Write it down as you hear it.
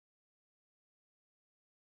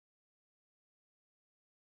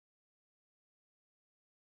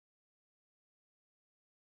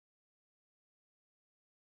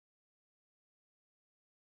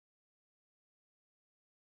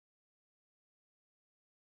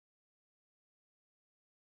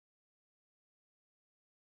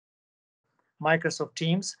Microsoft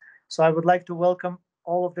Teams. So I would like to welcome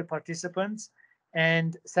all of the participants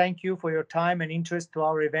and thank you for your time and interest to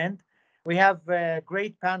our event. We have a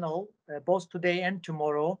great panel, both today and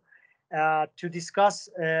tomorrow, to discuss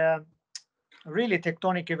really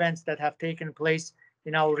tectonic events that have taken place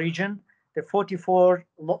in our region. The 44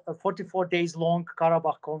 days long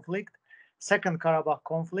Karabakh conflict, second Karabakh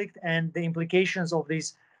conflict, and the implications of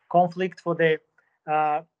this conflict for the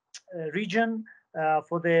region,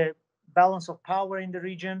 for the balance of power in the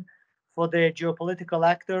region, for the geopolitical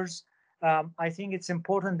actors. I think it's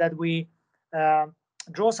important that we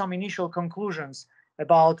draw some initial conclusions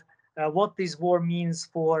about what this war means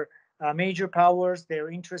for major powers, their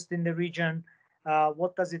interest in the region,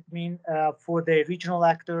 what does it mean for the regional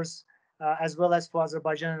actors, as well as for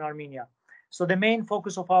Azerbaijan and Armenia. So the main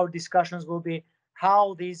focus of our discussions will be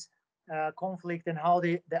how this conflict and how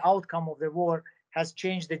the outcome of the war has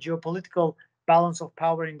changed the geopolitical balance of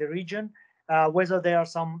power in the region, whether there are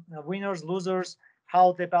some winners, losers,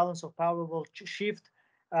 how the balance of power will shift,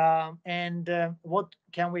 and what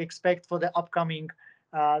can we expect for the upcoming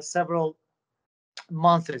several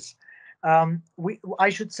months. I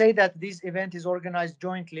should say that this event is organized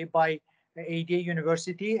jointly by ADA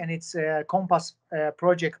University and its Compass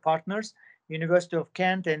project partners, University of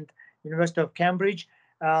Kent and University of Cambridge.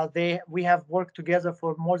 We have worked together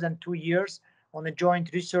for more than 2 years on a joint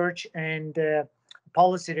research and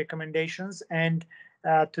policy recommendations. And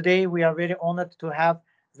today we are very honored to have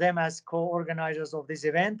them as co-organizers of this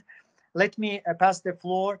event. Let me pass the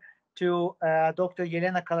floor to Dr.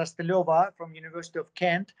 Yelena Karastelova from University of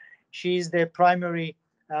Kent. She is the primary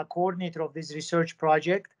coordinator of this research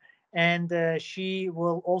project, and she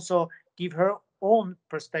will also give her own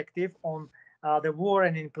perspective on the war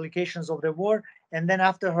and implications of the war. And then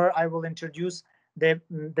after her, I will introduce the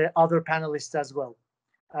other panelists as well.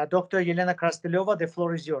 Dr. Yelena Karastelova, the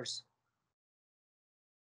floor is yours.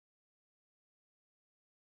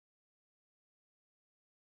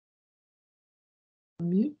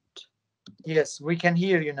 Mute. Yes, we can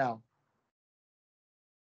hear you now.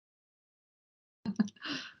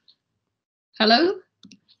 Hello.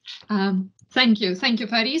 Thank you,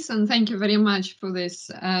 Faris, and thank you very much for this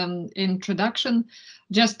introduction.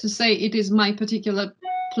 Just to say, it is my particular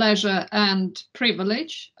pleasure and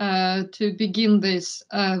privilege to begin this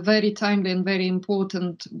very timely and very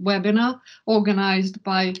important webinar organized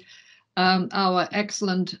by our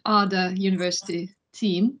excellent ADA University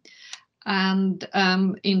team and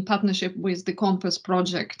in partnership with the Compass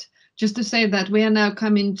project. Just to say that we are now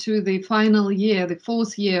coming to the final year, the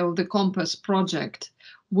 4th year of the Compass project,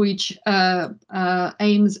 which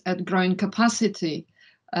aims at growing capacity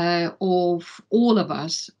of all of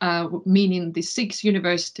us, meaning the 6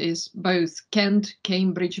 universities, both Kent,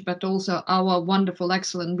 Cambridge, but also our wonderful,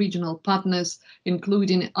 excellent regional partners,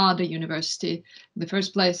 including ADA University in the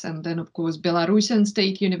first place, and then, of course, Belarusian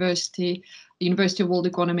State University, University of World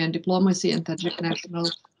Economy and Diplomacy, and Tajik National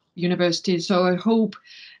University. So I hope,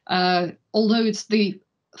 although it's the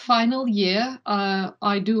final year,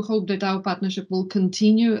 I do hope that our partnership will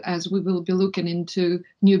continue as we will be looking into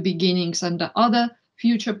new beginnings under other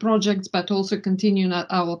future projects, but also continuing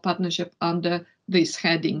our partnership under this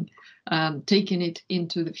heading, taking it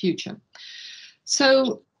into the future.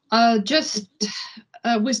 So just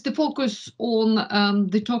with the focus on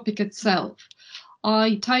the topic itself,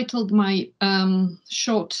 I titled my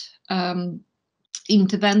short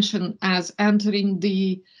intervention as Entering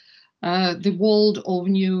the World of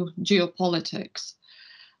New Geopolitics,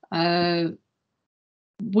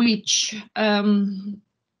 which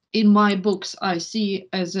in my books I see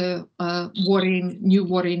as a new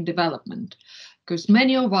worrying development, because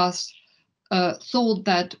many of us thought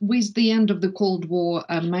that with the end of the Cold War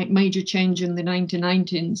and major change in the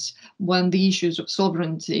 1990s, when the issues of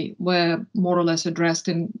sovereignty were more or less addressed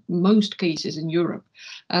in most cases in Europe,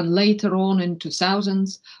 and later on in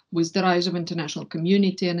 2000s, with the rise of international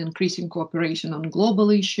community and increasing cooperation on global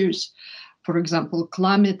issues, for example,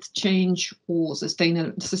 climate change or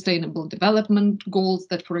sustainable development goals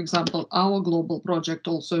that, for example, our global project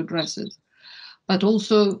also addresses. But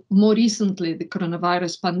also more recently, the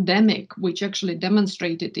coronavirus pandemic, which actually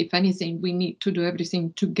demonstrated, if anything, we need to do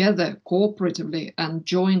everything together, cooperatively and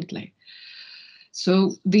jointly.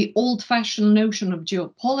 So the old-fashioned notion of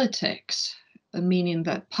geopolitics, meaning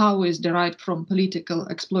that power is derived from political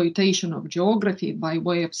exploitation of geography by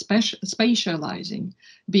way of spatializing,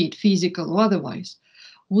 be it physical or otherwise,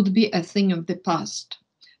 would be a thing of the past,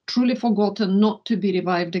 truly forgotten, not to be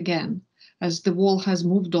revived again, as the world has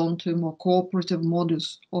moved on to a more cooperative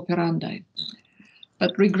modus operandi.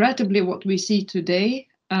 But regrettably, what we see today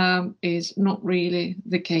is not really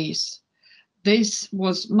the case. this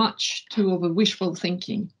was much too of a wishful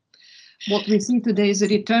thinking. What we see today is a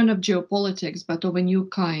return of geopolitics, but of a new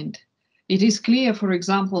kind. It is clear, for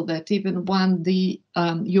example, that even when the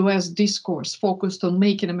US discourse focused on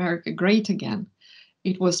making America great again,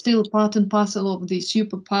 it was still part and parcel of the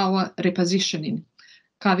superpower repositioning,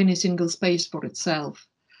 carving a single space for itself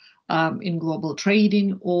in global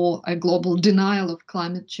trading, or a global denial of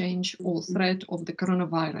climate change or threat of the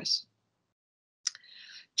coronavirus.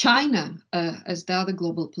 China, as the other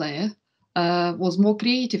global player, was more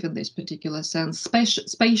creative in this particular sense,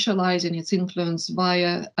 spatializing its influence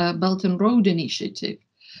via Belt and Road Initiative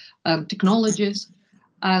technologies,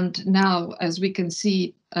 and now, as we can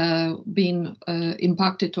see, being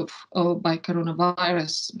impacted by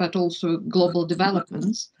coronavirus, but also global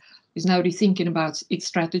developments, is now rethinking about its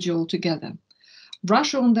strategy altogether.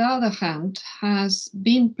 Russia, on the other hand, has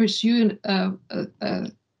been pursuing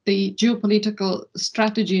the geopolitical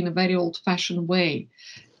strategy in a very old-fashioned way,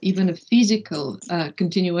 even a physical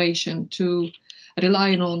continuation to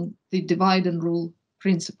relying on the divide and rule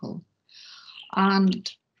principle. And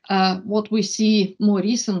what we see more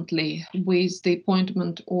recently with the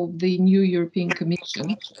appointment of the new European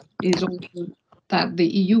Commission is also that the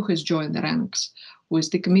EU has joined the ranks, with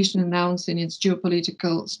the Commission announcing its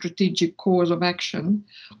geopolitical strategic course of action,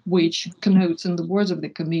 which connotes, in the words of the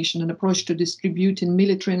Commission, an approach to distributing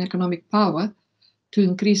military and economic power to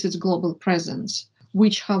increase its global presence,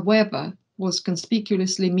 which, however, was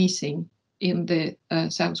conspicuously missing in the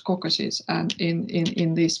South Caucasus and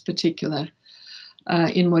in this particular,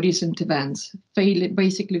 in more recent events,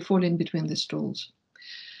 basically falling between the stools.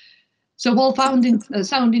 So while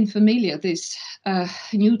sounding familiar, this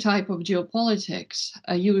new type of geopolitics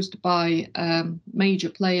used by major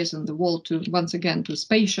players in the world to, once again, to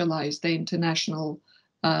spatialize the international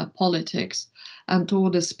politics and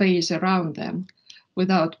to the space around them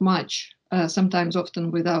without much, sometimes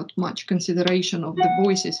often without much consideration of the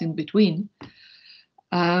voices in between,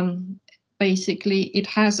 basically it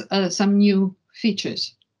has some new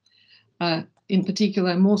features. In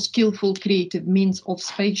particular, more skillful creative means of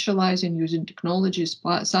spatializing using technologies,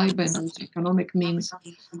 cyber and also economic means.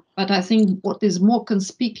 But I think what is more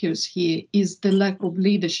conspicuous here is the lack of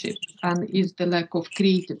leadership and is the lack of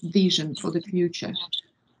creative vision for the future.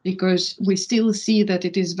 Because we still see that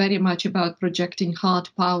it is very much about projecting hard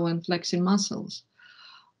power and flexing muscles,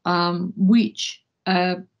 which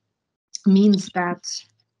means that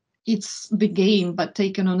it's the game, but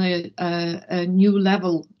taken on a new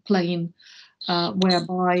level plane,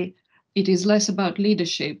 whereby it is less about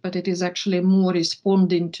leadership, but it is actually more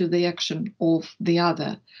responding to the action of the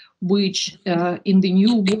other, which in the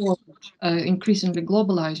new world, increasingly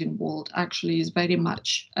globalizing world, actually is very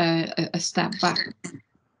much a step back.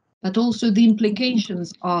 But also the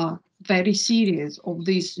implications are very serious of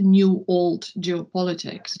this new old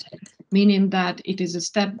geopolitics, meaning that it is a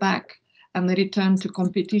step back and a return to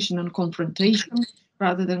competition and confrontation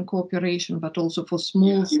rather than cooperation, but also for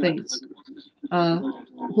small states who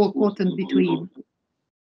are caught in between.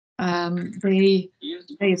 They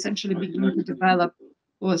essentially begin to develop,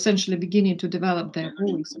 or essentially beginning to develop their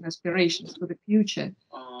voice and aspirations for the future.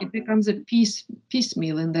 It becomes a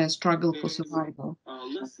piecemeal in their struggle for survival.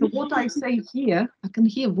 So what I say here, I can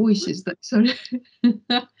hear voices that, sorry.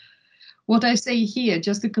 What I say here,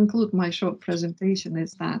 just to conclude my short presentation,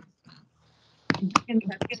 is that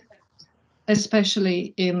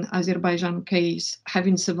especially in Azerbaijan case,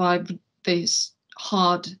 having survived this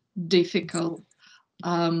hard, difficult,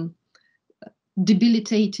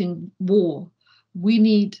 debilitating war, we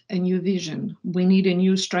need a new vision. We need a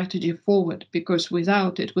new strategy forward, because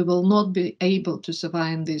without it, we will not be able to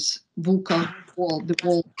survive in this VUCA world, the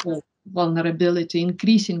world of vulnerability,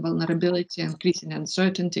 increasing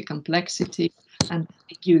uncertainty, complexity, and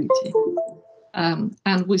ambiguity.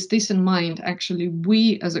 And with this in mind, actually,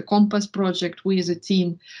 we as a Compass project, we as a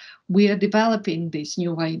team, we are developing this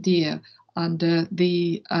new idea under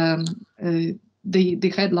the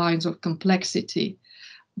headlines of complexity,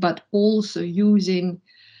 but also using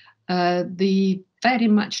the very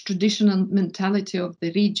much traditional mentality of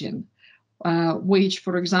the region, which,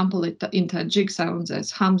 for example, in Tajik sounds as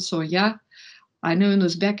ham soya. I know in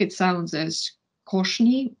Uzbek it sounds as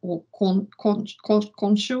koshni or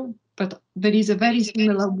konshu, but there is a very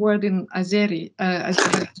similar word in Azeri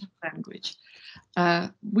language,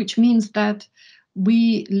 which means that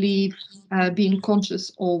we live being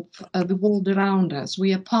conscious of the world around us.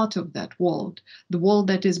 We are part of that world, the world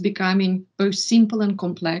that is becoming both simple and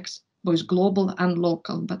complex, both global and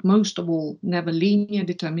local, but most of all, never linear,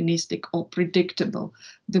 deterministic, or predictable,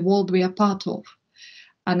 the world we are part of.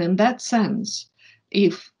 And in that sense,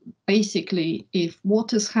 if basically if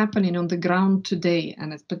what is happening on the ground today,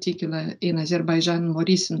 and in particular in Azerbaijan more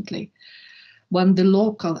recently, when the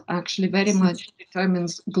local actually very much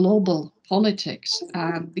determines global politics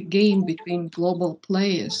and the game between global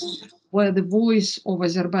players, where the voice of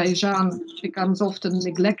Azerbaijan becomes often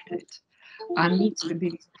neglected and needs to be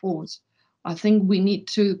reinforced. I think we need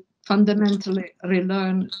to fundamentally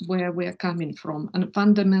relearn where we're coming from and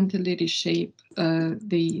fundamentally reshape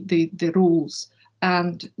the rules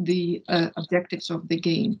and the objectives of the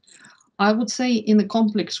game. I would say in a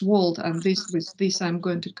complex world, and with this I'm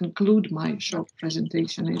going to conclude my short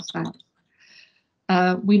presentation, is that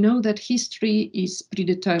we know that history is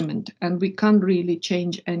predetermined and we can't really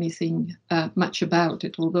change anything much about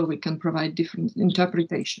it, although we can provide different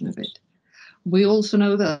interpretation of it. We also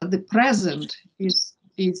know that the present is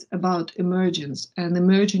about emergence and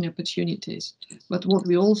emerging opportunities. But what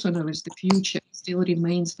we also know is the future still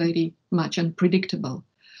remains very much unpredictable.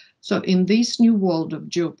 So in this new world of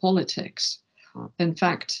geopolitics, in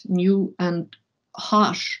fact, new and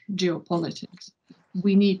harsh geopolitics,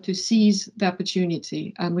 we need to seize the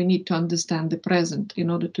opportunity and we need to understand the present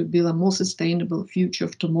in order to build a more sustainable future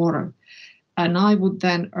of tomorrow. And I would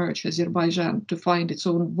then urge Azerbaijan to find its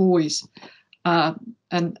own voice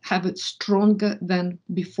and have it stronger than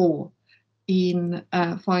before in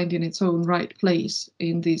finding its own right place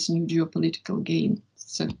in this new geopolitical game.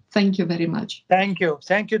 So thank you very much. Thank you.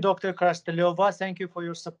 Thank you, Dr. Krastelova. Thank you for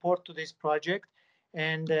your support to this project.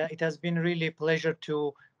 And it has been really a pleasure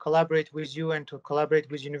to collaborate with you and to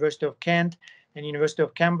collaborate with University of Kent and University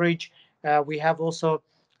of Cambridge. We have also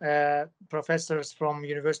professors from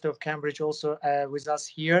University of Cambridge also with us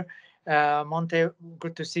here. Monte,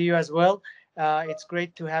 good to see you as well. It's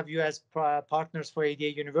great to have you as partners for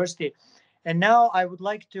ADA University. And now I would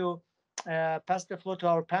like to pass the floor to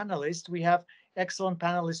our panelists. We have excellent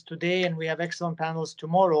panelists today and we have excellent panelists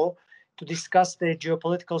tomorrow to discuss the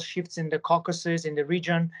geopolitical shifts in the Caucasus, in the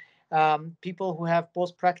region, people who have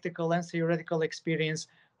both practical and theoretical experience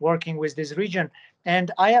working with this region.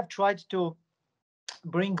 And I have tried to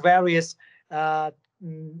bring various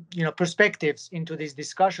perspectives into these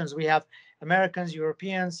discussions. We have Americans,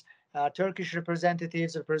 Europeans, Turkish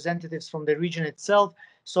representatives from the region itself.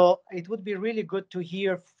 So it would be really good to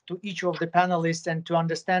hear to each of the panelists and to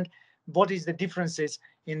understand what is the differences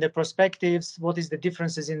in the perspectives, what is the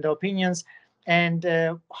differences in the opinions, and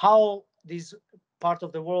how this part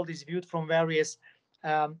of the world is viewed from various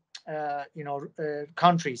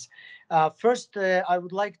countries. First, I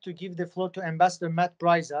would like to give the floor to Ambassador Matt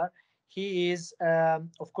Bryza. He is,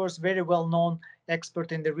 of course, very well-known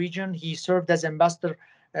expert in the region. He served as ambassador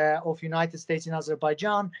of United States in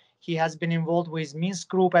Azerbaijan. He has been involved with Minsk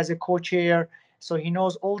Group as a co-chair, so he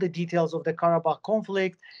knows all the details of the Karabakh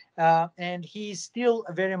conflict, and he is still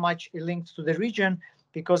very much linked to the region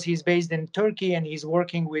because he's based in Turkey and he's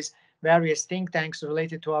working with various think tanks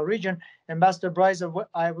related to our region. Ambassador Bryza,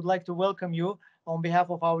 I would like to welcome you on behalf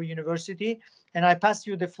of our university, and I pass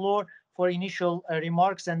you the floor for initial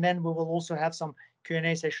remarks, and then we will also have some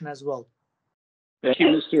Q&A session as well. Thank you,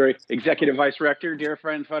 Mr. Executive Vice Rector, dear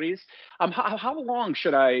friend Faris. How long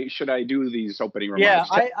should I do these opening remarks?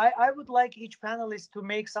 Yeah, I would like each panelist to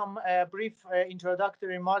make some brief introductory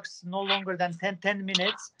remarks, no longer than 10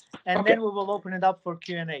 minutes, and then we will open it up for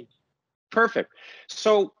Q&A. Perfect.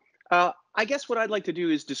 So I guess what I'd like to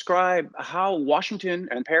do is describe how Washington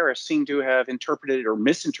and Paris seem to have interpreted or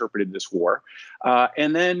misinterpreted this war,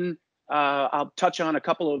 and then I'll touch on a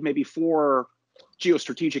couple of maybe 4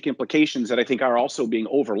 geostrategic implications that I think are also being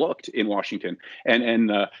overlooked in Washington.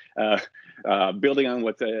 And building on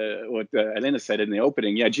what Elena said in the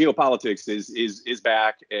opening, yeah, geopolitics is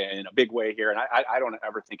back in a big way here, and I don't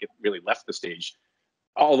ever think it really left the stage,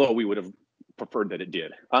 although we would have preferred that it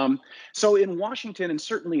did. So in Washington and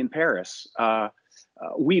certainly in Paris,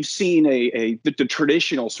 we've seen the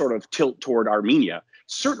traditional sort of tilt toward Armenia,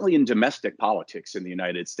 certainly in domestic politics in the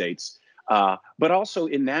United States. But also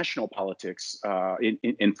in national politics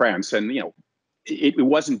in France, and it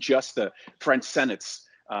wasn't just the French Senate's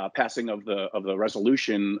passing of the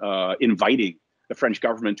resolution inviting the French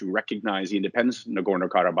government to recognize the independence of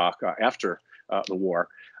Nagorno-Karabakh after the war,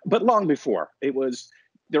 but long before.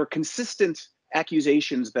 There were consistent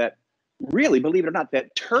accusations that, really, believe it or not,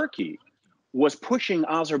 that Turkey was pushing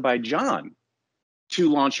Azerbaijan to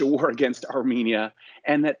launch a war against Armenia,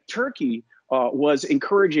 and that Turkey was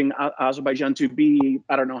encouraging Azerbaijan to be,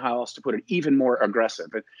 I don't know how else to put it, even more aggressive.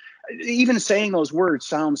 But even saying those words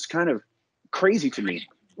sounds kind of crazy to me.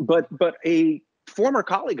 But a former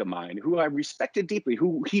colleague of mine who I respected deeply,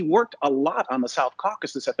 he worked a lot on the South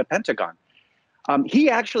Caucasus at the Pentagon, he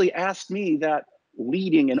actually asked me that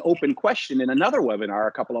leading an open question in another webinar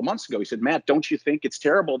a couple of months ago. He said, Matt, don't you think it's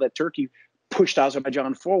terrible that Turkey pushed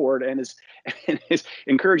Azerbaijan forward and is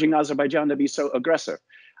encouraging Azerbaijan to be so aggressive?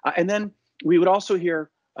 And then we would also hear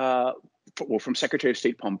from Secretary of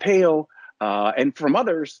State Pompeo and from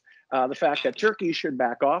others the fact that Turkey should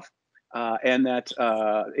back off and that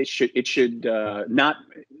it should not,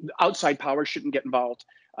 outside powers shouldn't get involved,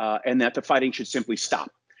 and that the fighting should simply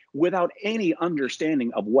stop, without any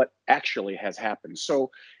understanding of what actually has happened.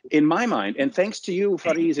 So in my mind, and thanks to you,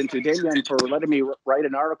 Fariz, and to Delian for letting me write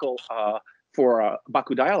an article for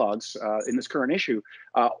Baku Dialogues in this current issue,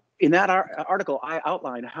 in that article, I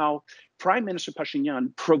outline how Prime Minister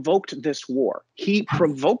Pashinyan provoked this war. He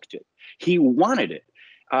provoked it. He wanted it.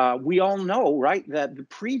 We all know, right, that the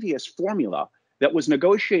previous formula that was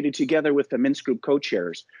negotiated together with the Minsk Group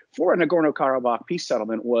co-chairs for a Nagorno-Karabakh peace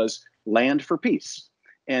settlement was land for peace.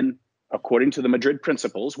 And according to the Madrid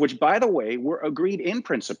principles, which, by the way, were agreed in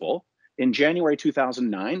principle in January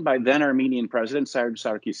 2009 by then Armenian President Serge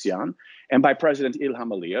Sarkisyan and by President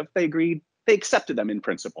Ilham Aliyev, they accepted them in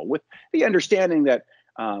principle, with the understanding that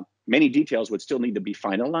many details would still need to be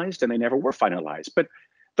finalized, and they never were finalized. But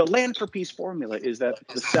the land for peace formula is that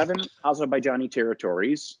the 7 Azerbaijani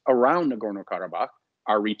territories around Nagorno-Karabakh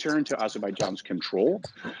are returned to Azerbaijan's control.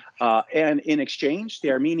 And in exchange,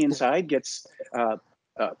 the Armenian side gets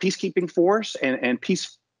peacekeeping force and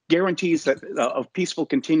peace guarantees that of peaceful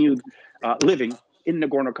continued living in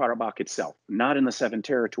Nagorno-Karabakh itself, not in the 7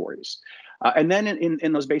 territories. And then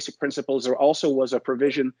in those basic principles, there also was a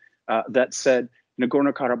provision that said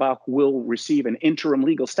Nagorno-Karabakh will receive an interim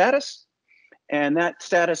legal status, and that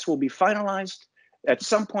status will be finalized at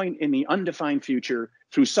some point in the undefined future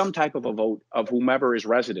through some type of a vote of whomever is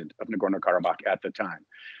resident of Nagorno-Karabakh at the time.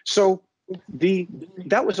 So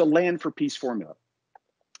that was a land for peace formula.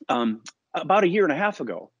 About a year and a half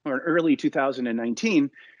ago, or in early 2019,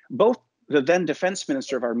 both the then defense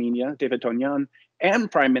minister of Armenia, David Tonyan, and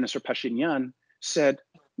Prime Minister Pashinyan said,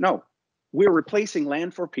 no, we're replacing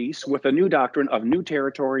land for peace with a new doctrine of new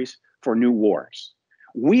territories for new wars.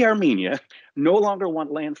 We, Armenia, no longer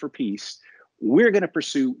want land for peace. We're going to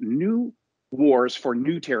pursue new wars for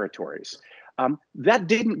new territories. That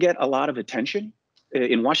didn't get a lot of attention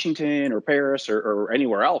in Washington or Paris or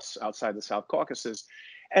anywhere else outside the South Caucasus.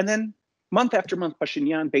 And then month after month,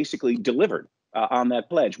 Pashinyan basically delivered on that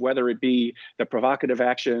pledge, whether it be the provocative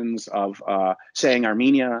actions of saying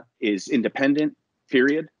Armenia is independent,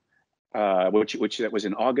 period, which that was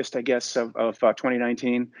in August, I guess, of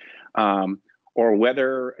 2019, or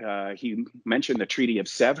whether he mentioned the Treaty of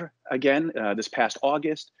Sèvres again this past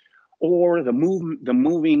August, or the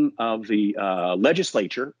moving of the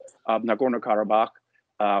legislature of Nagorno-Karabakh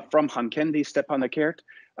from Hankendi, Stepanakert,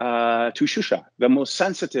 to Shusha, the most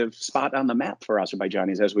sensitive spot on the map for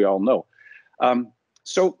Azerbaijanis, as we all know.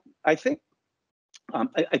 So I think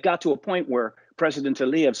it got to a point where President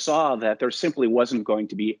Aliyev saw that there simply wasn't going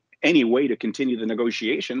to be any way to continue the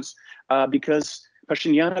negotiations because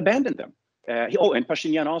Pashinyan abandoned them. And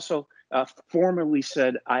Pashinyan also formally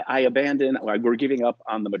said, we're giving up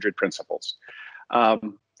on the Madrid principles.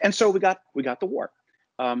 And so we got the war.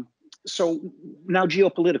 So now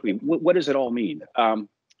geopolitically, what does it all mean?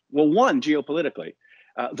 Well, one, geopolitically,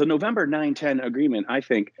 the November 9-10 agreement, I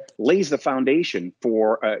think, lays the foundation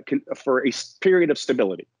for a period of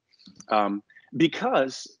stability.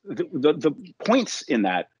 Because the points in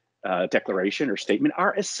that declaration or statement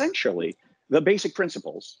are essentially the basic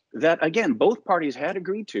principles that, again, both parties had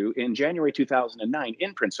agreed to in January 2009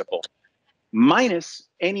 in principle, minus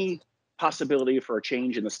any possibility for a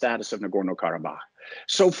change in the status of Nagorno-Karabakh.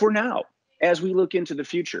 So for now, as we look into the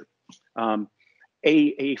future,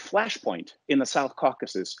 a flashpoint in the South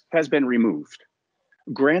Caucasus has been removed.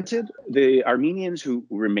 Granted, the Armenians who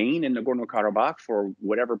remain in Nagorno-Karabakh for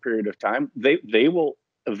whatever period of time, they will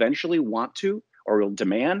eventually want to or will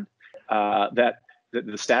demand that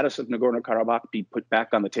the status of Nagorno-Karabakh be put back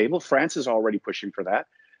on the table. France is already pushing for that.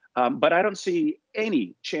 But I don't see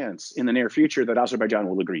any chance in the near future that Azerbaijan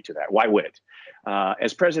will agree to that. Why would it?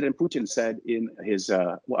 As President Putin said in his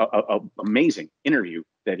amazing interview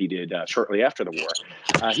that he did shortly after the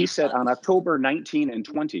war, he said on October 19 and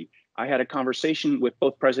 20, I had a conversation with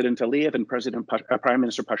both President Aliyev and Prime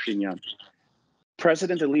Minister Pashinyan.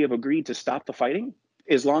 President Aliyev agreed to stop the fighting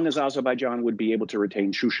as long as Azerbaijan would be able to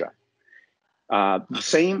retain Shusha.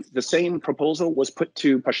 The same proposal was put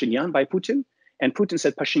to Pashinyan by Putin, and Putin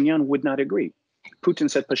said Pashinyan would not agree.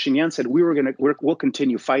 Pashinyan said we'll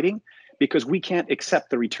continue fighting because we can't accept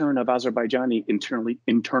the return of Azerbaijani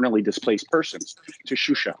internally displaced persons to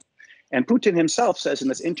Shusha. And Putin himself says in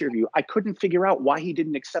this interview, I couldn't figure out why he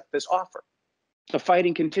didn't accept this offer. the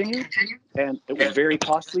fighting continued, and it was very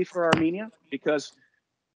costly for Armenia because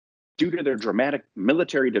due to their dramatic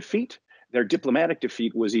military defeat, their diplomatic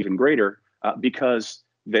defeat was even greater because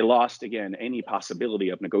they lost, again, any possibility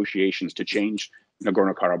of negotiations to change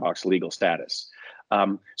Nagorno-Karabakh's legal status.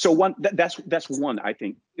 So that's one, I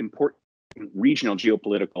think, important regional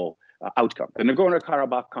geopolitical outcome. The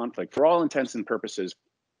Nagorno-Karabakh conflict, for all intents and purposes,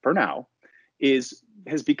 for now,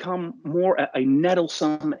 has become more a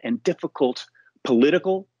nettlesome and difficult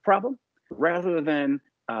political problem rather than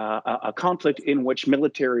a conflict in which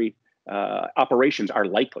military operations are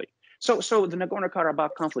likely. So the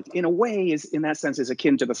Nagorno-Karabakh conflict, in a way, in that sense, is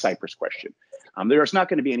akin to the Cyprus question. There's not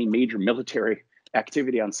going to be any major military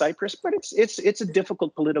activity on Cyprus, but it's a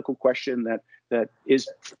difficult political question that is,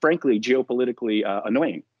 frankly, geopolitically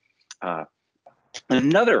annoying.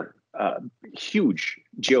 Another huge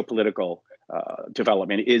geopolitical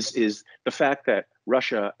development is the fact that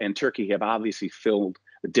Russia and Turkey have obviously filled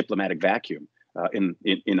the diplomatic vacuum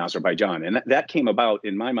in Azerbaijan. And that came about,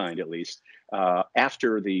 in my mind at least,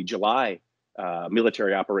 after the July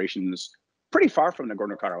military operations pretty far from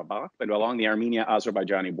Nagorno-Karabakh, but along the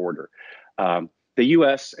Armenia-Azerbaijani border. The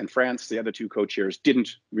US and France, the other two co-chairs,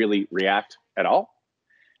 didn't really react at all.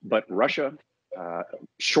 But Russia,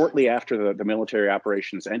 shortly after the military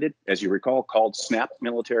operations ended, as you recall, called snap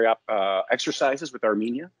military exercises with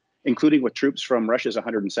Armenia, including with troops from Russia's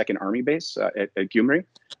 102nd Army base at Gyumri,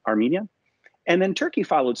 Armenia. And then Turkey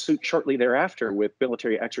followed suit shortly thereafter with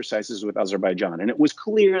military exercises with Azerbaijan. And it was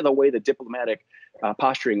clear the way the diplomatic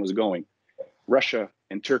posturing was going. Russia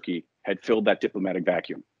and Turkey had filled that diplomatic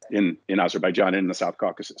vacuum in Azerbaijan and in the South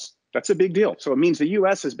Caucasus. That's a big deal. So it means the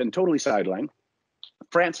US has been totally sidelined.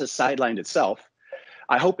 France has sidelined itself.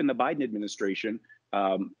 I hope in the Biden administration,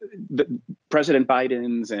 President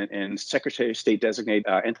Biden's and Secretary of State designate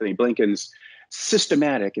Anthony Blinken's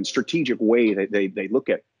systematic and strategic way that they look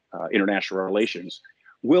at international relations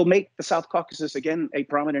will make the South Caucasus, again, a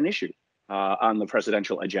prominent issue on the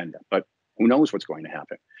presidential agenda. But who knows what's going to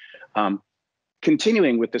happen.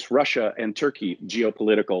 Continuing with this Russia and Turkey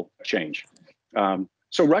geopolitical change.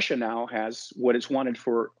 So Russia now has what it's wanted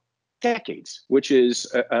for decades, which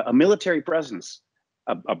is a military presence,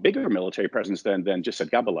 a bigger military presence than just at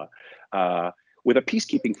Gabala, with a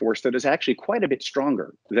peacekeeping force that is actually quite a bit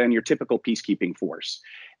stronger than your typical peacekeeping force.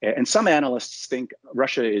 And some analysts think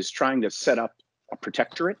Russia is trying to set up a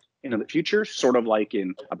protectorate in the future, sort of like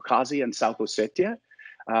in Abkhazia and South Ossetia.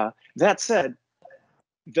 That said,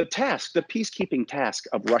 the peacekeeping task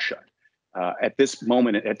of Russia at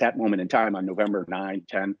that moment in time on November 9,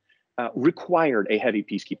 10, required a heavy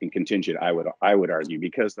peacekeeping contingent, I would argue,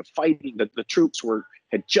 because the fighting, the troops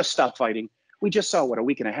had just stopped fighting. We just saw, a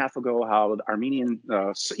week and a half ago, how the Armenian,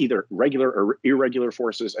 either regular or irregular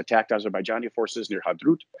forces attacked Azerbaijani forces near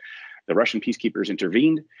Hadrut. The Russian peacekeepers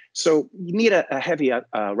intervened. So you need a heavy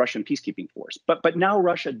Russian peacekeeping force. But now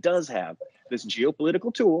Russia does have this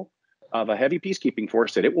geopolitical tool of a heavy peacekeeping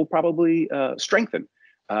force that it will probably strengthen.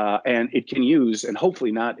 And it can use, and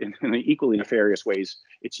hopefully not in equally nefarious ways,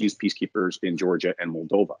 it's used peacekeepers in Georgia and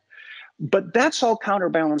Moldova. But that's all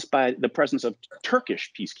counterbalanced by the presence of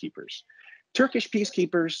Turkish peacekeepers. Turkish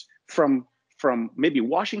peacekeepers from maybe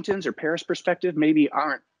Washington's or Paris perspective maybe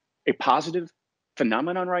aren't a positive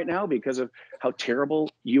phenomenon right now because of how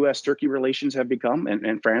terrible US-Turkey relations have become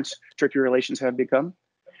and France-Turkey relations have become.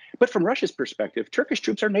 But from Russia's perspective, Turkish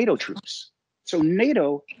troops are NATO troops. So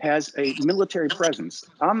NATO has a military presence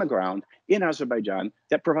on the ground in Azerbaijan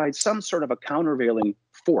that provides some sort of a countervailing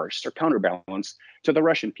force or counterbalance to the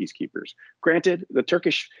Russian peacekeepers. Granted, the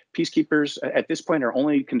Turkish peacekeepers at this point are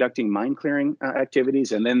only conducting mine clearing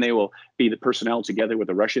activities, and then they will be the personnel together with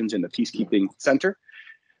the Russians in the peacekeeping center.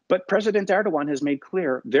 But President Erdogan has made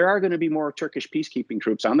clear there are going to be more Turkish peacekeeping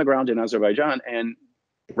troops on the ground in Azerbaijan, and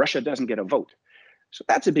Russia doesn't get a vote. So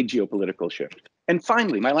that's a big geopolitical shift. And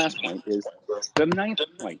finally, my last point is the ninth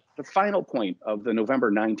point, the final point of the November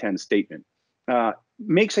 9-10 statement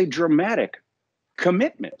makes a dramatic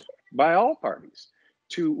commitment by all parties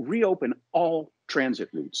to reopen all transit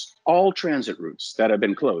routes that have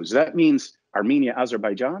been closed. That means Armenia,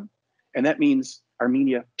 Azerbaijan, and that means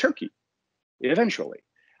Armenia, Turkey, eventually.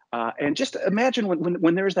 And just imagine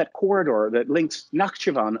when there's that corridor that links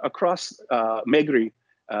Nakhchivan across Megri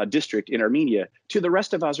district in Armenia to the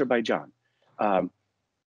rest of Azerbaijan.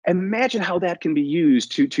 Imagine how that can be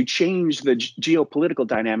used to change the geopolitical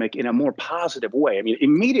dynamic in a more positive way. I mean,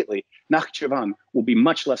 immediately, Nakhchivan will be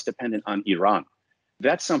much less dependent on Iran.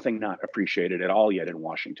 That's something not appreciated at all yet in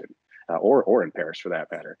Washington, or in Paris for that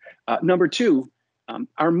matter. Number two,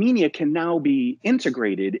 Armenia can now be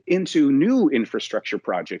integrated into new infrastructure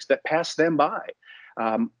projects that pass them by.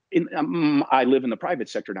 I live in the private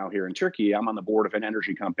sector now here in Turkey. I'm on the board of an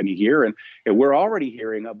energy company here, and we're already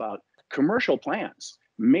hearing about commercial plans,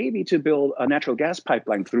 maybe to build a natural gas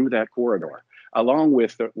pipeline through that corridor, along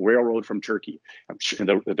with the railroad from Turkey. I'm sure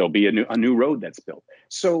there'll be a new road that's built.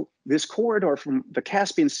 So this corridor from the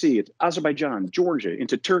Caspian Sea, Azerbaijan, Georgia,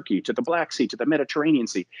 into Turkey, to the Black Sea, to the Mediterranean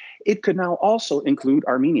Sea, it could now also include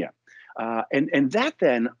Armenia. And that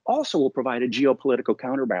then also will provide a geopolitical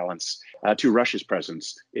counterbalance to Russia's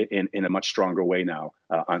presence in a much stronger way now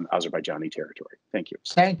on Azerbaijani territory. Thank you.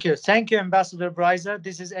 Thank you. Thank you, Ambassador Breiser.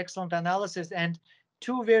 This is excellent analysis. And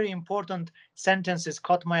two very important sentences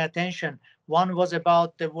caught my attention. One was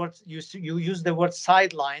about the word, you used the word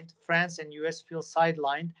sidelined. France and US feel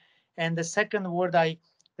sidelined. And the second word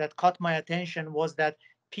that caught my attention was that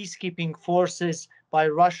peacekeeping forces by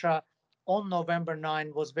Russia on November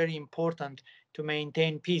 9 was very important to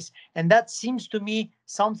maintain peace. And that seems to me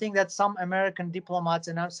something that some American diplomats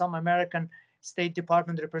and some American State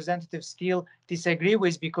Department representatives still disagree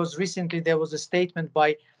with, because recently there was a statement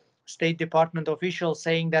by State Department officials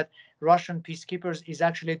saying that Russian peacekeepers is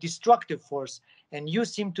actually a destructive force. And you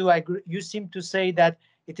seem to agree, you seem to say that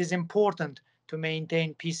it is important to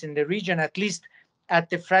maintain peace in the region, at least at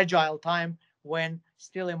the fragile time when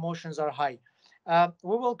still emotions are high.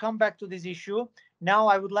 We will come back to this issue. Now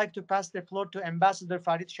I would like to pass the floor to Ambassador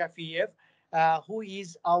Farid Shafiev, who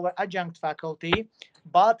is our adjunct faculty.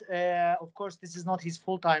 But of course, this is not his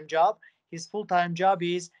full-time job. His full-time job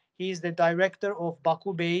is he is the director of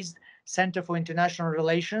Baku-based Center for International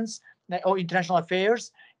Relations or International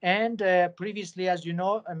Affairs. And previously, as you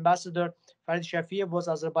know, Ambassador Farid Shafiev was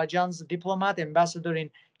Azerbaijan's diplomat, ambassador in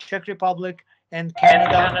Czech Republic and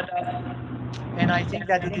Canada. And I think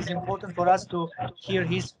that it is important for us to hear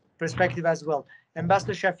his perspective as well.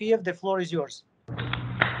 Ambassador Shafiev, the floor is yours.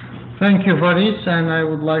 Thank you, Faris, and I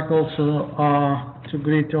would like also to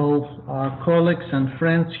greet all our colleagues and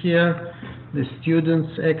friends here, the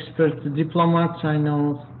students, experts, the diplomats. I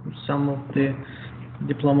know some of the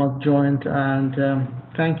diplomats joined, and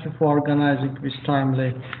thank you for organizing this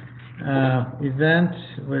timely event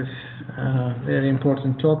with a very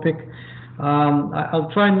important topic. I'll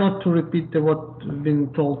try not to repeat what's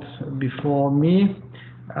been told before me.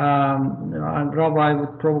 And rather, I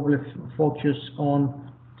would probably focus on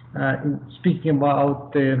speaking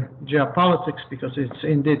about the geopolitics, because it's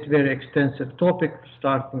indeed very extensive topic,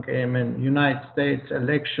 starting in United States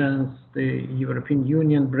elections, the European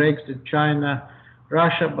Union, Brexit, China,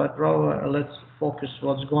 Russia, but rather let's focus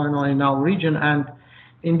what's going on in our region. And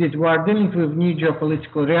indeed, we are dealing with new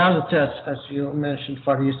geopolitical realities, as you mentioned,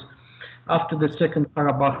 Faris, after the Second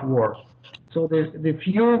Karabakh War. So the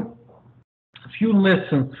few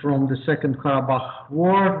lessons from the Second Karabakh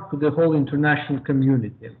War to the whole international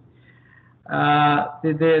community.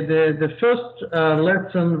 The first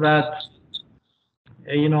lesson that,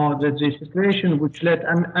 the situation which led,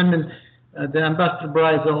 the Ambassador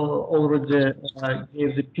Breiser already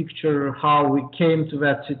gave the picture how we came to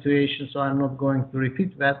that situation, so I'm not going to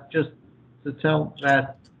repeat that, just to tell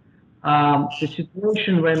that the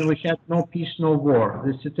situation when we had no peace, no war,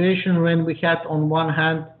 the situation when we had on one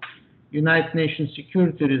hand United Nations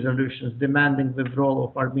security resolutions demanding the withdrawal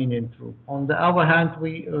of Armenian troops. On the other hand,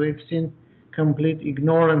 we've seen complete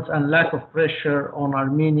ignorance and lack of pressure on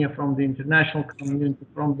Armenia from the international community,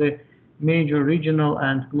 from the major regional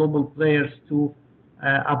and global players to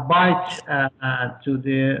abide to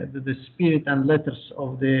the spirit and letters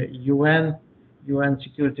of the UN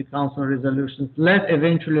Security Council resolutions, led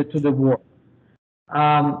eventually to the war.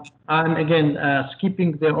 And again,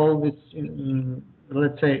 skipping all this,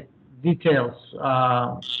 let's say, details,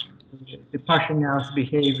 the Pashinyan's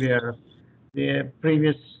behavior, the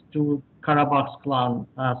previous two Karabakh clan,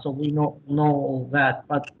 so we know all that,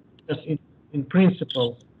 but just in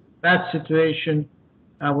principle, that situation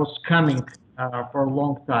was coming for a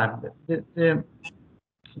long time. The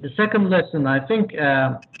second lesson, I think,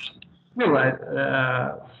 you're right,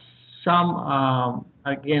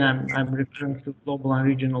 again, I'm referring to global and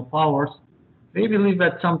regional powers, they believe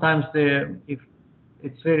that sometimes if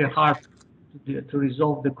it's very hard to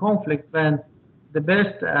resolve the conflict, then the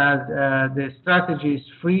best the strategy is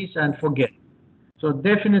freeze and forget. So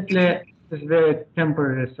definitely it's a very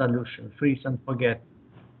temporary solution, freeze and forget.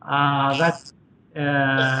 That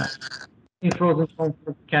frozen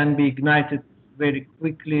conflict can be ignited very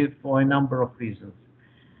quickly for a number of reasons.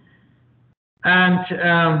 And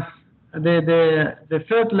the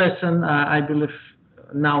third lesson, I believe,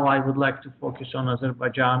 now I would like to focus on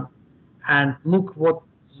Azerbaijan and look what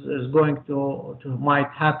is going to might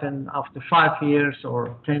happen after 5 years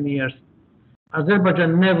or 10 years.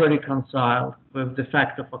 Azerbaijan never reconciled with the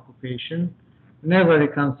fact of occupation. never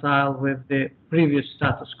reconcile with the previous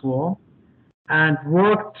status quo, and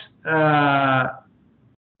worked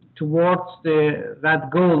towards that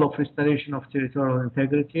goal of restoration of territorial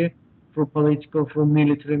integrity through political, through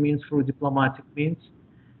military means, through diplomatic means,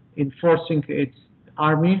 enforcing its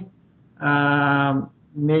army,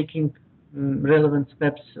 making relevant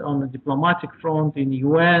steps on the diplomatic front, in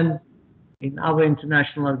UN, in other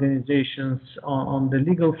international organizations, on the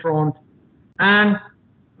legal front, and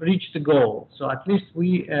reach the goal. So at least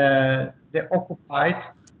they occupied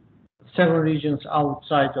several regions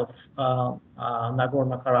outside of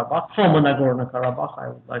Nagorno-Karabakh, former Nagorno-Karabakh, I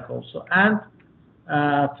would like also, and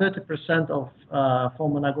 30% of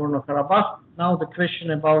former Nagorno-Karabakh. Now the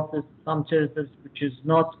question about some territories which is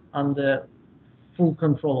not under full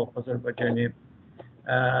control of Azerbaijani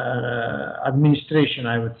administration,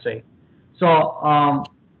 I would say. So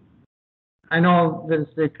I know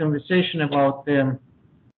there's a conversation about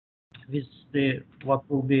what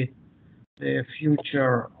will be the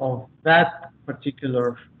future of that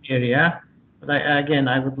particular area. But again,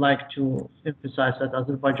 I would like to emphasize that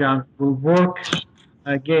Azerbaijan will work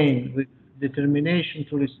again with determination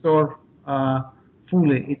to restore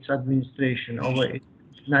fully its administration over its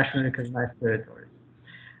nationally recognized territories.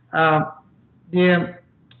 The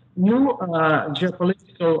new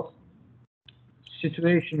geopolitical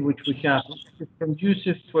situation which we have is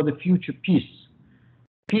conducive for the future peace.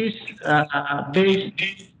 Peace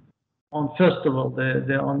based on, first of all,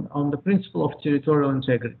 on the principle of territorial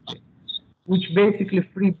integrity, which basically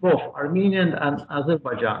free both Armenia and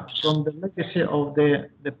Azerbaijan from the legacy of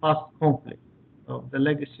the past conflict, of the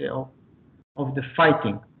legacy of the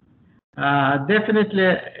fighting. Definitely,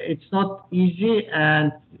 it's not easy,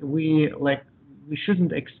 and we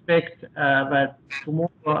shouldn't expect that tomorrow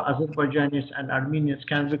Azerbaijanis and Armenians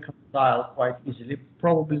can reconcile quite easily.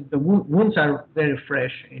 Probably the wounds are very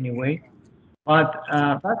fresh anyway, but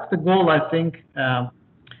that's the goal, I think,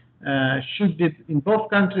 should be in both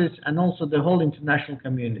countries and also the whole international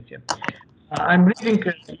community. I'm reading,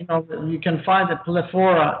 you can find a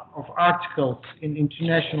plethora of articles in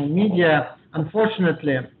international media.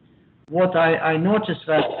 Unfortunately, what I noticed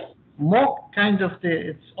that more kind of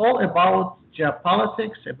it's all about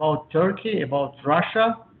geopolitics, about Turkey, about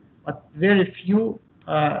Russia, but very few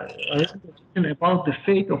about the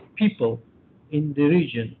fate of people in the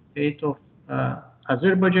region, fate of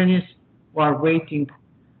Azerbaijanis who are waiting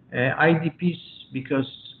IDPs, because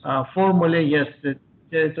formally, yes, the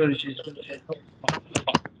territory is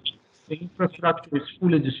the infrastructure is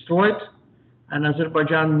fully destroyed, and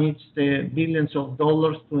Azerbaijan needs the billions of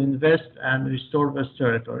dollars to invest and restore those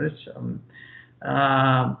territories.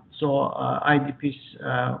 So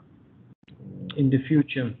IDPs in the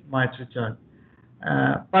future might return.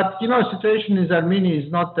 But situation in Armenia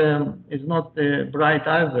is not bright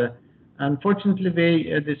either.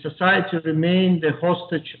 Unfortunately, the society remained the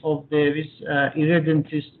hostage of this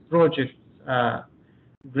irredentist project,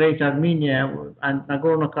 Great Armenia, and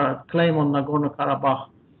claim on Nagorno-Karabakh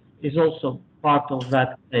is also part of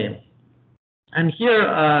that claim. And here,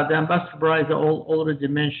 the Ambassador Braiza already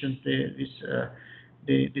mentioned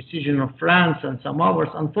the decision of France and some others.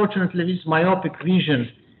 Unfortunately, this myopic vision,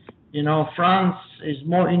 France is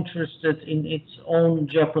more interested in its own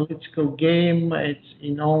geopolitical game, its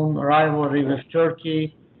own rivalry with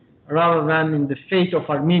Turkey, rather than in the fate of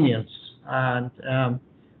Armenians. And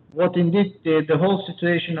what indeed the whole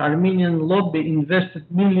situation, Armenian lobby invested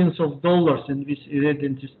millions of dollars in these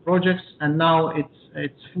irredentist projects, and now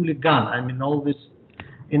it's fully gone. I mean, all this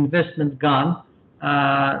investment gone.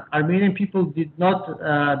 Armenian people did not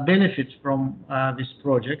benefit from this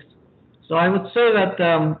project. So I would say that,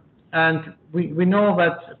 and we know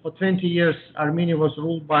that for 20 years Armenia was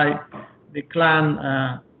ruled by the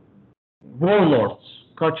clan warlords,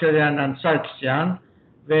 Kocharian and Sarkisian.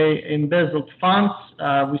 They embezzled funds.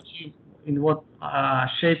 We see in what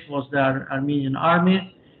shape was the Armenian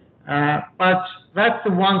army. But that's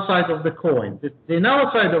the one side of the coin. The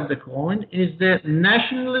other side of the coin is the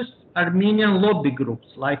nationalist Armenian lobby groups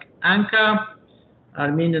like ANCA,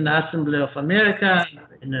 Armenian Assembly of America,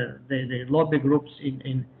 the lobby groups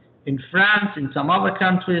in France, in some other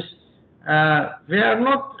countries. They are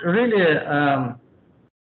not really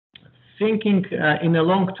thinking in a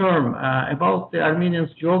long term about the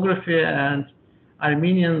Armenians' geography and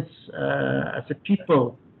Armenians as a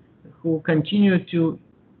people who continue to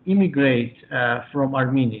immigrate from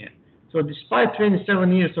Armenia. So despite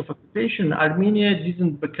 27 years of occupation, Armenia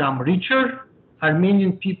didn't become richer.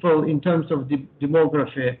 Armenian people, in terms of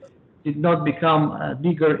demography, did not become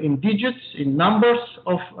bigger in digits, in numbers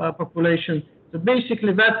of population. So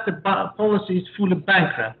basically, that's the policy is fully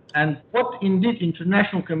bankrupt. And what indeed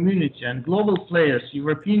international community and global players,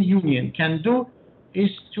 European Union, can do is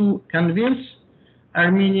to convince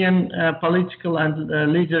Armenian political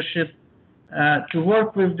and leadership to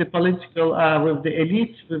work with the political, with the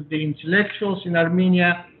elite, with the intellectuals in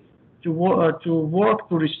Armenia, to work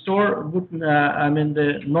to restore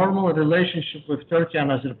the normal relationship with Turkey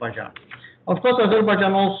and Azerbaijan. Of course,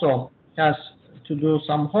 Azerbaijan also has to do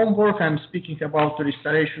some homework. I'm speaking about the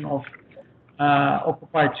restoration of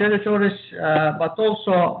occupied territories, but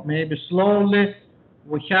also maybe slowly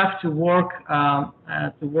we have to work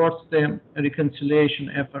towards the reconciliation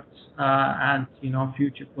efforts and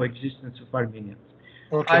future coexistence of Armenians.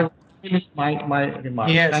 Okay. I will finish my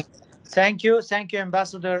remarks. Yes. Thank you,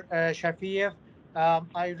 Ambassador Shafiev.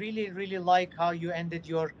 I really like how you ended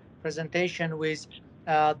your presentation with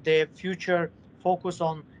the future focus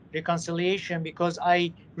on reconciliation, because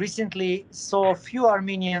I recently saw a few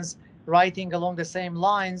Armenians writing along the same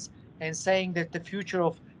lines and saying that the future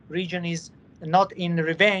of region is not in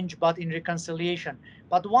revenge but in reconciliation.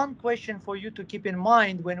 But one question for you to keep in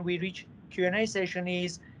mind when we reach Q&A session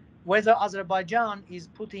is whether Azerbaijan is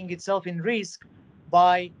putting itself in risk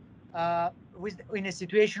by in a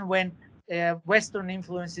situation when Western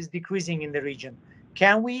influence is decreasing in the region.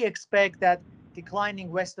 Can we expect that declining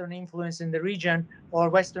Western influence in the region or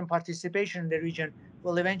Western participation in the region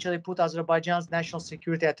will eventually put Azerbaijan's national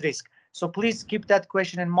security at risk? So please keep that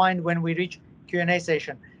question in mind when we reach Q&A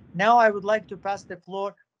session. Now I would like to pass the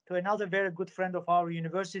floor to another very good friend of our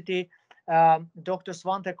university, Dr.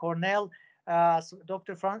 Svante Kornel.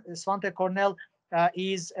 Dr. Svante Kornel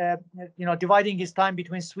is dividing his time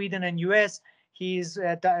between Sweden and US. He is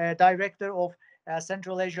director of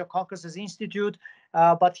Central Asia Caucasus Institute,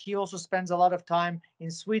 but he also spends a lot of time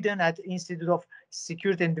in Sweden at Institute of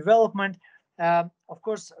Security and Development. Of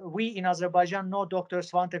course, we in Azerbaijan know Dr.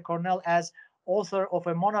 Svante Kornel as author of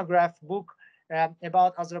a monograph book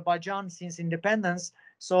about Azerbaijan since independence.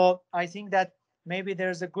 So I think that maybe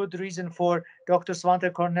there's a good reason for Dr. Svante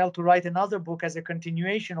Kornel to write another book as a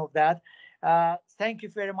continuation of that. Thank you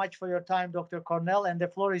very much for your time, Dr. Kornel, and the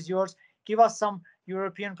floor is yours. Give us some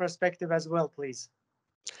European perspective as well, please.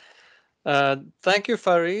 Thank you,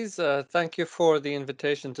 Fariz. Thank you for the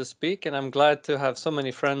invitation to speak, and I'm glad to have so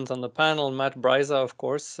many friends on the panel. Matt Bryza, of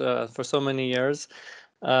course, for so many years,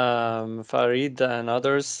 Farid and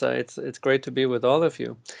others. It's great to be with all of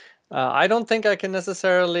you. I don't think I can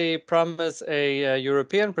necessarily promise a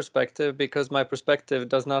European perspective, because my perspective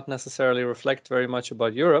does not necessarily reflect very much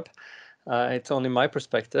about Europe. It's only my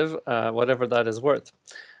perspective, whatever that is worth.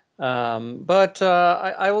 But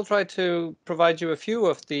I will try to provide you a few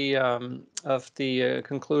of the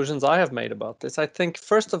conclusions I have made about this. I think,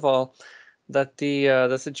 first of all, that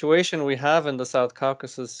the situation we have in the South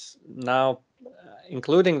Caucasus now,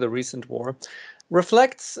 including the recent war,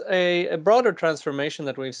 reflects a broader transformation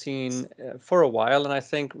that we've seen for a while. And I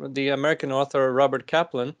think the American author Robert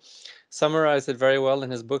Kaplan summarized it very well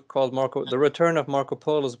in his book called The Return of Marco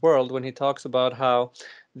Polo's World, when he talks about how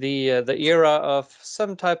the era of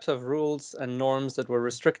some types of rules and norms that were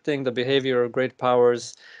restricting the behavior of great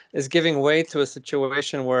powers is giving way to a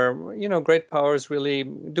situation where, great powers really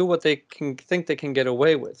do what they think they can get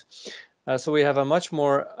away with. So we have a much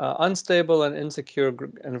more unstable and insecure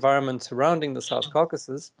environment surrounding the South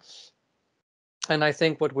Caucasus. And I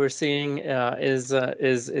think what we're seeing is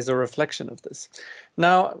a reflection of this.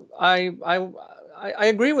 Now, I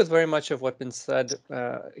agree with very much of what's been said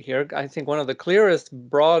here. I think one of the clearest in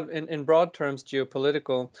broad terms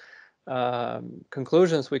geopolitical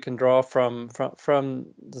conclusions we can draw from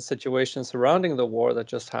the situation surrounding the war that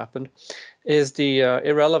just happened is the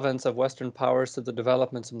irrelevance of Western powers to the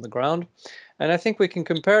developments on the ground. And I think we can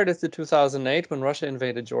compare this to 2008 when Russia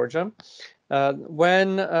invaded Georgia,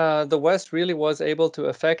 when the West really was able to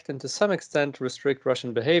affect and to some extent restrict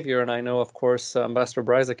Russian behavior. And I know, of course, Ambassador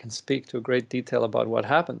Bryza can speak to great detail about what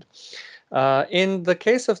happened. In the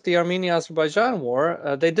case of the Armenia-Azerbaijan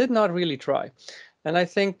war, they did not really try. And I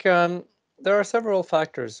think there are several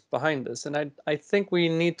factors behind this. And I think we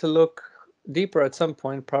need to look deeper at some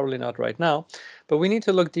point, probably not right now, but we need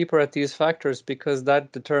to look deeper at these factors, because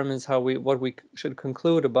that determines what we should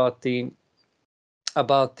conclude about the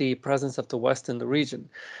presence of the West in the region.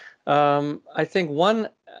 I think one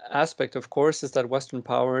aspect, of course, is that Western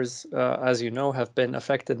powers, as you know, have been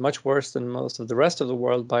affected much worse than most of the rest of the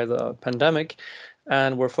world by the pandemic,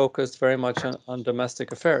 and we're focused very much on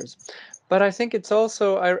domestic affairs. But I think it's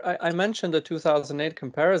also, I mentioned the 2008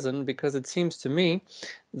 comparison because it seems to me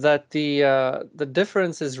that the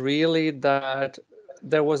difference is really that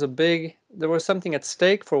there was something at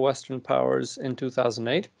stake for Western powers in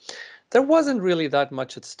 2008. there wasn't really that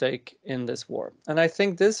much at stake in this war. And I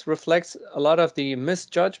think this reflects a lot of the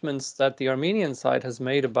misjudgments that the Armenian side has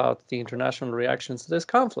made about the international reactions to this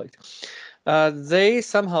conflict. They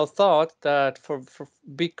somehow thought that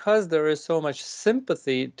because there is so much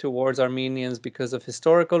sympathy towards Armenians because of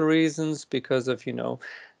historical reasons, because of,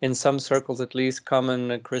 in some circles at least,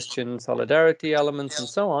 common Christian solidarity elements and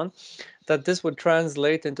so on, that this would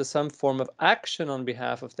translate into some form of action on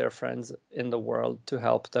behalf of their friends in the world to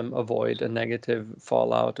help them avoid a negative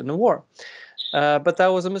fallout in the war. But that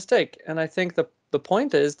was a mistake. And I think the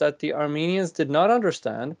point is that the Armenians did not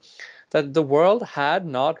understand that the world had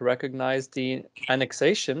not recognized the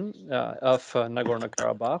annexation of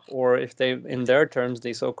Nagorno-Karabakh, or if they, in their terms,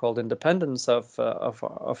 the so-called independence of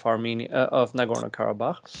Armenia, of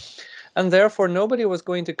Nagorno-Karabakh, and therefore nobody was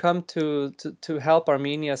going to come to help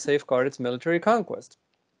Armenia safeguard its military conquest.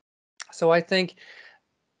 So I think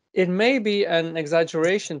it may be an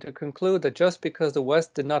exaggeration to conclude that just because the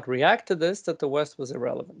West did not react to this, that the West was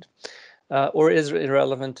irrelevant. Or is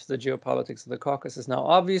irrelevant to the geopolitics of the Caucasus. Now,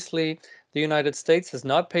 obviously, the United States has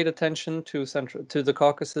not paid attention to the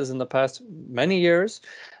Caucasus in the past many years,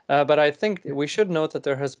 but I think we should note that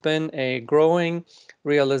there has been a growing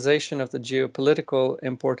realization of the geopolitical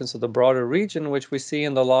importance of the broader region, which we see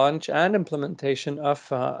in the launch and implementation of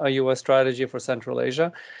a U.S. strategy for Central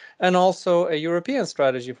Asia, and also a European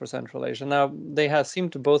strategy for Central Asia. Now, they seem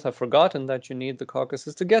to both have forgotten that you need the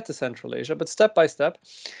Caucasus to get to Central Asia, but step by step,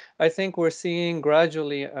 I think we're seeing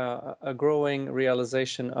gradually a growing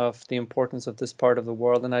realization of the importance of this part of the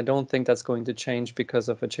world, and I don't think that's going to change because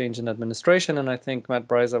of a change in administration, and I think Matt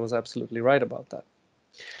Bryza was absolutely right about that.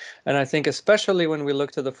 And I think especially when we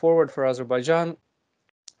look to the forward for Azerbaijan,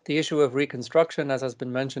 the issue of reconstruction, as has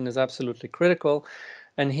been mentioned, is absolutely critical.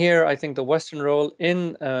 And here, I think the Western role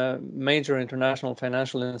in major international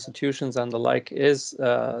financial institutions and the like is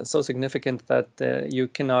so significant that you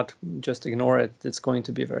cannot just ignore it. It's going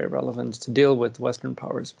to be very relevant to deal with Western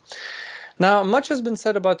powers. Now, much has been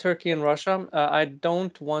said about Turkey and Russia. I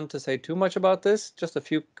don't want to say too much about this, just a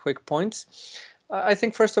few quick points. I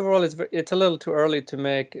think, first of all, it's a little too early to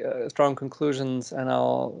make strong conclusions, and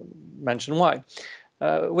I'll mention why.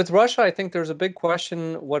 With Russia, I think there's a big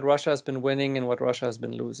question what Russia has been winning and what Russia has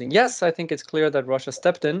been losing. Yes, I think it's clear that Russia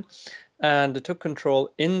stepped in and took control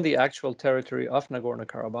in the actual territory of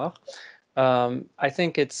Nagorno-Karabakh. I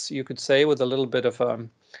think you could say with a little bit of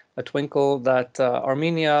a twinkle that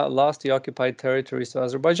Armenia lost the occupied territories to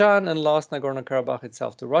Azerbaijan and lost Nagorno-Karabakh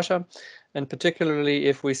itself to Russia. And particularly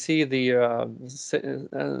if we see the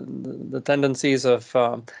tendencies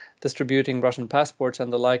of distributing Russian passports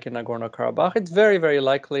and the like in Nagorno-Karabakh, it's very, very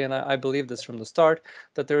likely, and I believe this from the start,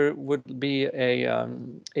 that there would be a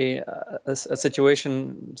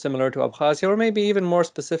situation similar to Abkhazia, or maybe even more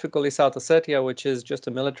specifically South Ossetia, which is just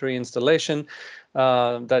a military installation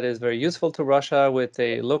that is very useful to Russia, with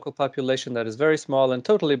a local population that is very small and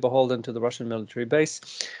totally beholden to the Russian military base.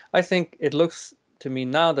 I think it looks to me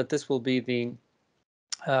now that this will be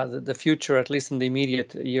the future, at least in the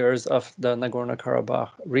immediate years, of the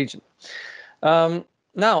Nagorno-Karabakh region.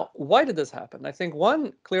 Now, why did this happen? I think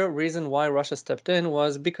one clear reason why Russia stepped in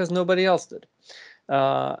was because nobody else did.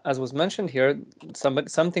 As was mentioned here,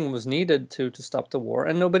 something was needed to stop the war,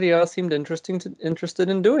 and nobody else seemed interested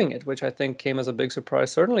in doing it, which I think came as a big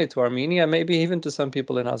surprise, certainly to Armenia, maybe even to some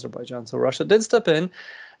people in Azerbaijan. So Russia did step in,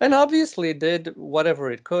 and obviously did whatever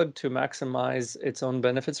it could to maximize its own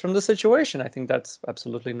benefits from the situation. I think that's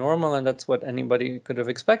absolutely normal, and that's what anybody could have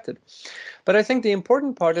expected. But I think the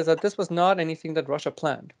important part is that this was not anything that Russia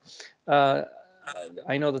planned.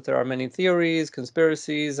 I know that there are many theories,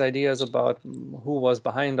 conspiracies, ideas about who was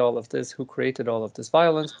behind all of this, who created all of this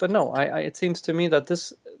violence. But no, it seems to me that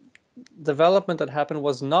this development that happened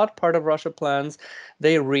was not part of Russia's plans.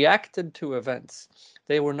 They reacted to events.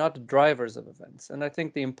 They were not drivers of events. And I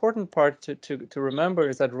think the important part to remember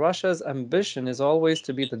is that Russia's ambition is always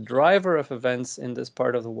to be the driver of events in this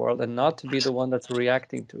part of the world and not to be the one that's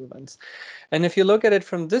reacting to events. And if you look at it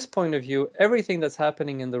from this point of view, everything that's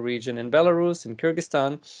happening in the region, in Belarus, in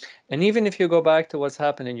Kyrgyzstan, and even if you go back to what's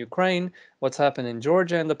happened in Ukraine, what's happened in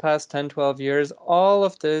Georgia in the past 10, 12 years, all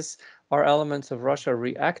of this are elements of Russia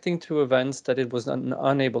reacting to events that it was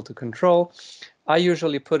unable to control. I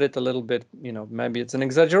usually put it a little bit, maybe it's an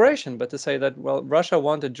exaggeration, but to say that, well, Russia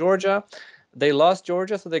wanted Georgia. They lost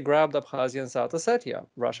Georgia, so they grabbed Abkhazia and South Ossetia.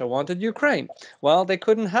 Russia wanted Ukraine. Well, they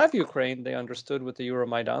couldn't have Ukraine, they understood, with the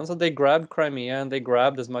Euromaidan, so they grabbed Crimea and they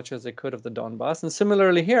grabbed as much as they could of the Donbass. And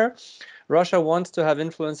similarly here, Russia wants to have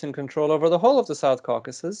influence and control over the whole of the South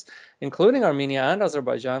Caucasus, including Armenia and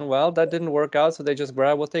Azerbaijan. Well, that didn't work out, so they just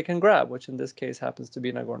grab what they can grab, which in this case happens to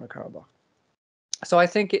be Nagorno-Karabakh. So I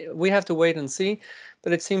think we have to wait and see,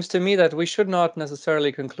 but it seems to me that we should not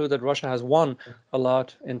necessarily conclude that Russia has won a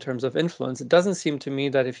lot in terms of influence. It doesn't seem to me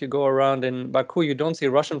that if you go around in Baku, you don't see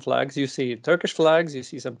Russian flags, you see Turkish flags, you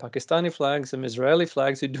see some Pakistani flags, some Israeli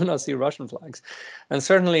flags, you do not see Russian flags. And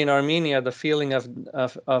certainly in Armenia, the feeling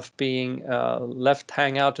of being left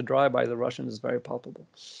hang out to dry by the Russians is very palpable.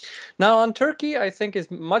 Now on Turkey, I think it's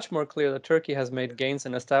much more clear that Turkey has made gains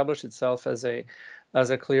and established itself as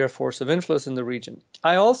a clear force of influence in the region.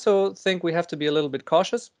 I also think we have to be a little bit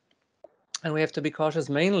cautious, and we have to be cautious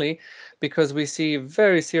mainly because we see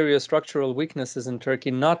very serious structural weaknesses in Turkey,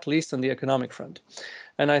 not least on the economic front.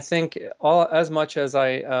 And I think as much as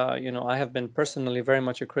I have been personally very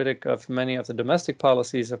much a critic of many of the domestic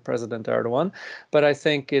policies of President Erdogan, but I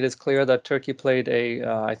think it is clear that Turkey played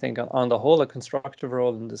I think on the whole, a constructive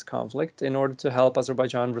role in this conflict in order to help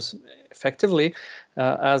Azerbaijan effectively,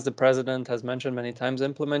 as the president has mentioned many times,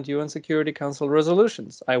 implement UN Security Council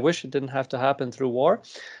resolutions. I wish it didn't have to happen through war,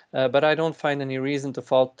 but I don't find any reason to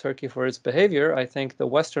fault Turkey for its behavior. I think the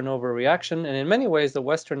Western overreaction, and in many ways the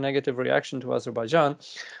Western negative reaction to Azerbaijan,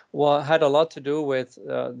 had a lot to do with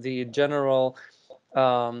the general,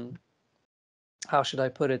 how should I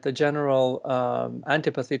put it, the general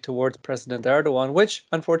antipathy towards President Erdogan, which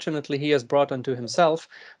unfortunately he has brought onto himself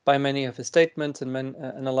by many of his statements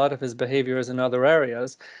and a lot of his behaviors in other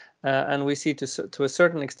areas. And we see to a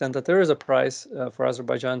certain extent that there is a price for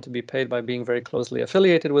Azerbaijan to be paid by being very closely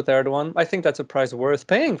affiliated with Erdogan. I think that's a price worth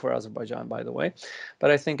paying for Azerbaijan, by the way,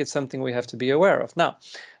 but I think it's something we have to be aware of. Now,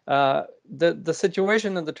 the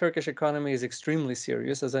situation in the Turkish economy is extremely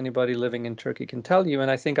serious, as anybody living in Turkey can tell you, and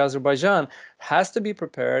I think Azerbaijan has to be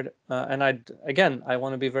prepared. And I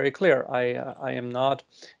want to be very clear. I am not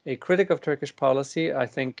a critic of Turkish policy. I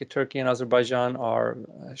think Turkey and Azerbaijan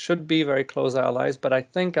should be very close allies, but I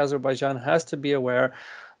think Azerbaijan has to be aware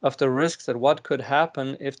of the risks that what could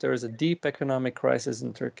happen if there is a deep economic crisis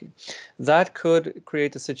in Turkey. That could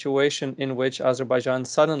create a situation in which Azerbaijan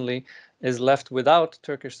suddenly is left without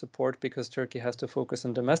Turkish support because Turkey has to focus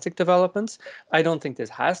on domestic developments. I don't think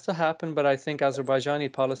this has to happen, but I think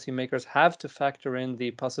Azerbaijani policymakers have to factor in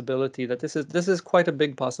the possibility that this is quite a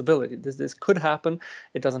big possibility. This could happen.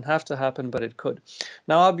 It doesn't have to happen, but it could.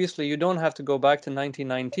 Now, obviously, you don't have to go back to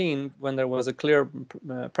 1919 when there was a clear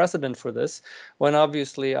precedent for this, when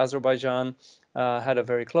obviously Azerbaijan had a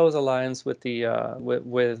very close alliance with the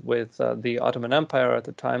Ottoman Empire at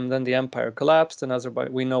the time. Then the empire collapsed, and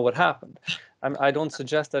we know what happened. I don't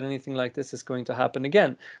suggest that anything like this is going to happen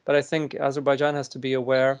again, but I think Azerbaijan has to be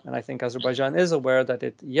aware, and I think Azerbaijan is aware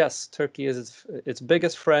that yes, Turkey is its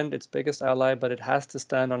biggest friend, its biggest ally, but it has to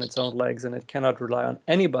stand on its own legs, and it cannot rely on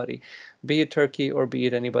anybody, be it Turkey or be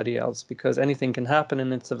it anybody else, because anything can happen,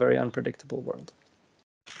 and it's a very unpredictable world.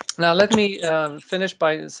 Now, let me finish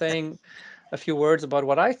by saying a few words about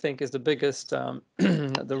what I think is the biggest,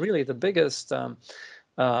 the biggest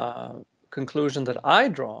conclusion that I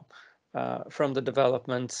draw from the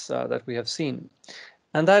developments that we have seen.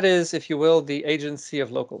 And that is, if you will, the agency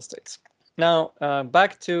of local states. Now,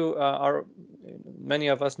 back to many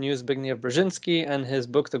of us knew Zbigniew Brzezinski and his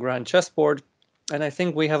book, The Grand Chessboard. And I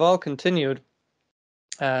think we have all continued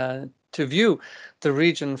to view the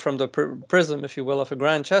region from the prism, if you will, of a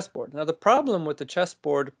grand chessboard. Now, the problem with the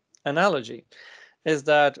chessboard analogy is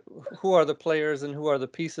that who are the players and who are the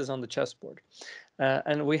pieces on the chessboard?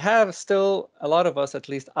 And we have still, a lot of us, at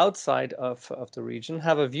least outside of the region,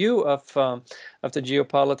 have a view of the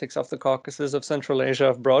geopolitics of the Caucasus, of Central Asia,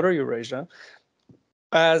 of broader Eurasia,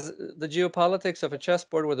 as the geopolitics of a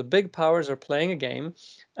chessboard where the big powers are playing a game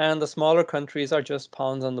and the smaller countries are just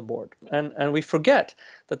pawns on the board. And we forget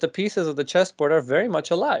that the pieces of the chessboard are very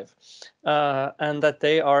much alive, and that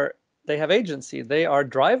they have agency. They are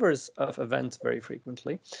drivers of events very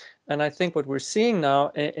frequently. And I think what we're seeing now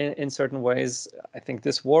in certain ways, I think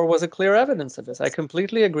this war was a clear evidence of this. I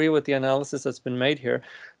completely agree with the analysis that's been made here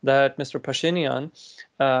that Mr. Pashinyan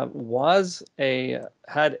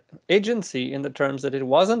had agency in the terms that it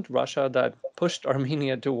wasn't Russia that pushed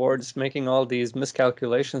Armenia towards making all these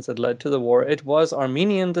miscalculations that led to the war. It was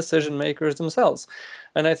Armenian decision makers themselves.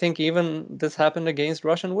 And I think even this happened against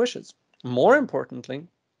Russian wishes. More importantly,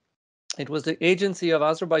 it was the agency of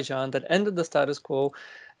Azerbaijan that ended the status quo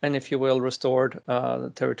and, if you will, restored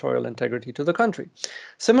territorial integrity to the country.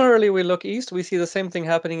 Similarly, we look east, we see the same thing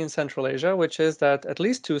happening in Central Asia, which is that at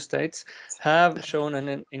least two states have shown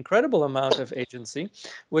an incredible amount of agency,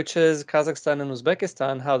 which is Kazakhstan and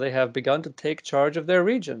Uzbekistan, how they have begun to take charge of their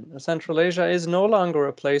region. Central Asia is no longer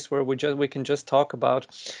a place where we can just talk about,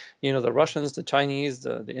 the Russians, the Chinese,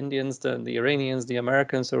 the Indians, the Iranians, the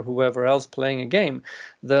Americans, or whoever else playing a game.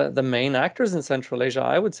 The main actors in Central Asia,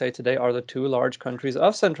 I would say today, are the two large countries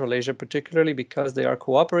of Central Asia, particularly because they are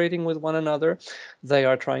cooperating with one another. They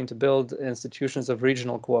are trying to build institutions of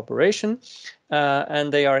regional cooperation,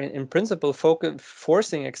 and they are in principle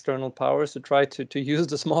forcing external powers to try to use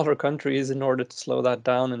the smaller countries in order to slow that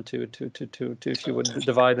down and to if you would,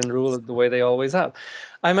 divide and rule the way they always have.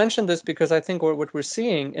 I mentioned this because I think what we're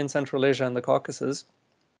seeing in Central Asia and the Caucasus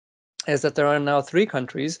is that there are now 3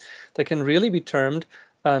 countries that can really be termed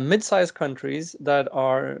mid-sized countries that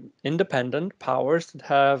are independent powers that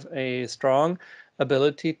have a strong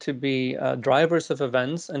ability to be drivers of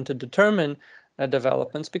events and to determine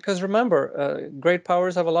developments. Because remember, great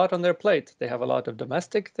powers have a lot on their plate. They have a lot of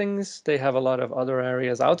domestic things. They have a lot of other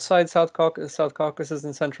areas outside South Caucasus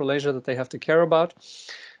and Central Asia that they have to care about.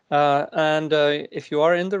 And if you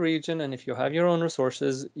are in the region and if you have your own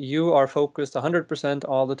resources, you are focused 100%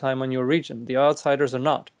 all the time on your region. The outsiders are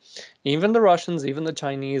not. Even the Russians, even the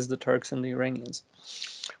Chinese, the Turks, and the Iranians.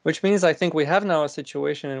 Which means I think we have now a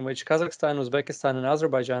situation in which Kazakhstan, Uzbekistan, and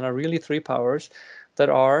Azerbaijan are really 3 powers that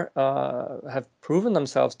have proven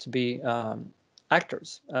themselves to be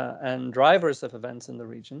actors and drivers of events in the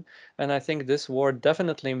region. And I think this war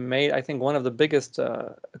definitely made, I think one of the biggest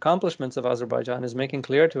accomplishments of Azerbaijan is making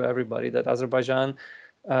clear to everybody that Azerbaijan,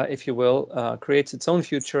 if you will, creates its own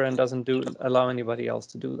future and doesn't allow anybody else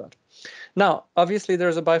to do that. Now, obviously,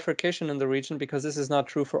 there's a bifurcation in the region because this is not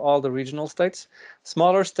true for all the regional states.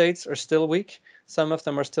 Smaller states are still weak. Some of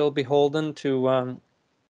them are still beholden to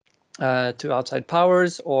outside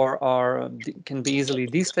powers or can be easily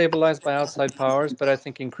destabilized by outside powers. But I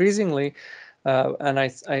think increasingly, and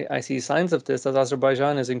I see signs of this, that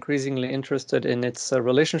Azerbaijan is increasingly interested in its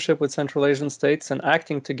relationship with Central Asian states and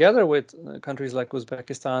acting together with countries like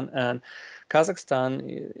Uzbekistan and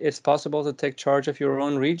Kazakhstan. It's possible to take charge of your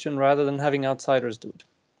own region rather than having outsiders do it.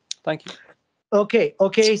 Thank you. Okay.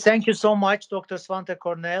 Thank you so much, Dr. Svante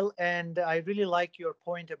Cornell. And I really like your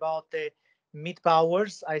point about the mid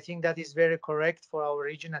powers. I think that is very correct for our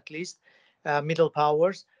region, at least, middle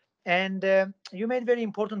powers. And you made a very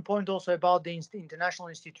important point also about the international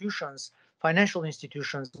institutions, financial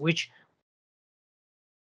institutions, which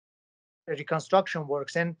reconstruction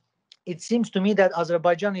works. And it seems to me that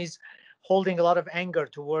Azerbaijan is holding a lot of anger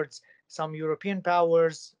towards some European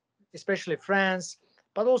powers, especially France,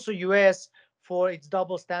 but also US, for its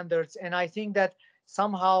double standards. And I think that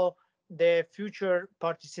somehow the future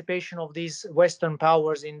participation of these Western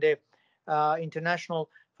powers in the international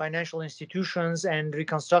financial institutions and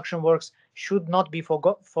reconstruction works should not be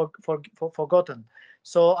forgotten.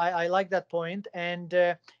 So I like that point. And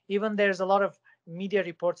even there's a lot of media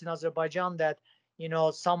reports in Azerbaijan that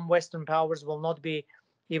some Western powers will not be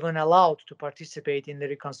even allowed to participate in the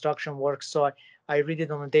reconstruction works. So I read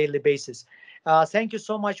it on a daily basis. Thank you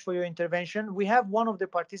so much for your intervention. We have one of the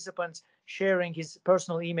participants sharing his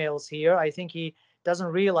personal emails here. I think he doesn't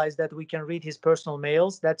realize that we can read his personal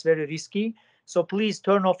mails. That's very risky. So please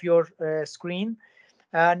turn off your screen.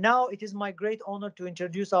 Now it is my great honor to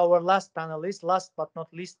introduce our last but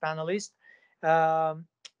not least panelist,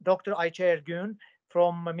 Dr. Ayça Ergün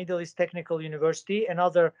from Middle East Technical University,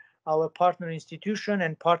 another our partner institution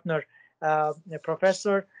and partner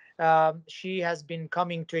professor. She has been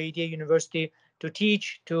coming to ADA University to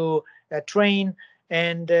teach, to train,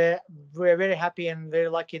 and we're very happy and very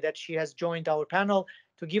lucky that she has joined our panel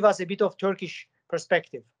to give us a bit of Turkish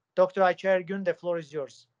perspective. Dr. Ayça Ergün, the floor is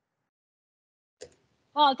yours.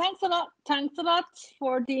 Oh, thanks a lot. Thanks a lot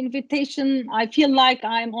for the invitation. I feel like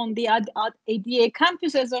I'm on the ADA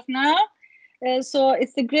campus as of now. So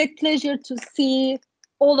it's a great pleasure to see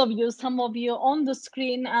all of you, some of you on the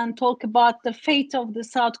screen, and talk about the fate of the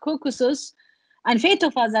South Caucasus and fate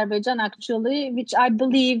of Azerbaijan, actually, which I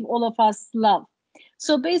believe all of us love.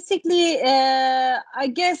 So basically,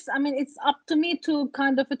 I guess, it's up to me to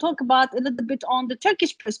kind of talk about a little bit on the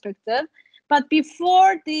Turkish perspective. But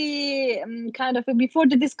before the before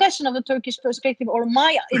the discussion of the Turkish perspective or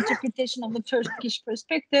my interpretation of the Turkish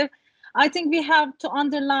perspective, I think we have to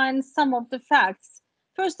underline some of the facts.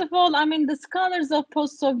 First of all, the scholars of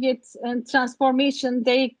post-Soviet transformation,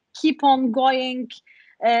 they keep on going,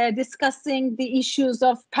 discussing the issues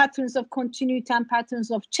of patterns of continuity and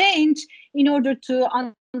patterns of change in order to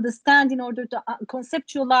understand, in order to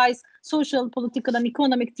conceptualize social, political, and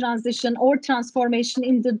economic transition or transformation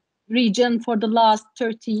in the region for the last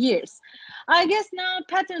 30 years. I guess now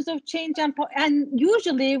patterns of change and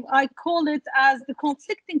usually I call it as the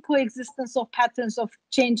conflicting coexistence of patterns of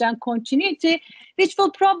change and continuity, which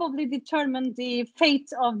will probably determine the fate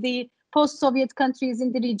of the post-Soviet countries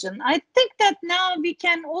in the region. I think that now we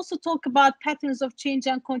can also talk about patterns of change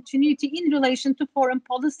and continuity in relation to foreign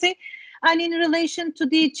policy and in relation to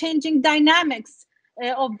the changing dynamics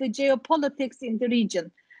of the geopolitics in the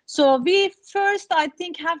region. So we first, I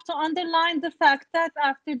think, have to underline the fact that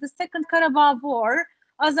after the Second Karabakh War,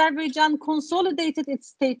 Azerbaijan consolidated its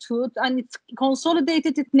statehood and it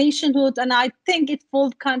consolidated its nationhood, and I think it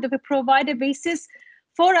will kind of provide a basis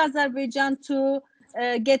for Azerbaijan to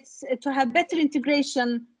have better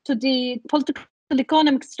integration to the political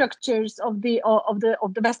economic structures of the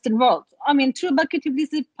Western world. I mean, through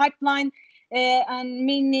Baku-Tbilisi pipeline and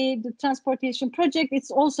mainly the transportation project,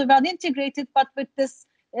 it's also well integrated, but with this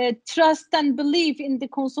trust and belief in the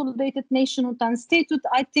consolidated nationhood and statehood,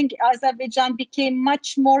 I think Azerbaijan became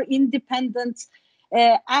much more independent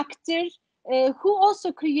actor who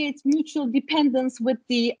also creates mutual dependence with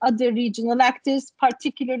the other regional actors,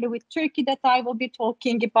 particularly with Turkey, that I will be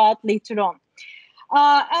talking about later on.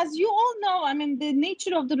 As you all know, I mean, the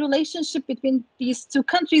nature of the relationship between these two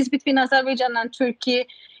countries, between Azerbaijan and Turkey,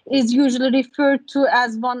 is usually referred to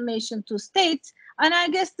as one nation, two states. And I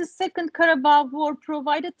guess the Second Karabakh War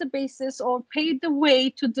provided the basis or paved the way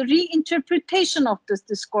to the reinterpretation of this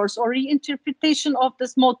discourse or reinterpretation of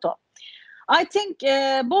this motto. I think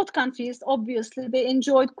both countries, obviously, they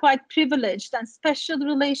enjoyed quite privileged and special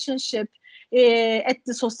relationship at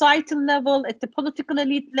the societal level, at the political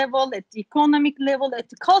elite level, at the economic level, at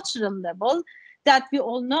the cultural level that we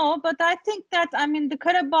all know. But I think that, I mean, the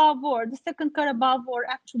Karabakh War, the Second Karabakh War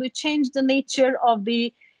actually changed the nature of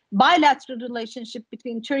the bilateral relationship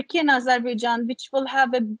between Turkey and Azerbaijan, which will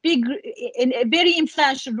have a very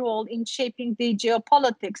influential role in shaping the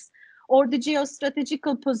geopolitics or the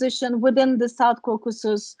geostrategical position within the South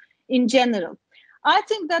Caucasus in general. I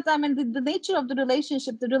think that, I mean, the nature of the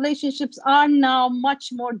relationships are now much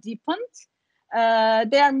more deepened.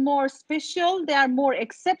 They are more special, they are more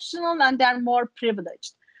exceptional, and they are more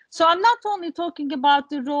privileged. So I'm not only talking about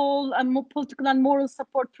the role and political and moral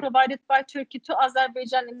support provided by Turkey to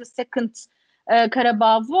Azerbaijan in the Second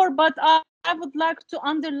Karabakh War, but I would like to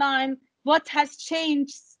underline what has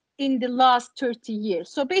changed in the last 30 years.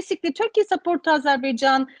 So basically, Turkey's support to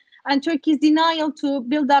Azerbaijan and Turkey's denial to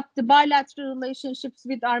build up the bilateral relationships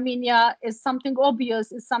with Armenia is something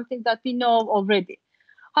obvious, is something that we know already.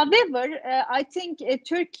 However, I think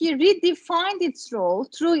Turkey redefined its role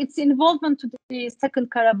through its involvement to the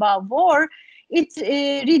Second Karabakh War. It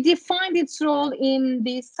redefined its role in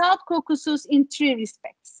the South Caucasus in three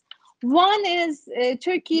respects. One is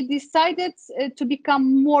Turkey decided to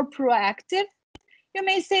become more proactive. You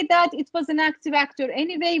may say that it was an active actor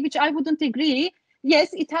anyway, which I wouldn't agree.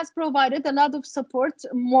 Yes, it has provided a lot of support,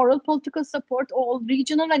 moral, political support, all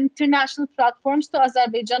regional and international platforms to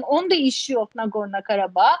Azerbaijan on the issue of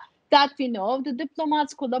Nagorno-Karabakh. That we know. The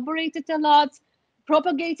diplomats collaborated a lot,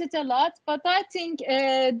 propagated a lot. But I think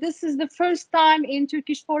this is the first time in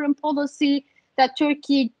Turkish foreign policy that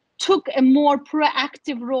Turkey took a more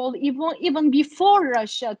proactive role, even before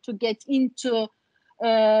Russia to get into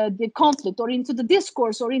the conflict or into the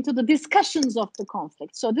discourse or into the discussions of the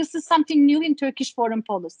conflict. So this is something new in Turkish foreign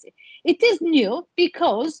policy. It is new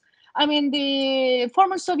because, I mean, the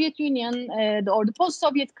former Soviet Union or the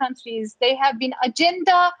post-Soviet countries, they have been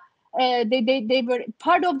agenda, they were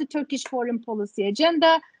part of the Turkish foreign policy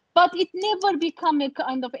agenda, but it never became a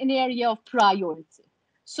kind of an area of priority.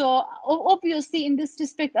 So obviously, in this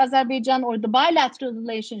respect, Azerbaijan or the bilateral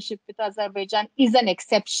relationship with Azerbaijan is an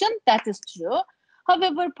exception. That is true.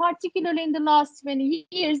 However, particularly in the last 20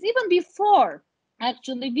 years, even before,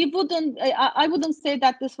 actually, I wouldn't say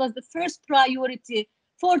that this was the first priority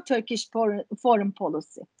for Turkish foreign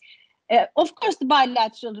policy. Of course, the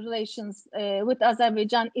bilateral relations with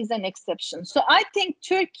Azerbaijan is an exception. So I think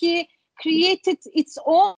Turkey created its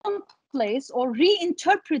own place or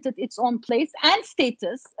reinterpreted its own place and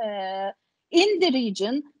status in the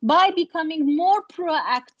region by becoming more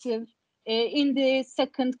proactive in the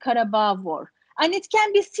Second Karabakh War. And it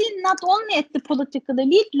can be seen not only at the political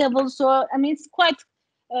elite level. So, I mean, it's quite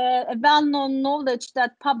a well-known knowledge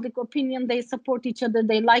that public opinion, they support each other,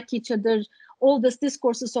 they like each other, all these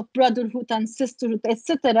discourses of brotherhood and sisterhood,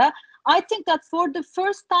 etc. I think that for the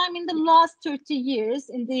first time in the last 30 years,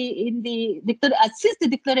 since the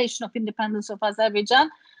declaration of independence of Azerbaijan,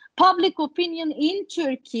 public opinion in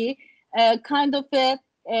Turkey kind of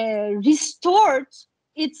restored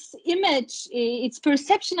its image, its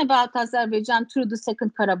perception about Azerbaijan through the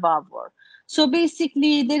Second Karabakh War. So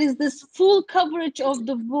basically, there is this full coverage of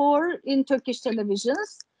the war in Turkish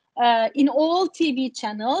televisions, in all TV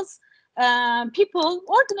channels.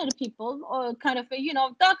 Ordinary people, kind of,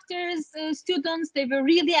 doctors, students, they were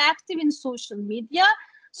really active in social media.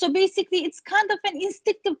 So basically, it's kind of an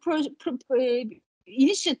instinctive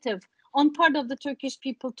initiative on part of the Turkish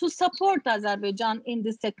people to support Azerbaijan in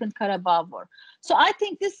the Second Karabakh War. So I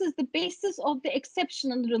think this is the basis of the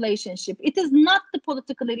exceptional relationship. It is not the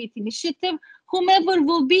political elite initiative. Whomever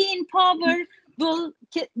will be in power will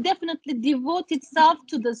definitely devote itself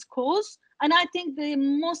to this cause. And I think the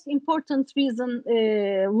most important reason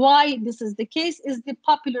why this is the case is the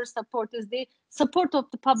popular support, is the support of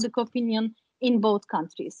the public opinion in both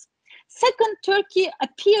countries. Second, Turkey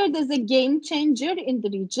appeared as a game changer in the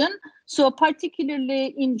region. So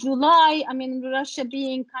particularly in July, I mean, Russia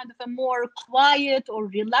being kind of a more quiet or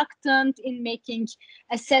reluctant in making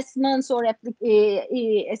assessments or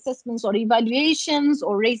evaluations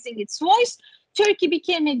or raising its voice, Turkey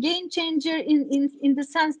became a game changer in the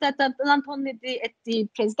sense that not only at the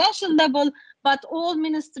presidential level, but all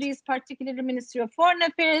ministries, particularly Ministry of Foreign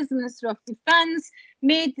Affairs, Ministry of Defense,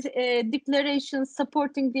 made declarations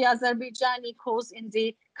supporting the Azerbaijani cause in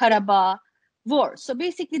the Karabakh War. So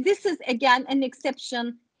basically, this is again an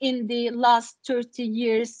exception in the last 30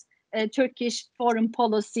 years Turkish foreign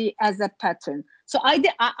policy as a pattern. So I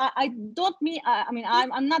don't mean, I mean,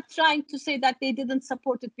 I'm not trying to say that they didn't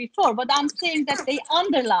support it before, but I'm saying that they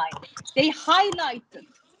underlined, they highlighted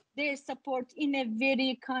their support in a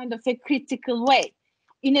very kind of a critical way,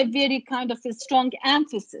 in a very kind of a strong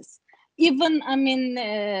emphasis. Even, I mean,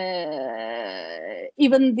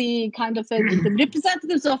 even the kind of the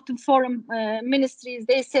representatives of the foreign ministries,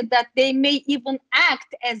 they said that they may even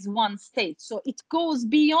act as one state. So it goes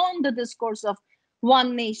beyond the discourse of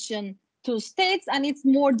one nation, two states, and it's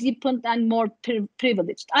more deepened and more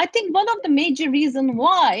privileged. I think one of the major reasons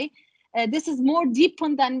why this is more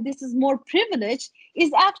deepened and this is more privileged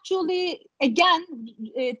is actually, again,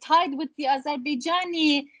 tied with the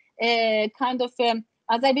Azerbaijani kind of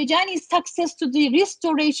Azerbaijani success to the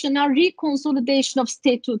restoration and reconsolidation of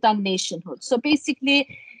statehood and nationhood. So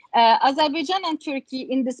basically, Azerbaijan and Turkey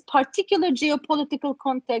in this particular geopolitical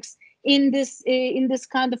context, in this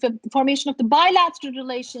kind of a formation of the bilateral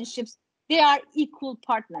relationships, they are equal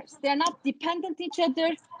partners. They are not dependent each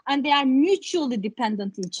other, and they are mutually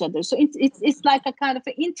dependent each other. So it's like a kind of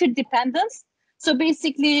an interdependence. So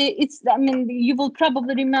basically, I mean, you will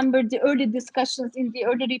probably remember the early discussions in the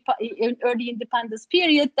early independence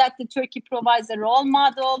period that the Turkey provides a role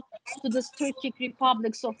model to the Turkic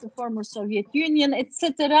republics of the former Soviet Union,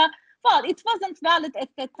 etc. Well, it wasn't valid at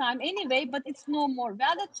that time anyway, but it's no more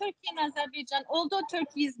valid. Turkey and Azerbaijan, although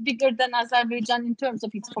Turkey is bigger than Azerbaijan in terms of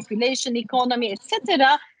its population, economy,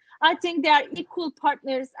 etc., I think they are equal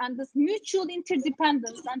partners, and this mutual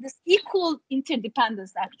interdependence and this equal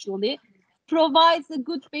interdependence actually provides a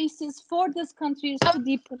good basis for these countries to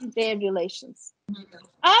deepen their relations.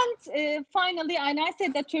 And finally, and I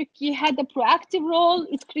said that Turkey had a proactive role.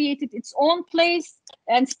 It created its own place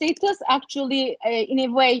and status, actually, in a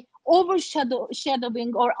way,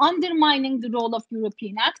 overshadowing or undermining the role of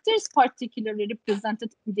European actors, particularly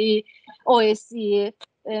represented in the OSCE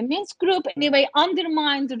Minsk group, anyway,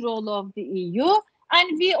 undermined the role of the EU.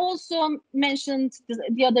 And we also mentioned,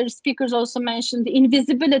 the other speakers also mentioned the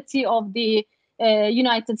invisibility of the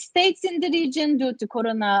United States in the region due to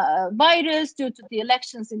coronavirus, due to the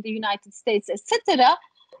elections in the United States, etc.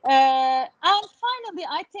 And finally,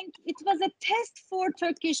 I think it was a test for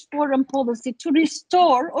Turkish foreign policy to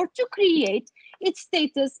restore or to create its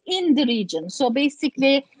status in the region. So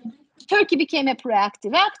basically, Turkey became a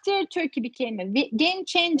proactive actor, Turkey became a game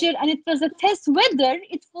changer, and it was a test whether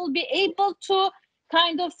it will be able to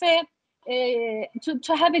kind of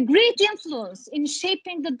to have a great influence in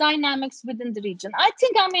shaping the dynamics within the region. I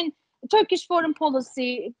think, I mean, Turkish foreign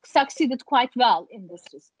policy succeeded quite well in this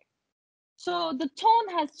respect. So the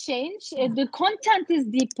tone has changed, the content is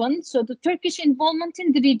deepened, so the Turkish involvement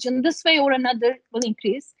in the region, this way or another, will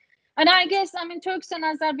increase. And I guess, I mean, Turks and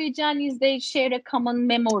Azerbaijanis, they share a common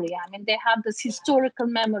memory. I mean, they have this historical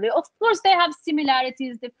memory. Of course, they have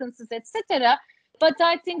similarities, differences, etc. But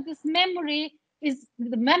I think this memory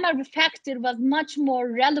the memory factor was much more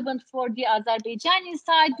relevant for the Azerbaijani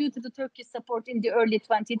side due to the Turkish support in the early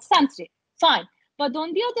 20th century. Fine. But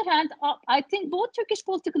on the other hand, I think both Turkish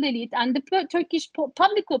political elite and the Turkish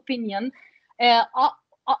public opinion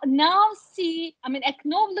now see, I mean,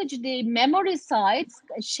 acknowledge the memory side,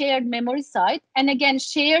 shared memory side, and again,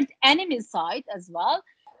 shared enemy side as well.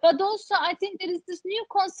 But also, I think there is this new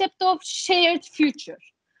concept of shared future.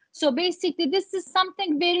 So basically, this is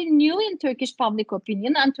something very new in Turkish public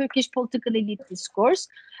opinion and Turkish political elite discourse.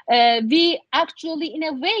 We actually, in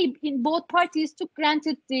a way, in both parties took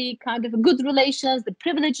granted the kind of good relations, the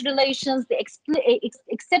privileged relations, the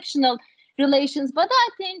exceptional relations. But I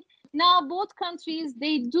think now both countries,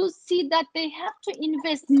 they do see that they have to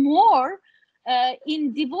invest more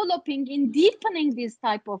in developing, in deepening these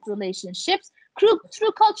type of relationships through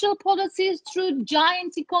cultural policies, through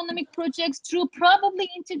giant economic projects, through probably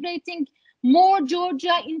integrating more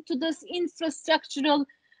Georgia into this infrastructural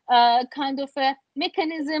kind of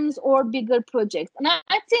mechanisms or bigger projects. And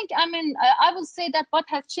I think, I would say that what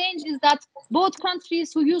has changed is that both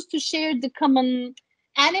countries who used to share the common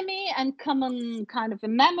enemy and common kind of a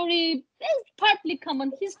memory, partly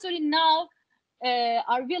common history, now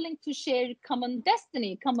are willing to share common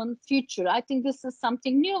destiny, common future. I think this is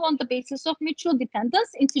something new on the basis of mutual dependence,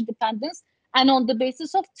 interdependence, and on the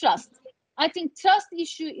basis of trust. I think trust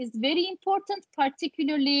issue is very important,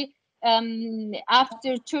 particularly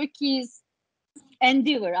after Turkey's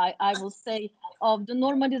endeavor, I will say, of the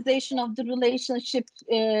normalization of the relationship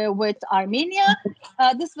with Armenia.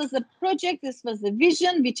 This was a project, this was a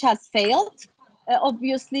vision which has failed,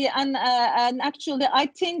 obviously, and actually I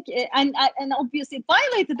think, and obviously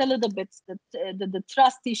violated a little bit the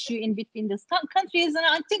trust issue in between the countries, and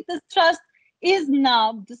I think this trust is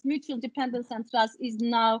now, this mutual dependence and trust is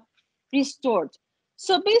now restored.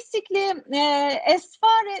 So basically, as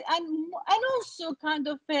far as, and also kind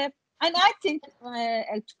of, and I think,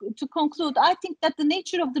 to conclude, I think that the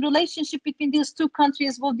nature of the relationship between these two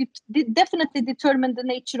countries will definitely determine the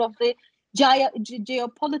nature of the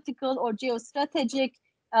geopolitical or geostrategic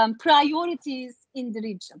priorities in the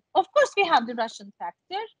region. Of course, we have the Russian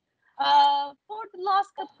factor. For the last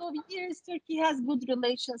couple of years, Turkey has good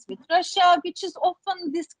relations with Russia, which is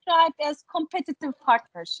often described as competitive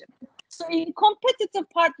partnership. So in competitive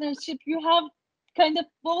partnership, you have kind of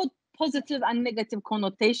both positive and negative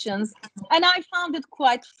connotations, and I found it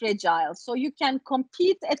quite fragile. So you can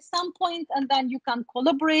compete at some point, and then you can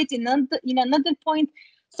collaborate in another point.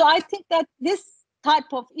 So I think that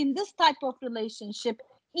in this type of relationship,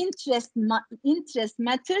 interest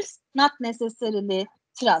matters, not necessarily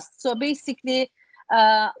trust. So basically,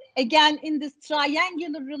 again, in this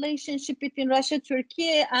triangular relationship between Russia,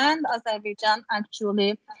 Turkey, and Azerbaijan,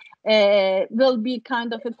 actually will be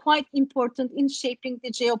kind of quite important in shaping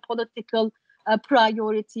the geopolitical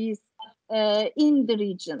priorities in the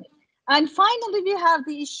region. And finally, we have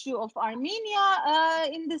the issue of Armenia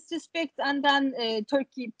in this respect, and then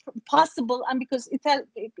Turkey possible, and because it has,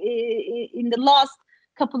 in the last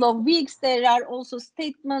couple of weeks, there are also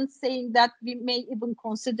statements saying that Turkey may even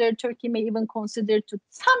consider to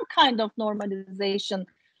some kind of normalization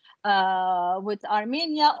with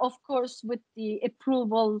Armenia, of course, with the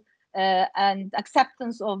approval and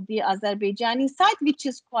acceptance of the Azerbaijani side, which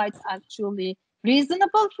is quite actually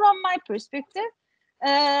reasonable from my perspective.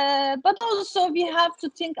 But also we have to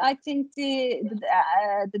think, I think, and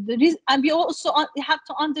we also have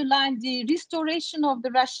to underline the restoration of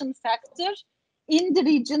the Russian factor in the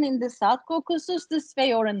region, in the South Caucasus, this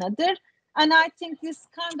way or another. And I think this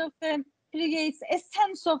kind of creates a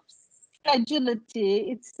sense of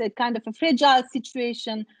fragility. It's a kind of a fragile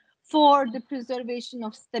situation for the preservation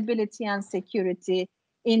of stability and security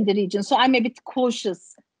in the region. So I'm a bit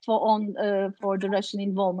cautious for the Russian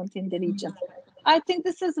involvement in the region. I think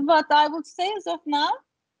this is what I would say as of now.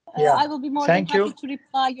 Yeah. I will be more than happy to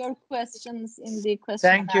reply your questions in the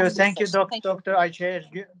question. Thank you, Dr. Ayça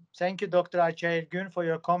Ergün. Thank you, Dr. Ayça Ergün, for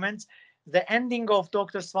your comments. The ending of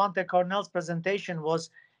Dr. Svante Kornel's presentation was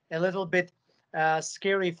a little bit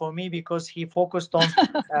scary for me because he focused on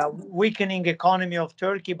weakening economy of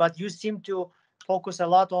Turkey, but you seem to focus a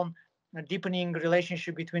lot on deepening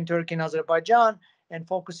relationship between Turkey and Azerbaijan and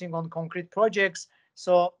focusing on concrete projects.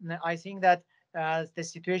 So I think that the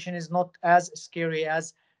situation is not as scary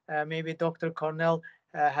as maybe Dr. Kornel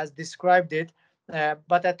has described it.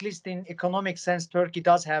 But at least in economic sense, Turkey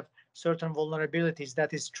does have certain vulnerabilities.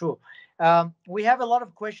 That is true. We have a lot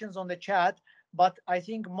of questions on the chat, but I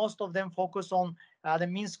think most of them focus on the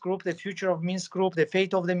Minsk Group, the future of Minsk Group, the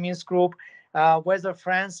fate of the Minsk Group, whether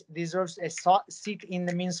France deserves a seat in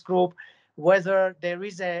the Minsk Group, whether there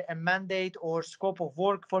is a mandate or scope of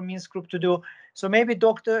work for Minsk Group to do. So maybe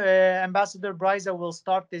Ambassador Bryza will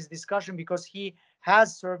start this discussion because he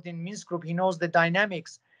has served in Minsk Group. He knows the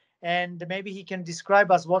dynamics, and maybe he can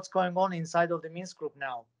describe us what's going on inside of the Minsk Group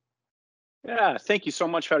now. Yeah, thank you so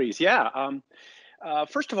much, Faris. Yeah,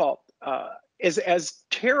 first of all, as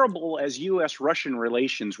terrible as U.S.-Russian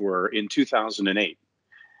relations were in 2008,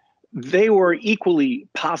 they were equally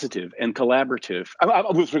positive and collaborative.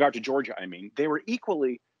 With regard to Georgia, I mean, they were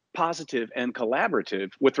equally positive and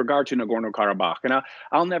collaborative with regard to Nagorno-Karabakh. And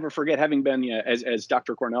I'll never forget having been, as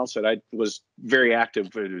Dr. Cornell said, I was very active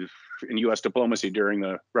in U.S. diplomacy during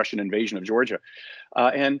the Russian invasion of Georgia.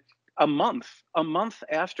 And a month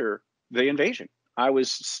after the invasion, I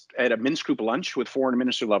was at a Minsk Group lunch with Foreign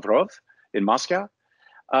Minister Lavrov in Moscow.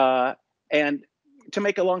 And to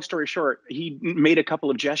make a long story short, he made a couple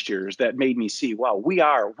of gestures that made me see, wow,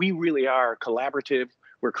 we really are collaborative.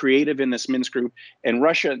 We're creative in this Minsk Group, and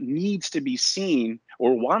Russia needs to be seen,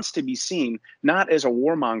 or wants to be seen, not as a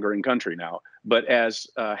warmongering country now, but as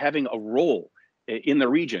having a role in the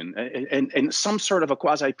region and some sort of a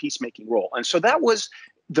quasi peacemaking role. And so that was,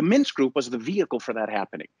 the Minsk Group was the vehicle for that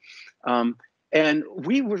happening. And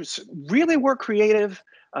we really were creative,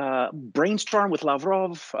 brainstorm with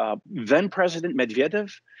Lavrov. Then President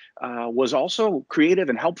Medvedev was also creative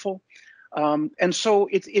and helpful. And so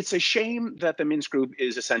it's a shame that the Minsk Group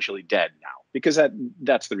is essentially dead now, because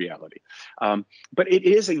that's the reality. But it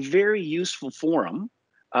is a very useful forum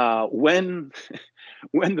when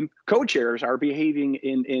the co-chairs are behaving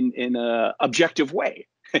in an objective way.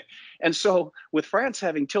 And so with France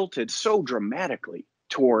having tilted so dramatically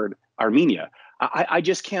toward Armenia, I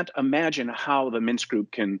just can't imagine how the Minsk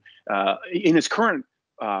Group can, in its current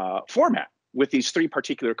format, with these three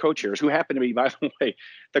particular co-chairs, who happen to be, by the way,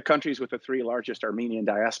 the countries with the three largest Armenian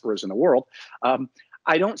diasporas in the world,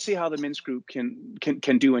 I don't see how the Minsk Group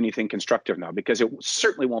can do anything constructive now, because it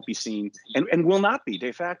certainly won't be seen and will not be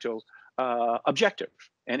de facto objective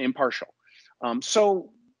and impartial.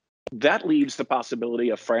 So that leaves the possibility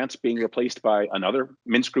of France being replaced by another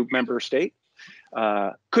Minsk Group member state.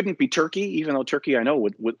 Couldn't be Turkey, even though Turkey, I know,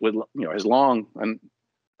 would has long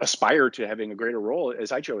aspire to having a greater role, as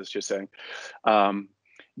Aicho was just saying.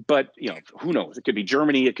 But who knows? It could be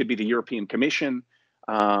Germany. It could be the European Commission.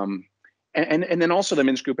 And then also the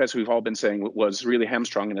Minsk Group, as we've all been saying, was really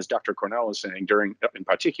hamstrung. And as Dr. Cornell was saying, in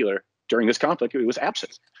particular during this conflict, it was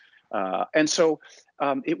absent. And so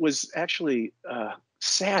it was actually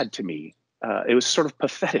sad to me. It was sort of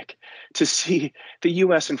pathetic to see the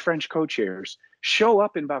U.S. and French co-chairs show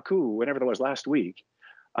up in Baku, whenever that was last week,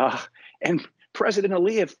 and President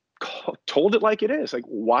Aliyev told it like it is. Like,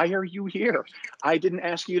 why are you here? I didn't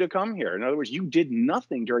ask you to come here. In other words, you did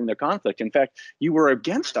nothing during the conflict. In fact, you were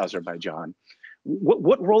against Azerbaijan.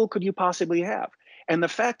 What role could you possibly have? And the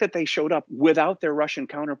fact that they showed up without their Russian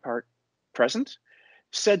counterpart present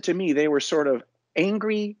said to me they were sort of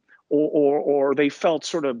angry, or they felt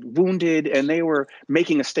sort of wounded, and they were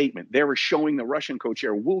making a statement. They were showing the Russian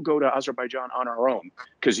co-chair, we'll go to Azerbaijan on our own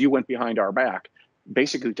because you went behind our back,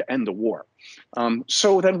 basically to end the war.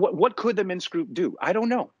 So then what could the Minsk Group do? I don't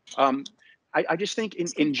know. I just think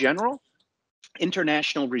in general,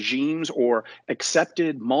 international regimes or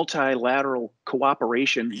accepted multilateral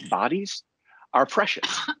cooperation bodies are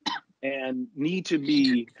precious and need to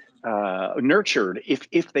be nurtured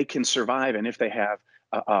if they can survive and if they have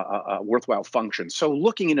a worthwhile function. So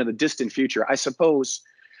looking into the distant future, I suppose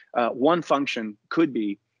one function could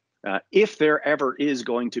be if there ever is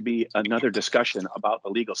going to be another discussion about the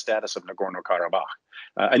legal status of Nagorno-Karabakh.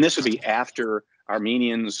 And this would be after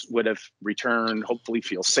Armenians would have returned, hopefully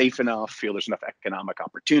feel safe enough, feel there's enough economic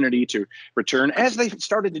opportunity to return, as they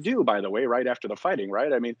started to do, by the way, right after the fighting,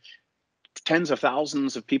 right? I mean, tens of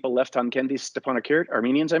thousands of people left on Kendi Stepanakert,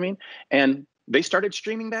 Armenians, I mean, and they started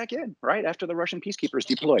streaming back in, right, after the Russian peacekeepers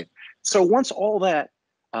deployed. So once all that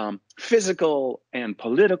physical and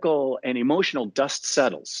political and emotional dust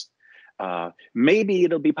settles, maybe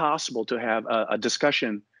it'll be possible to have a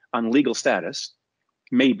discussion on legal status.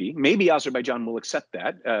 Maybe Azerbaijan will accept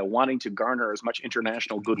that, wanting to garner as much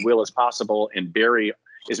international goodwill as possible and bury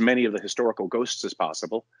as many of the historical ghosts as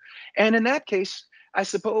possible. And in that case, I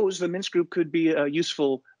suppose the Minsk Group could be a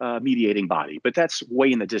useful mediating body, but that's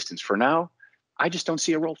way in the distance. For now, I just don't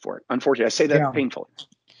see a role for it. Unfortunately, I say that painfully.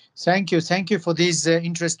 Thank you for this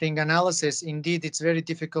interesting analysis. Indeed, it's very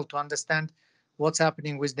difficult to understand what's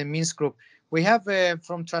happening with the Minsk Group. We have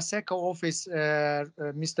from Traseka office,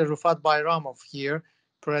 Mr. Rufat Bayramov here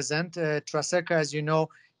present. Traseka, as you know,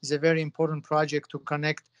 is a very important project to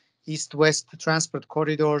connect east-west transport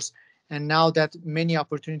corridors. And now that many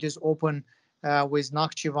opportunities open with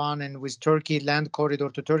Nakhchivan and with Turkey, land corridor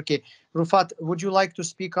to Turkey. Rufat, would you like to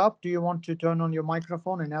speak up? Do you want to turn on your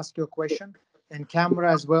microphone and ask your question? And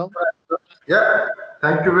camera as well? Yeah,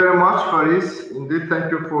 thank you very much, Faris. Indeed,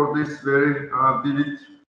 thank you for this very vivid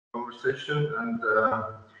conversation, and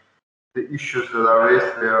the issues that are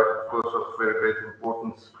raised, they are of course of very great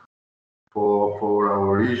importance for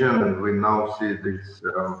our region, and we now see this,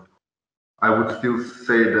 I would still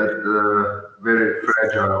say that very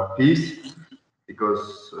fragile peace,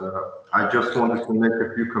 because I just wanted to make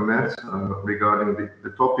a few comments regarding the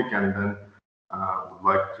topic, and then would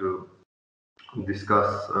like to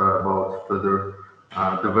discuss about further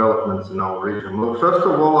developments in our region. Well, first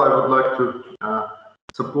of all, I would like to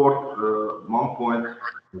support one point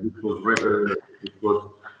which was it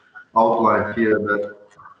was outlined here that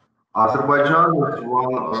Azerbaijan is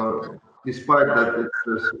one, despite that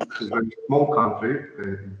it's a very small country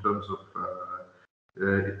in terms of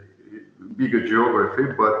bigger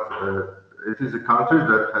geography, but it is a country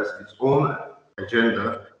that has its own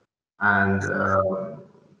agenda, and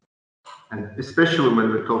especially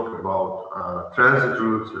when we talk about transit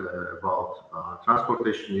routes, about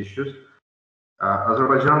transportation issues,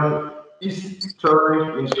 Azerbaijan is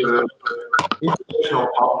turning into an international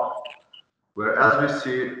hub, where, as we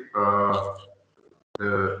see,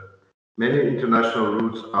 many international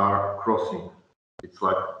routes are crossing. It's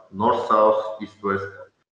like north-south, east-west,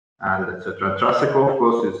 and etc. Traseko, of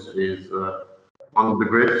course, is one of the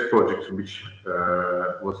greatest projects which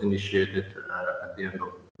was initiated at the end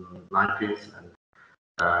of the 19th and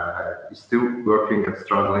is still working and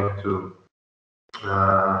struggling to,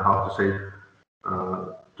 how to say,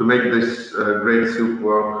 to make this Great Silk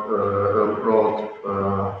Road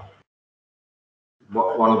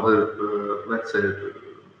one of the, let's say,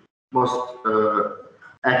 most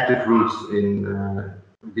active routes in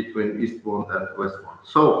between Eastbourne and Westbourne.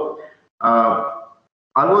 So I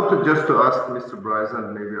want to just to ask Mr. Bryce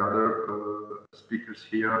and maybe other speakers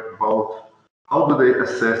here about how do they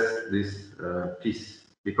assess this peace,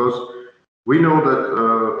 because we know that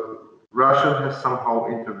Russia has somehow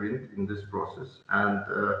intervened in this process, and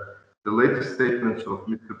the latest statements of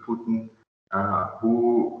Mr. Putin,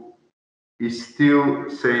 who is still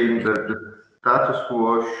saying that the status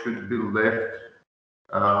quo should be left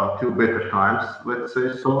till better times, let's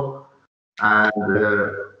say so, and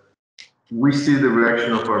we see the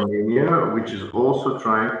reaction of Armenia, which is also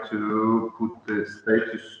trying to put the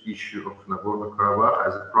status issue of Nagorno-Karabakh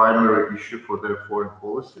as a primary issue for their foreign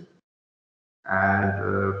policy, and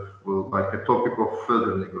like a topic of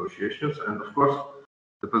further negotiations. And of course,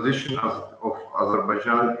 the position of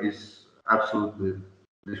Azerbaijan is absolutely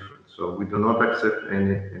different. So we do not accept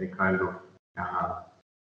any kind of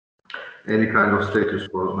status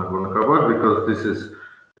for Nagorno-Karabakh, because this is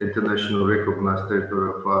internationally recognized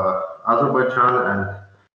territory of Azerbaijan, and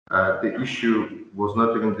the issue was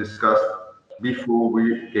not even discussed before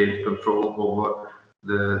we gained control over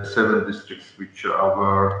the 7 districts which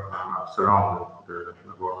are surrounding the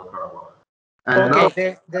Nagorno-Karabakh. And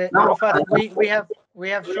okay, Rufat, we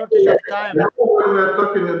have shortage of time. Now we are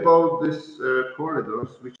talking about these corridors,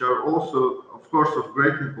 which are also, of course, of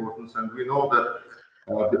great importance, and we know that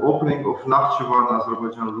the opening of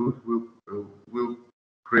Nakhchivan-Azerbaijan route will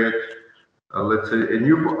create, let's say, a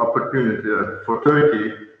new opportunity for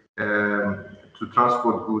Turkey to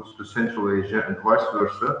transport goods to Central Asia and vice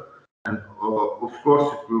versa. And of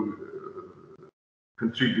course, it will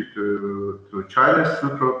contribute to China's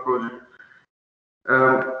Silk Road project.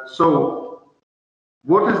 So,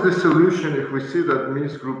 what is the solution if we see that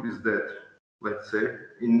Minsk Group is dead, let's say,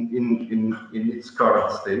 in its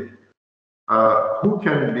current state? Who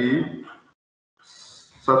can be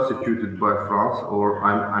substituted by France, or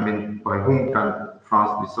I mean, by whom can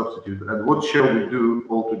France be substituted, and what shall we do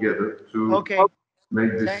altogether to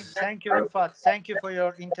make this? Thank you, Rufat. Thank you for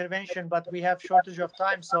your intervention, but we have shortage of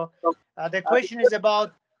time. So the question is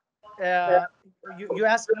about, you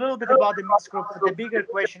asked a little bit about the Minsk Group, but the bigger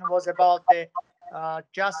question was about the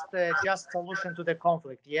just solution to the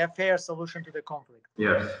conflict, a fair solution to the conflict.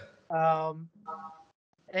 Yes.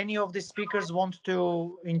 Any of the speakers want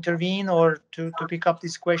to intervene or to pick up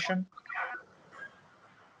this question?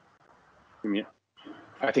 Yeah.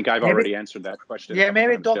 I think I've already answered that question. Yeah,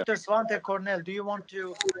 maybe Dr. Svante Cornell, do you want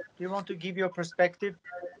to give your perspective?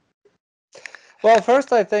 Well,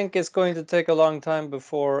 first, I think it's going to take a long time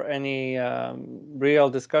before any real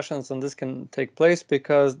discussions on this can take place,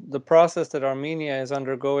 because the process that Armenia is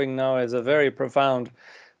undergoing now is a very profound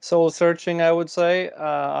soul searching, I would say.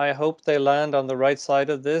 I hope they land on the right side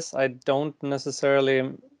of this. I don't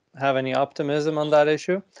necessarily have any optimism on that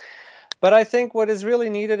issue. But I think what is really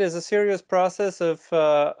needed is a serious process of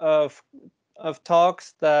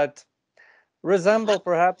talks that resemble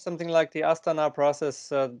perhaps something like the Astana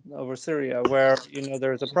process over Syria, where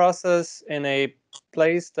there's a process in a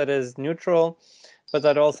place that is neutral, but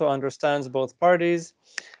that also understands both parties,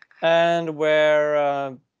 and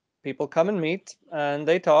where people come and meet and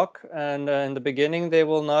they talk. And in the beginning, they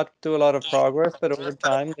will not do a lot of progress, but over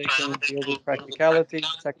time, they can deal with practicalities,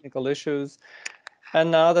 technical issues. And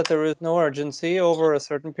now that there is no urgency over a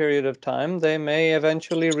certain period of time, they may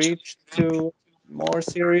eventually reach to more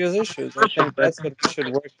serious issues. I think that's what we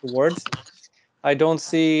should work towards. I don't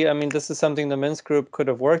see, I mean, this is something the Minsk Group could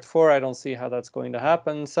have worked for. I don't see how that's going to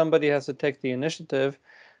happen. Somebody has to take the initiative.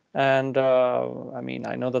 And I mean,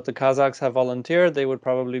 I know that the Kazakhs have volunteered. They would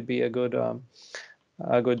probably be a good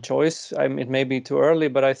a good choice. It may be too early,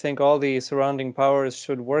 but I think all the surrounding powers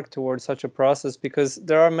should work towards such a process, because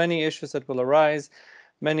there are many issues that will arise,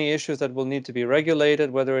 many issues that will need to be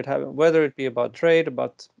regulated, whether it be about trade,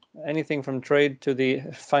 about anything from trade to the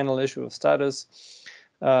final issue of status,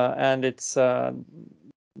 and it's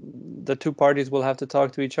the two parties will have to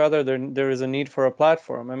talk to each other. There is a need for a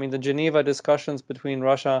platform. I mean, the Geneva discussions between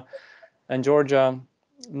Russia and Georgia,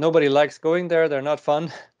 nobody likes going there. They're not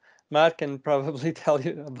fun. Matt can probably tell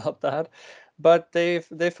you about that, but they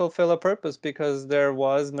fulfill a purpose because there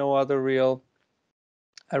was no other real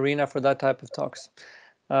arena for that type of talks.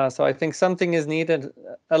 So I think something is needed,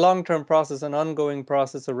 a long-term process, an ongoing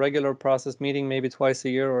process, a regular process, meeting maybe twice a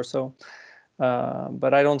year or so.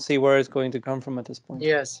 But I don't see where it's going to come from at this point.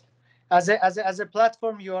 Yes, as a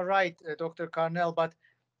platform, you are right, Dr. Carnell. But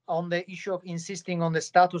on the issue of insisting on the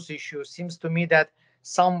status issue, seems to me that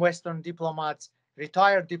some Western diplomats,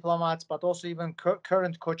 retired diplomats, but also even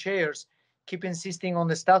current co-chairs, keep insisting on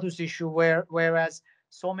the status issue, whereas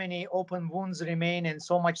so many open wounds remain and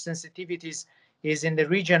so much sensitivities is in the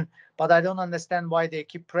region. But I don't understand why they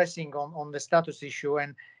keep pressing on the status issue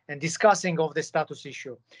and discussing of the status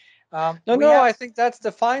issue. I think that's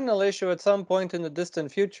the final issue at some point in the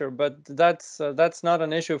distant future, but that's not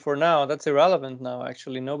an issue for now. That's irrelevant now,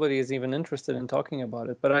 actually. Nobody is even interested in talking about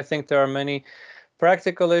it. But I think there are many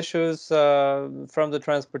practical issues, from the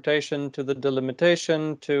transportation to the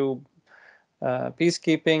delimitation to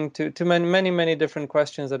peacekeeping to many different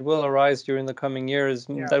questions that will arise during the coming years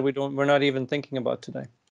that we're not even thinking about today.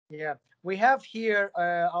 Yeah, we have here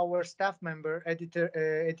our staff member, editor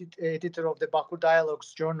of the Baku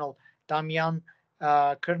Dialogues Journal, Damian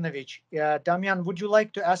Krnevich. Damian, would you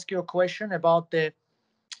like to ask your question about the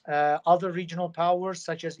other regional powers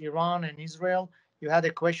such as Iran and Israel? You had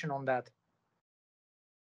a question on that.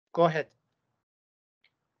 Go ahead.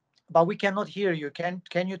 But we cannot hear you.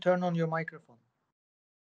 Can you turn on your microphone?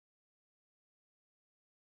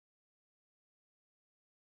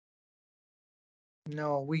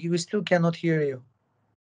 No, we still cannot hear you.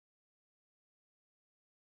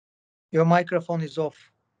 Your microphone is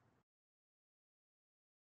off.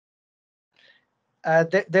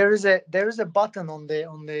 There is a button on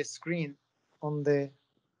the screen on the.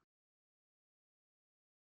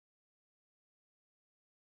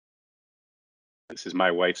 This is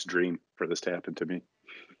my wife's dream for this to happen to me.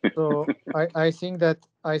 So I think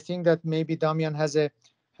that maybe Damian has a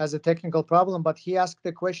technical problem, but he asked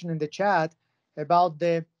a question in the chat about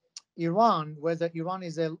the Iran, whether Iran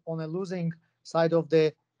is on a losing side of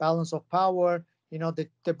the balance of power. You know,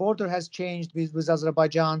 the border has changed with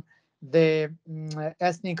Azerbaijan. The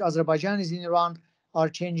ethnic Azerbaijanis in Iran are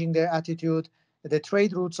changing their attitude. The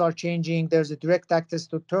trade routes are changing. There's a direct access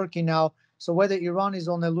to Turkey now. So whether Iran is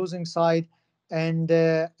on a losing side, and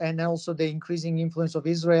also the increasing influence of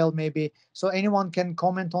Israel, maybe. So anyone can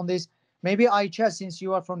comment on this. Maybe Ayça, since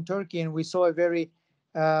you are from Turkey, and we saw a very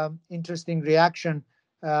interesting reaction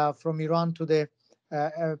from Iran to the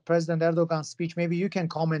President Erdogan's speech. Maybe you can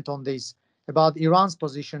comment on this, about Iran's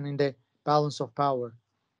position in the balance of power.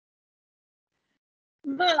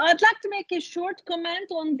 Well, I'd like to make a short comment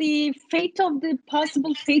on the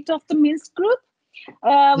possible fate of the Minsk group.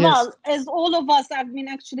 Yes. Well, as all of us,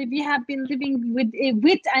 actually, we have been living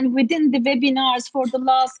with and within the webinars for the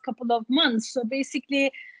last couple of months. So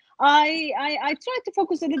basically, I try to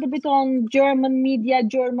focus a little bit on German media,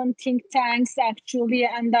 German think tanks, actually,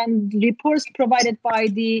 and then reports provided by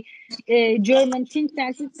the German think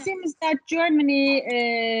tanks. It seems that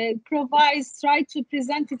Germany try to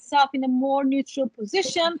present itself in a more neutral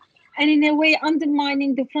position, and in a way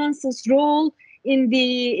undermining France's role in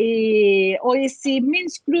the OSCE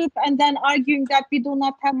Minsk group, and then arguing that we do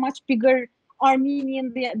not have much bigger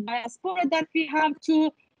Armenian diaspora that we have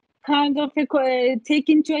to kind of take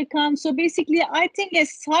into account. So basically, I think a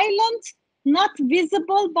silent, not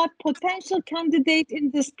visible, but potential candidate in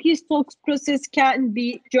this peace talks process can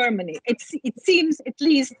be Germany. It seems, at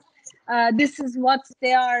least, this is what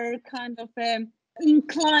they are kind of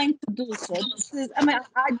inclined to do. So I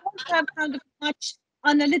don't have kind of much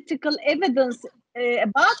analytical evidence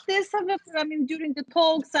about this. However, during the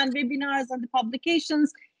talks and webinars and the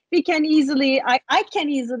publications, I can easily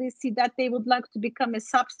see that they would like to become a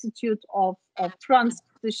substitute of France's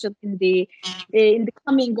position in the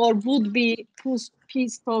coming or would be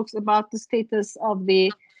peace talks about the status of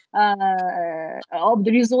the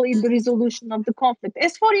resolution of the conflict.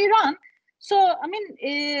 As for Iran, so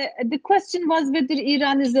the question was whether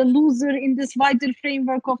Iran is a loser in this wider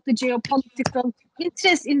framework of the geopolitical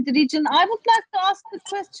interest in the region. I would like to ask the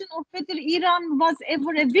question of whether Iran was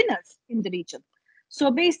ever a winner in the region. So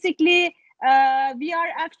basically, we are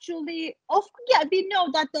actually, we know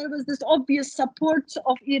that there was this obvious support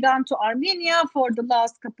of Iran to Armenia for the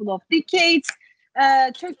last couple of decades.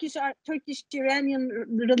 Turkish-Iranian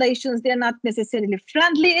relations, they're not necessarily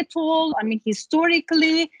friendly at all. I mean,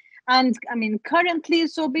 historically, and I mean, currently.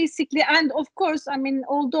 So basically, and of course, I mean,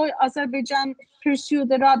 although Azerbaijan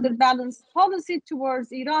pursued a rather balanced policy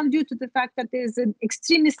towards Iran due to the fact that there is an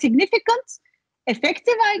extremely significant,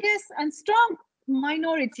 effective, I guess, and strong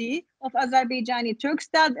minority of Azerbaijani Turks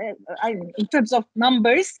that, in terms of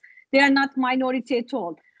numbers, they are not minority at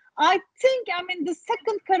all. I think, I mean, the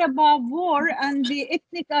Second Karabakh War and the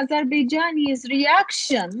ethnic Azerbaijanis'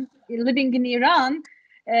 reaction living in Iran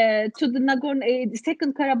to the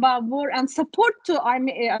Second Karabakh War and support to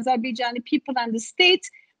Azerbaijani people and the state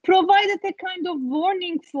provided a kind of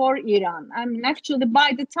warning for Iran. I mean, actually,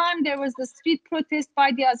 by the time there was the street protest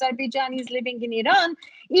by the Azerbaijanis living in Iran,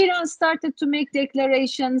 Iran started to make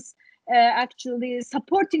declarations actually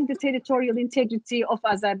supporting the territorial integrity of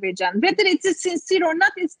Azerbaijan. Whether it is sincere or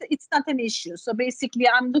not, it's not an issue. So basically,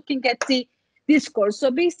 I'm looking at the discourse. So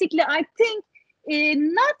basically, I think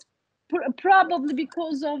not probably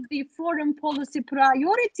because of the foreign policy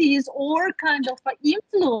priorities or kind of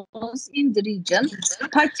influence in the region,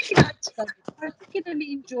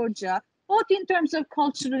 particularly in Georgia, both in terms of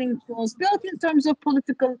cultural influence, both in terms of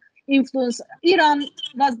political influence. Iran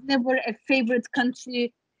was never a favorite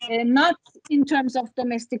country, not in terms of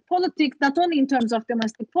domestic politics, not only in terms of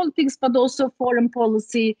domestic politics, but also foreign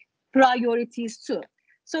policy priorities too.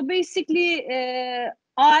 So basically,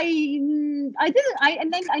 I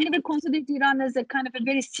never considered Iran as a kind of a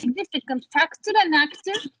very significant factor and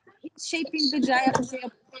actor in shaping the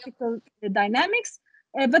geopolitical dynamics.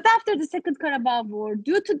 But after the Second Karabakh War,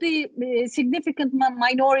 due to the significant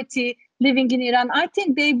minority living in Iran, I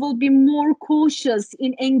think they will be more cautious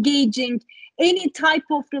in engaging any type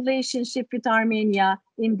of relationship with Armenia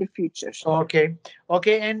in the future. Okay.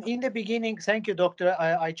 And in the beginning, thank you, Dr.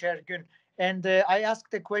 Ayça Ergün. And I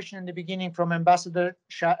asked a question in the beginning from Ambassador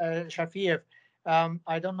Shafiev.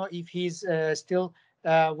 I don't know if he's still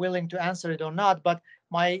willing to answer it or not, but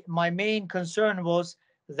my main concern was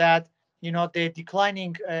that, you know, the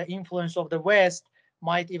declining influence of the West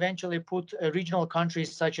might eventually put regional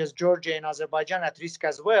countries such as Georgia and Azerbaijan at risk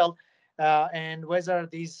as well, and whether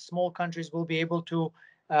these small countries will be able to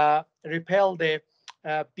repel the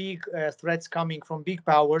big threats coming from big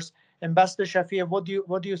powers. Ambassador Shafiev, what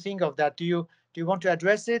do you think of that? Do you want to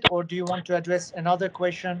address it, or do you want to address another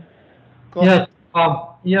question? Yes.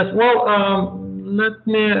 Yes. Well, let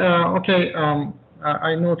me. Okay.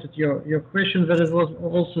 I noted your question. There was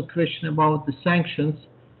also a question about the sanctions,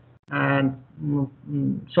 and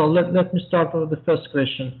so let me start with the first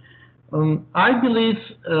question. I believe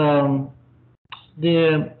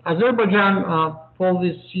the Azerbaijan for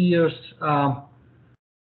these years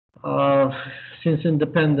since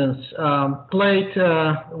independence played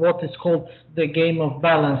what is called the game of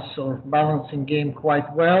balance, or balancing game,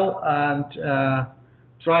 quite well, and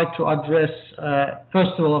tried to address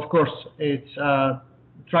first of all, of course, it's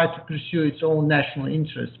tried to pursue its own national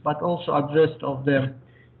interests, but also addressed of the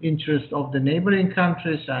interest of the neighboring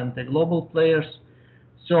countries and the global players.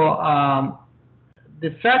 So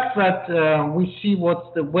the fact that we see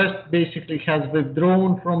what the West basically has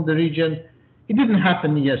withdrawn from the region, it didn't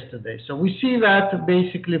happen yesterday. So we see that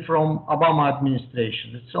basically from Obama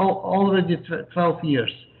administration. It's already 12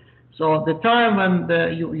 years. So the time when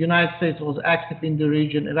the United States was active in the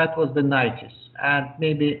region, that was the 90s, and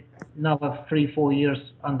maybe another 3-4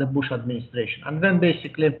 years under Bush administration. And then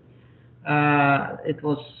basically it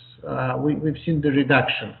was, we've seen the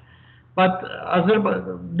reduction. But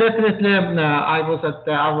definitely, I was at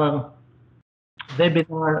our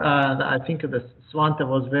webinar. I think the Svante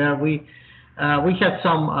was there. We had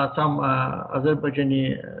some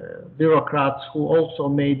Azerbaijani bureaucrats who also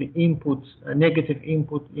made input, negative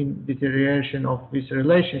input in deterioration of this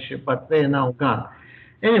relationship, but they are now gone.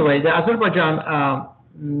 Anyway, the Azerbaijan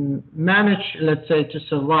managed, let's say, to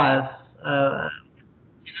survive, not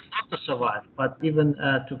to survive, but even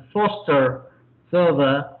to foster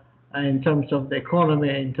further in terms of the economy,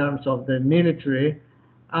 in terms of the military,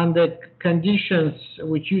 and the conditions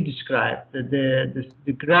which you described,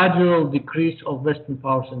 the gradual decrease of Western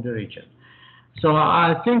powers in the region. So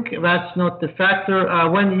I think that's not the factor.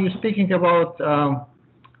 When you're speaking about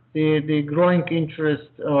the growing interest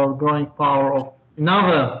or growing power of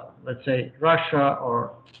another, let's say, Russia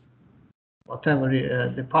or whatever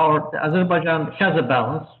the power, Azerbaijan has a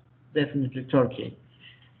balance. Definitely Turkey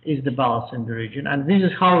is the balance in the region. And this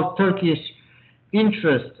is how Turkey's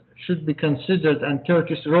interest should be considered, and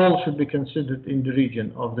Turkey's role should be considered in the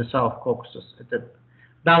region of the South Caucasus.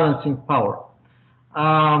 balancing power.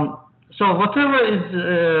 So whatever is,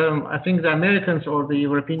 I think the Americans or the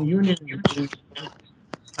European Union is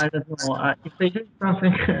I don't know, if they do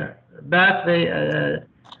something bad,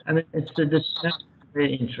 I mean, it's a detrimental to their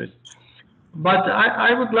interest. But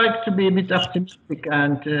I would like to be a bit optimistic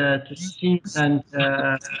and to see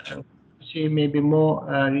maybe more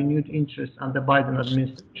renewed interest on the Biden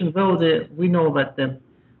administration, though we know that the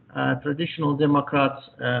traditional Democrats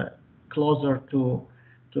closer to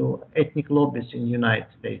ethnic lobbies in the United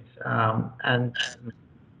States,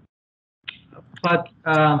 but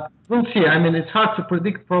we'll see. I mean, it's hard to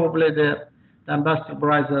predict. Probably the Ambassador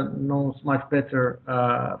Bryza knows much better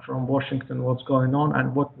from Washington what's going on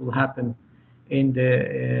and what will happen in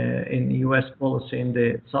U.S. policy in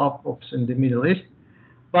the South Ops in the Middle East.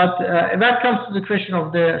 But that comes to the question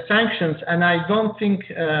of the sanctions, and I don't think,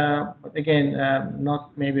 again,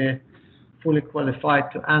 not maybe fully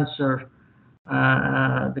qualified to answer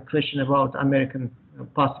the question about American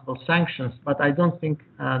possible sanctions, but I don't think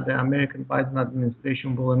the American Biden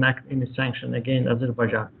administration will enact any sanction against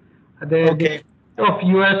Azerbaijan. The of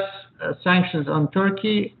U.S. Sanctions on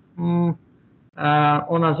Turkey, on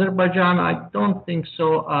Azerbaijan, I don't think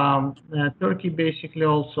so. Turkey basically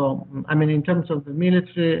also, I mean, in terms of the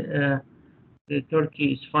military,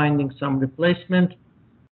 Turkey is finding some replacement.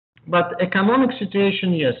 But economic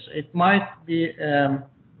situation, yes, it might be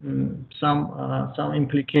some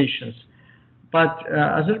implications. But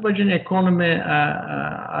Azerbaijan economy,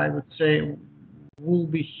 I would say, will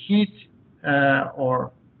be hit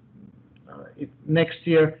next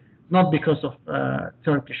year, not because of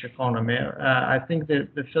Turkish economy. I think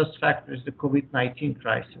the first factor is the COVID-19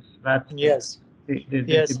 crisis. That's yes. The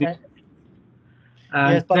yes. big.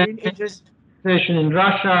 Yes, but situation in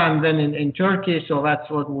Russia and then in Turkey, so that's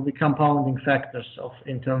what will be compounding factors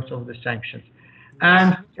in terms of the sanctions.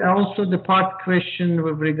 And also the part question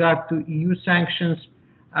with regard to EU sanctions,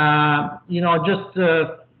 just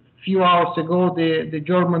a few hours ago, the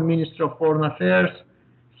German Minister of Foreign Affairs,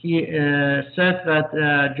 he said that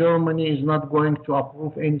Germany is not going to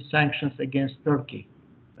approve any sanctions against Turkey.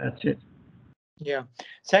 That's it. Yeah,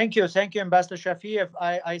 thank you, Ambassador Shafiev.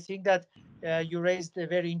 I think that you raised a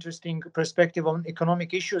very interesting perspective on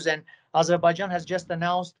economic issues, and Azerbaijan has just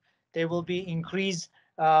announced there will be increase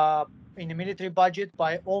in the military budget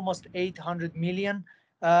by almost 800 million,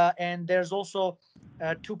 and there's also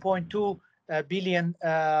 2.2 billion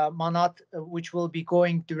manat, which will be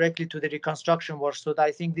going directly to the reconstruction work. So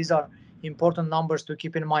I think these are important numbers to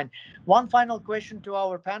keep in mind. One final question to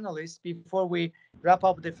our panelists before we wrap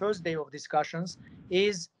up the first day of discussions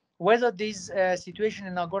is whether this situation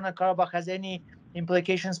in Nagorno-Karabakh has any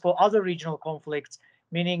implications for other regional conflicts,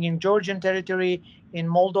 meaning in Georgian territory, in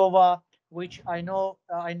Moldova, which I now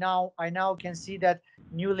can see that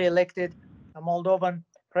newly elected Moldovan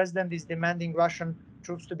president is demanding Russian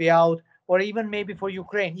troops to be out, or even maybe for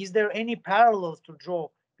Ukraine. Is there any parallels to draw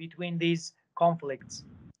between these conflicts?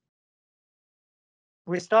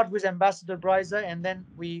 We start with Ambassador Bryza, and then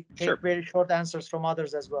we take very short answers from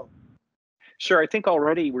others as well. Sure. I think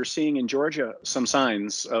already we're seeing in Georgia some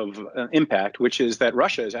signs of impact, which is that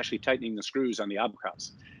Russia is actually tightening the screws on the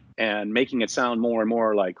Abkhaz and making it sound more and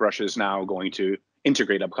more like Russia is now going to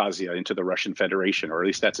integrate Abkhazia into the Russian Federation, or at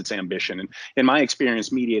least that's its ambition. And in my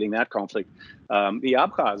experience mediating that conflict, the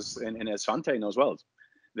Abkhaz, and as Svante knows well,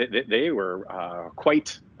 they were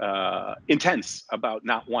quite intense about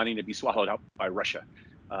not wanting to be swallowed up by Russia.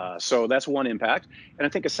 So that's one impact. And I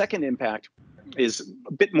think a second impact is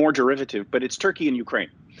a bit more derivative, but it's Turkey and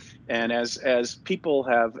Ukraine. And as people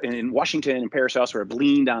have in Washington and Paris elsewhere have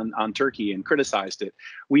leaned on Turkey and criticized it,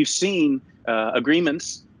 we've seen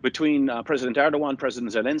agreements between President Erdogan,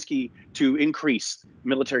 President Zelensky to increase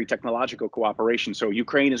military technological cooperation. So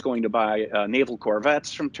Ukraine is going to buy naval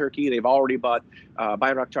corvettes from Turkey. They've already bought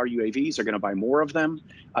Bayraktar UAVs. They're going to buy more of them.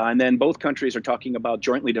 And then both countries are talking about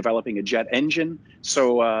jointly developing a jet engine.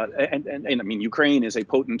 So, and I mean, Ukraine is a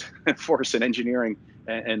potent force in engineering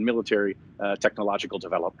and military technological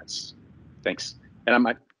developments. Thanks. And I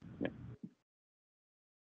might.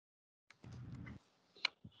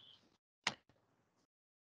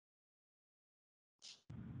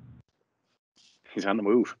 He's on the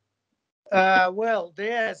move. Well,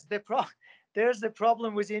 there's the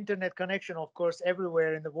problem with internet connection, of course,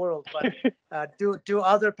 everywhere in the world. But do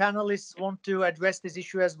other panelists want to address this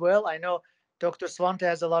issue as well? I know Dr. Svante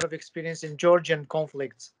has a lot of experience in Georgian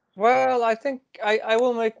conflicts. Well, I think I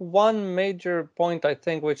will make one major point, I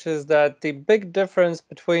think, which is that the big difference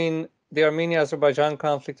between the Armenia-Azerbaijan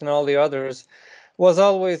conflict and all the others was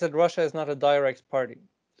always that Russia is not a direct party.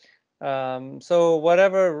 So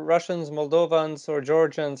whatever Russians, Moldovans, or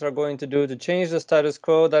Georgians are going to do to change the status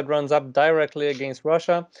quo, that runs up directly against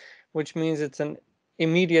Russia, which means it's an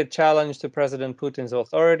immediate challenge to President Putin's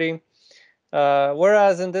authority.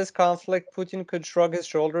 Whereas in this conflict, Putin could shrug his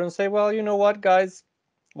shoulder and say, well, you know what, guys,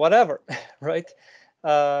 whatever, right?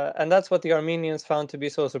 And that's what the Armenians found to be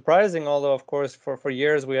so surprising, although, of course, for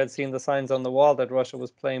years we had seen the signs on the wall that Russia was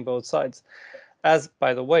playing both sides, as,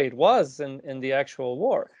 by the way, it was in the actual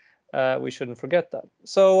war. We shouldn't forget that.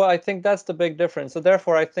 So I think that's the big difference. So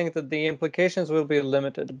therefore, I think that the implications will be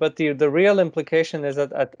limited. But the real implication is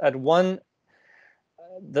that at one,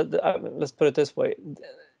 let's put it this way,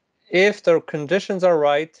 if the conditions are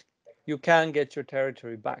right, you can get your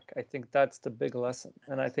territory back. I think that's the big lesson,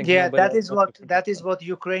 and I think Yeah, nobody that is what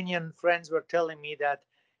Ukrainian friends were telling me, that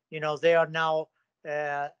they are now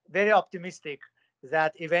very optimistic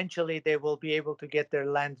that eventually they will be able to get their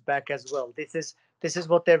land back as well. This is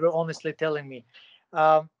what they were honestly telling me.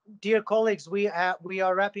 Dear colleagues, we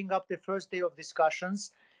are wrapping up the first day of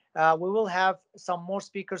discussions. We will have some more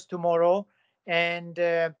speakers tomorrow, and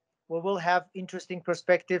we will have interesting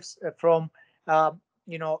perspectives from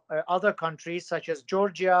other countries such as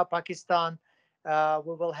Georgia, Pakistan.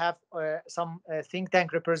 We will have some think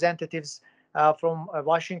tank representatives from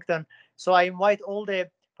Washington. So I invite all the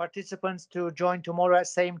participants to join tomorrow at the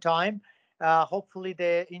same time. Hopefully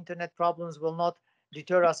the internet problems will not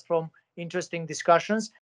deter us from interesting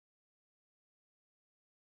discussions.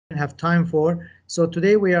 Have time for. So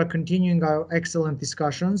today we are continuing our excellent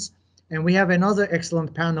discussions, and we have another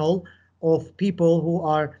excellent panel of people who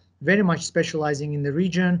are very much specializing in the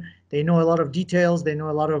region. They know a lot of details, they know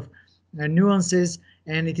a lot of nuances,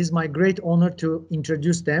 and it is my great honor to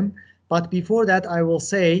introduce them. But before that, I will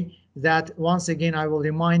say that once again, I will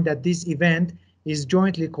remind that this event is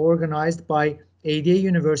jointly co-organized by ADA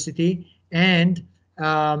University and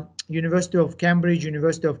University of Cambridge,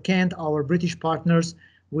 University of Kent, our British partners,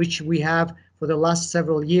 which we have for the last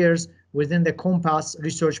several years within the Compass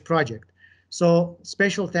research project. So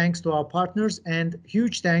special thanks to our partners and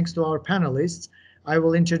huge thanks to our panelists. I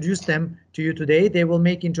will introduce them to you today. They will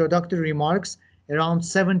make introductory remarks around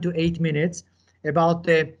 7 to 8 minutes about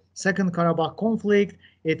the Second Karabakh conflict,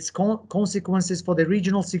 its consequences for the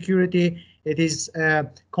regional security, it is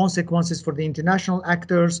consequences for the international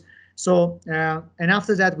actors. So, and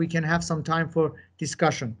after that, we can have some time for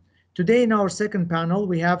discussion. Today in our second panel,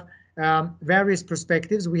 we have various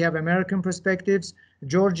perspectives. We have American perspectives,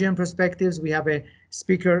 Georgian perspectives. We have a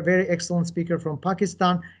speaker, very excellent speaker from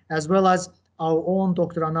Pakistan, as well as our own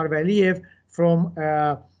Dr. Anar Valiyev from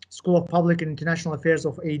School of Public and International Affairs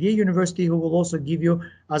of ADA University, who will also give you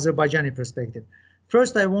Azerbaijani perspective.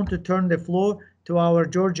 First, I want to turn the floor to our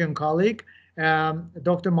Georgian colleague,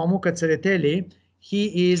 Dr. Mamuka Tsereteli.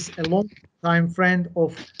 He is a long-time friend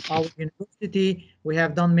of our university. We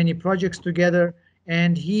have done many projects together,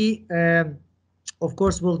 and he, of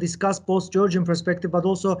course, will discuss both Georgian perspective, but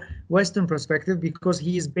also Western perspective, because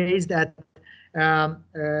he is based at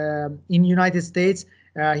in United States.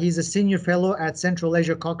 He's a senior fellow at Central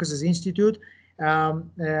Asia Caucasus Institute,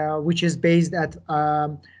 which is based at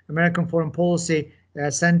American Foreign Policy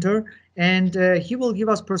Center. And he will give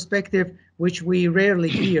us perspective, which we rarely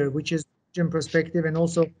hear, which is Georgian perspective and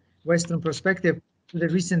also Western perspective to the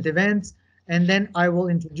recent events. And then I will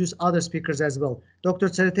introduce other speakers as well. Dr.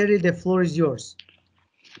 Tsereteli, the floor is yours.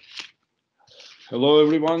 Hello,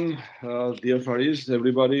 everyone. Dear Faris,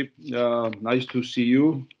 everybody. Nice to see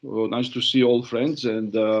you. Nice to see all friends,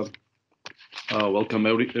 and welcome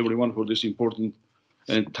everyone for this important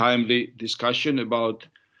and timely discussion about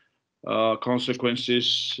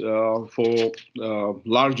consequences for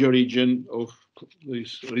larger region of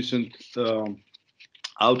this recent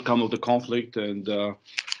outcome of the conflict. And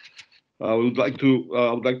I would like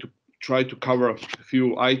to try to cover a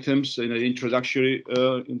few items in an introductory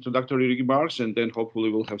remarks, and then hopefully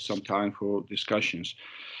we'll have some time for discussions.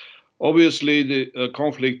 Obviously, the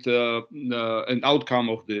conflict and outcome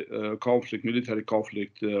of the conflict, military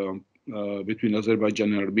conflict between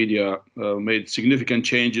Azerbaijan and Armenia made significant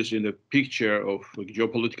changes in the picture of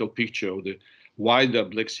geopolitical picture of the wider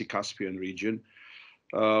Black Sea Caspian region.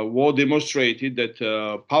 War demonstrated that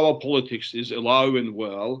power politics is alive and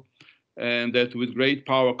well, and that with great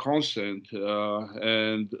power consent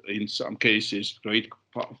and in some cases great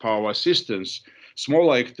power assistance,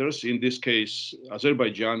 small actors, in this case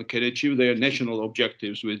Azerbaijan, can achieve their national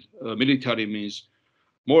objectives with military means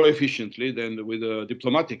more efficiently than with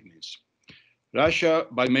diplomatic means. Russia,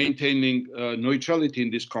 by maintaining neutrality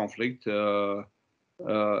in this conflict,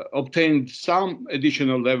 obtained some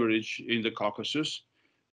additional leverage in the Caucasus,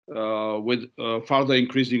 with further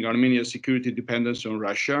increasing Armenia's security dependence on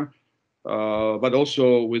Russia, but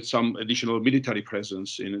also with some additional military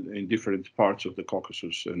presence in different parts of the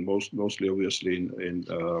Caucasus, and mostly obviously in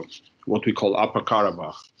what we call Upper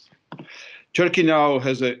Karabakh. Turkey now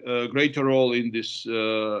has a greater role in this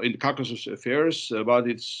in Caucasus affairs, but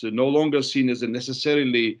it's no longer seen as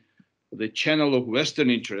necessarily the channel of Western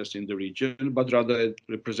interest in the region, but rather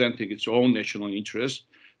representing its own national interest,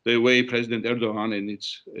 the way President Erdogan and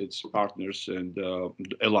its partners and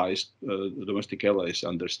allies, domestic allies,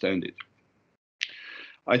 understand it.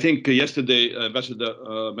 I think yesterday Ambassador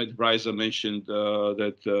Matt Braiza mentioned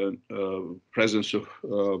that presence of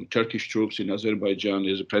Turkish troops in Azerbaijan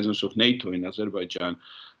is the presence of NATO in Azerbaijan.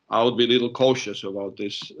 I would be a little cautious about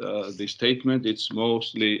this statement. It's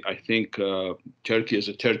mostly, I think, Turkey as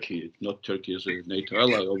a Turkey, not Turkey as a NATO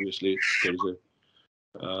ally. Obviously,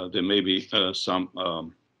 there may be some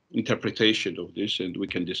interpretation of this, and we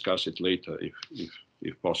can discuss it later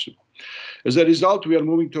if possible. As a result, we are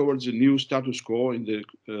moving towards a new status quo in the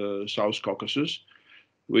South Caucasus,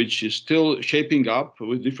 which is still shaping up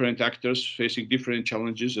with different actors facing different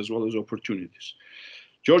challenges as well as opportunities.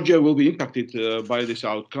 Georgia will be impacted by this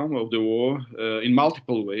outcome of the war in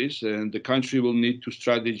multiple ways, and the country will need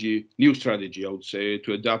new strategy, I would say,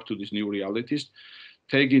 to adapt to these new realities,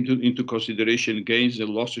 take into consideration gains and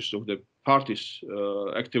losses of the parties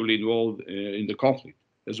actively involved in the conflict,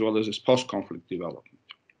 as well as its post-conflict development.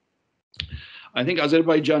 I think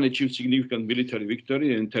Azerbaijan achieved significant military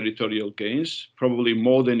victory and territorial gains, probably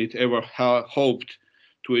more than it ever hoped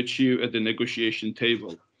to achieve at the negotiation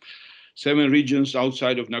table. 7 regions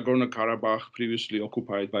outside of Nagorno-Karabakh, previously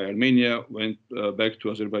occupied by Armenia, went back to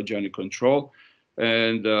Azerbaijani control.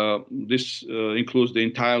 And this includes the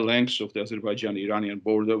entire length of the Azerbaijan-Iranian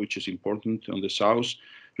border, which is important on the south,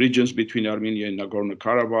 regions between Armenia and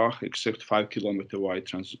Nagorno-Karabakh, except 5-kilometer wide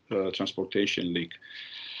transportation link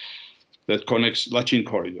that connects Lachin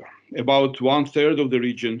corridor. About 1/3 of the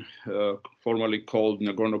region, formerly called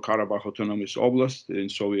Nagorno-Karabakh Autonomous Oblast in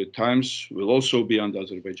Soviet times, will also be under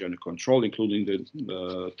Azerbaijani control, including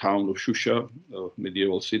the town of Shusha, a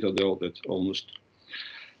medieval citadel that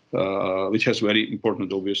which has very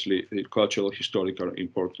important, obviously, cultural, historical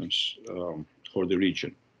importance for the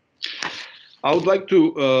region. I would like to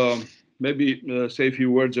maybe say a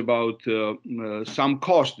few words about some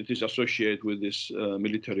cost that is associated with this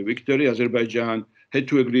military victory. Azerbaijan had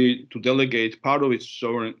to agree to delegate part of its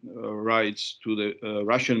sovereign rights to the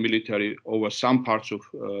Russian military over some parts of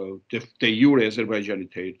the de-jure Azerbaijani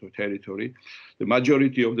territory. The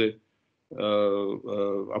majority of the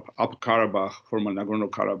Upper Karabakh, former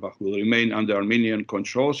Nagorno-Karabakh, will remain under Armenian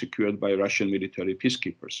control, secured by Russian military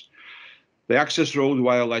peacekeepers. The access road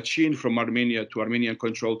via Lachin from Armenia to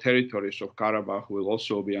Armenian-controlled territories of Karabakh will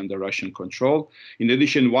also be under Russian control. In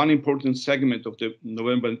addition, one important segment of the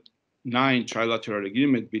November 9 trilateral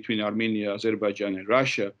agreement between Armenia, Azerbaijan, and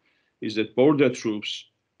Russia is that border troops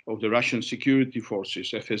of the Russian security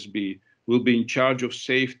forces, FSB, will be in charge of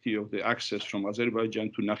safety of the access from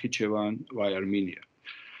Azerbaijan to Nakhichevan via Armenia.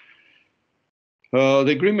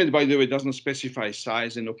 The agreement, by the way, does not specify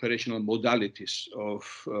size and operational modalities of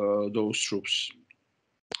those troops.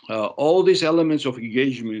 All these elements of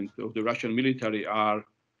engagement of the Russian military are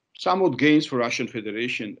somewhat gains for Russian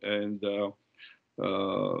Federation, and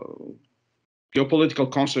geopolitical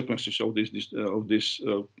consequences of this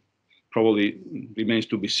probably remains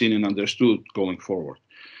to be seen and understood going forward.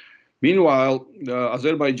 Meanwhile,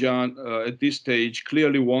 Azerbaijan at this stage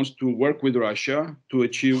clearly wants to work with Russia to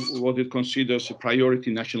achieve what it considers a priority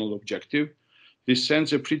national objective. This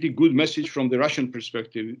sends a pretty good message from the Russian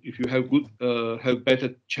perspective. If you have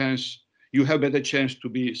better chance to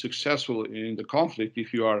be successful in the conflict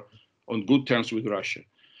if you are on good terms with Russia.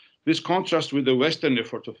 This contrasts with the Western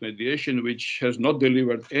effort of mediation, which has not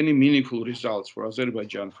delivered any meaningful results for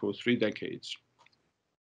Azerbaijan for 3 decades.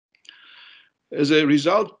 As a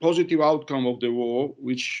result, positive outcome of the war,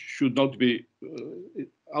 which should not be,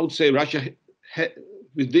 I would say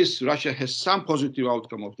with this, Russia has some positive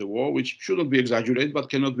outcome of the war, which shouldn't be exaggerated, but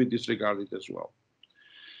cannot be disregarded as well.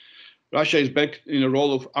 Russia is back in a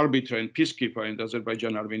role of arbiter and peacekeeper in the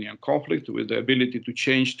Azerbaijan-Armenian conflict, with the ability to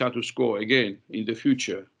change status quo again in the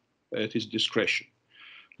future at its discretion.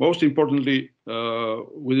 Most importantly,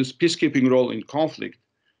 with its peacekeeping role in conflict,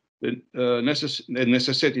 the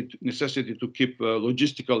necessity to keep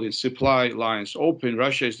logistical and supply lines open,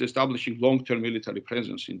 Russia is establishing long-term military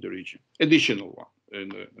presence in the region, additional one,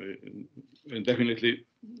 and definitely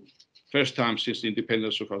first time since the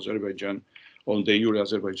independence of Azerbaijan on the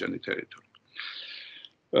Euro-Azerbaijani territory.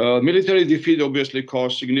 Military defeat obviously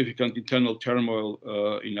caused significant internal turmoil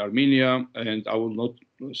in Armenia, and I will not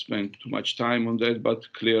spend too much time on that, but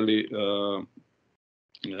clearly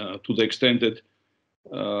to the extent that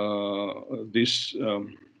these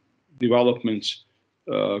developments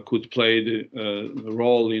could play the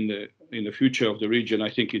role in the future of the region, I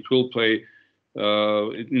think it will play.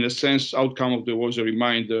 In a sense, outcome of the war is a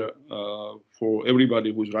reminder for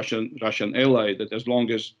everybody who's Russian ally that as long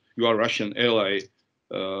as you are Russian ally,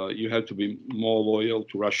 you have to be more loyal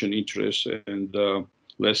to Russian interests and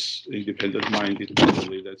less independent-minded.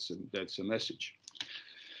 Probably that's a message.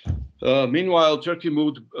 Meanwhile, Turkey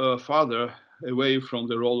moved farther away from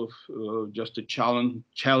the role of just a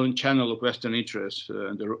channel of Western interests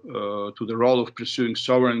and to the role of pursuing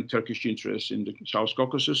sovereign Turkish interests in the South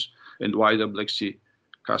Caucasus and wider Black Sea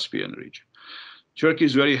Caspian region. Turkey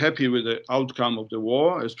is very happy with the outcome of the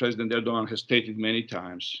war, as President Erdogan has stated many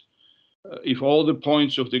times. If all the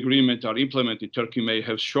points of the agreement are implemented, Turkey may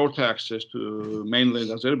have short access to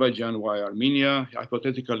mainland Azerbaijan via Armenia,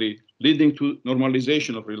 hypothetically leading to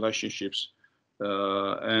normalization of relationships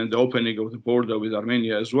and the opening of the border with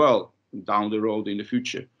Armenia as well down the road in the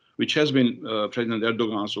future, which has been President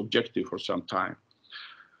Erdogan's objective for some time.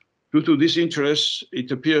 Due to this interest,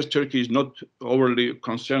 it appears Turkey is not overly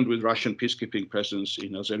concerned with Russian peacekeeping presence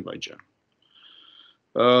in Azerbaijan.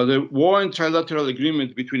 The war and trilateral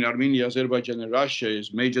agreement between Armenia, Azerbaijan, and Russia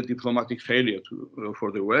is major diplomatic failure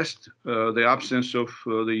for the West. The absence of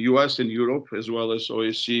the US and Europe, as well as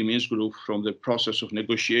OSCE Minsk Group from the process of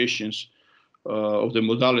negotiations of the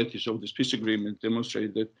modalities of this peace agreement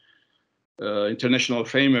demonstrated that international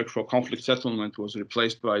framework for conflict settlement was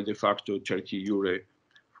replaced by de facto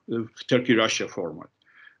Turkey-Russia format.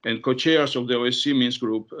 And co-chairs of the OSCE Minsk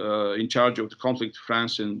Group in charge of the conflict,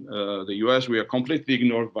 France and the US, were completely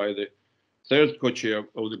ignored by the third co-chair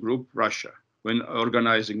of the group, Russia, when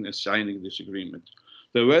organizing and signing this agreement.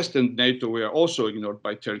 The West and NATO were also ignored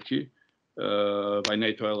by Turkey, by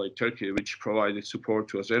NATO ally Turkey, which provided support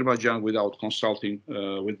to Azerbaijan without consulting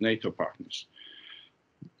with NATO partners.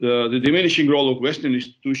 The diminishing role of Western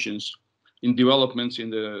institutions in developments in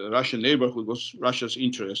the Russian neighborhood was Russia's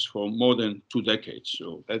interest for more than 2 decades.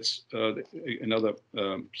 So that's another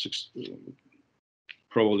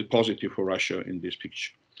probably positive for Russia in this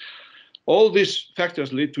picture. All these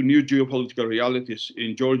factors lead to new geopolitical realities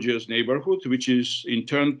in Georgia's neighborhood, which is in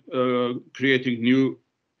turn creating new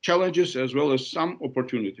challenges as well as some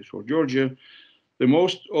opportunities for Georgia. The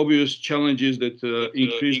most obvious challenge is that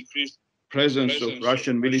increased presence of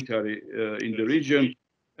Russian military in the region,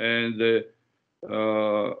 and the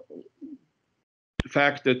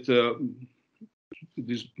fact that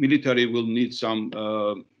this military will need some,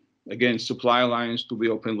 again, supply lines to be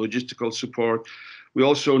open, logistical support. We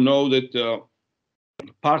also know that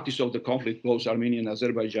parties of the conflict, both Armenia and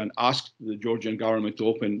Azerbaijan, asked the Georgian government to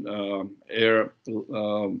open air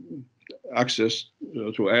access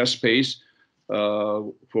to airspace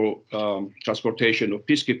for transportation of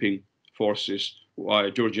peacekeeping forces via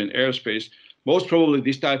Georgian airspace. Most probably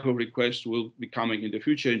this type of request will be coming in the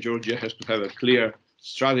future, and Georgia has to have a clear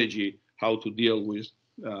strategy how to deal with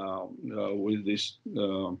this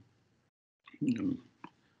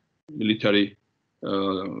military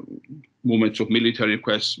movements of military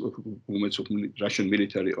requests, movements of Russian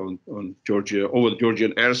military on Georgia, over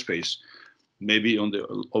Georgian airspace, maybe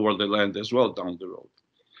over the land as well down the road.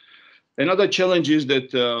 Another challenge is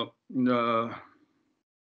that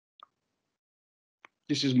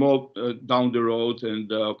this is more down the road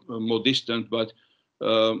and more distant, but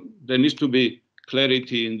there needs to be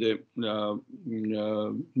clarity in the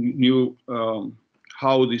new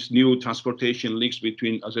how this new transportation links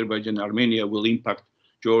between Azerbaijan and Armenia will impact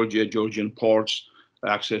Georgia, Georgian ports,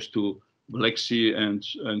 access to Black Sea, and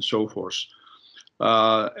so forth.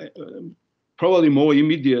 Probably more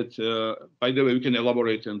immediate, by the way, we can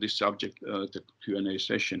elaborate on this subject at the Q&A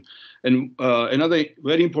session. And another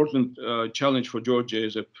very important challenge for Georgia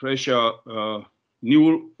is a pressure,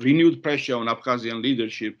 renewed pressure on Abkhazian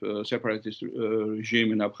leadership, separatist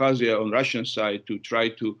regime in Abkhazia on Russian side to try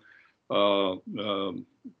to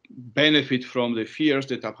benefit from the fears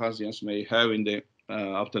that Abkhazians may have in the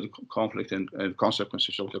after the conflict and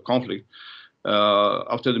consequences of the conflict.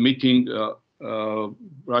 After the meeting,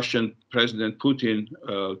 Russian President Putin,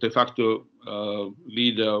 de facto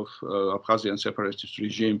leader of Abkhazian separatist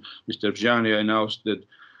regime, Mr. Vjani, announced that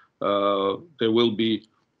there will be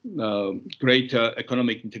greater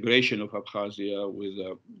economic integration of Abkhazia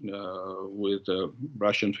with the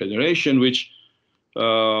Russian Federation, which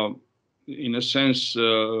in a sense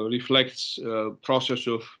reflects process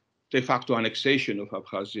of de facto annexation of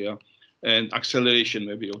Abkhazia and acceleration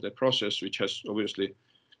maybe of the process, which has obviously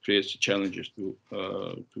creates challenges to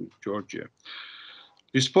Georgia.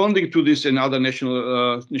 Responding to this and other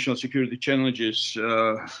national security challenges,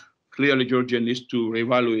 clearly Georgia needs to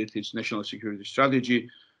reevaluate its national security strategy.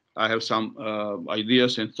 I have some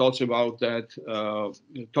ideas and thoughts about that.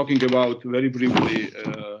 Talking about very briefly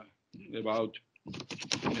about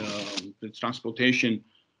the transportation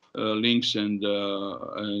links and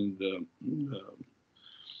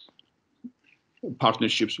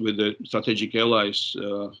partnerships with the strategic allies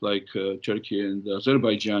like Turkey and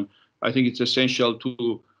Azerbaijan, I think it's essential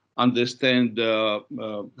to understand,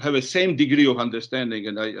 have a same degree of understanding,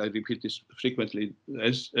 and I repeat this frequently,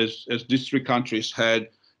 as these three countries had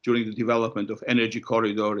during the development of energy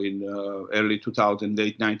corridor in early 2000,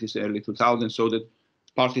 late 90s, early 2000s, so that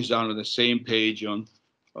parties are on the same page on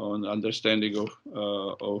understanding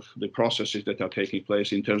of the processes that are taking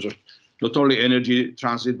place in terms of not only energy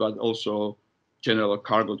transit, but also general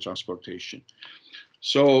cargo transportation.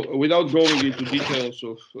 So without going into details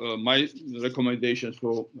of my recommendations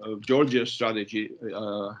for Georgia's strategy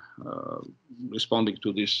responding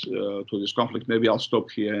to this conflict, maybe I'll stop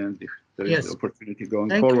here, and if there is an opportunity going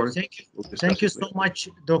forward. Thank you so much,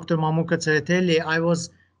 Dr. Mamuka Tsereteli. I was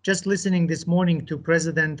just listening this morning to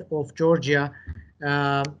President of Georgia,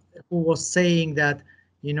 who was saying that,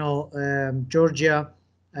 you know, Georgia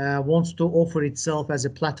wants to offer itself as a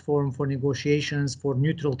platform for negotiations for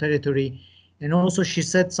neutral territory. And also she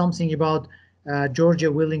said something about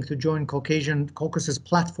Georgia willing to join Caucasus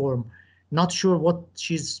platform. Not sure what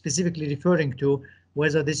she's specifically referring to,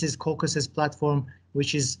 whether this is Caucasus platform,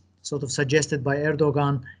 which is sort of suggested by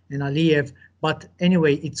Erdogan and Aliyev. But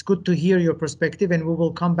anyway, it's good to hear your perspective, and we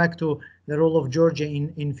will come back to the role of Georgia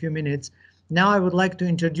in a few minutes. Now I would like to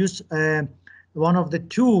introduce one of the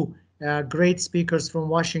two great speakers from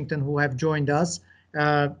Washington who have joined us,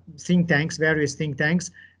 various think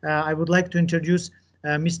tanks. I would like to introduce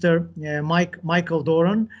Mr. Michael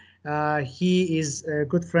Doran. He is a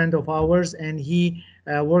good friend of ours, and he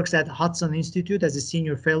works at Hudson Institute as a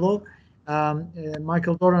senior fellow.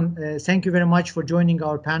 Michael Doran, thank you very much for joining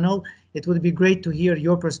our panel. It would be great to hear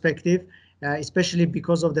your perspective, especially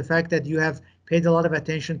because of the fact that you have paid a lot of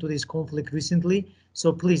attention to this conflict recently.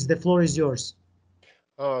 So please, the floor is yours.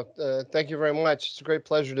 Thank you very much. It's a great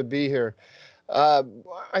pleasure to be here.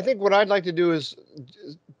 I think what I'd like to do is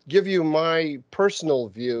give you my personal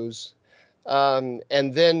views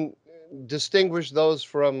and then distinguish those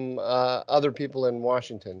from other people in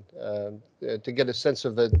Washington to get a sense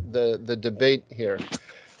of the debate here.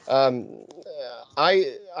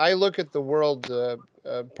 I look at the world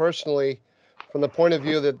personally from the point of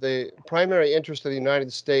view that the primary interest of the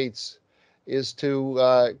United States is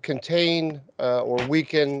to contain or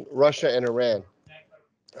weaken Russia and Iran.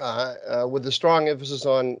 With a strong emphasis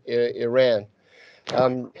on Iran.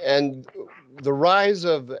 And the rise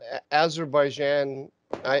of Azerbaijani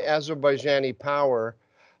power,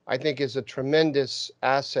 I think, is a tremendous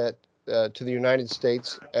asset to the United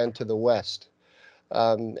States and to the West.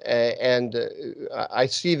 I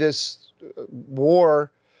see this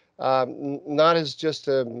war not as just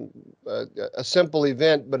a simple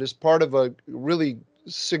event, but as part of a really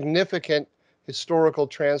significant historical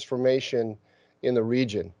transformation in the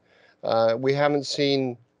region. We haven't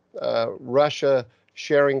seen Russia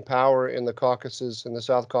sharing power in the Caucasus, in the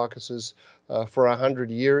South Caucasus, for 100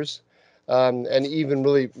 years. And even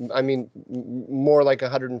really, I mean, more like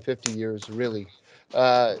 150 years, really.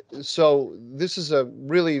 So this is a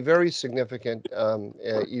really very significant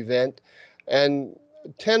event. And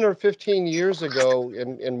 10 or 15 years ago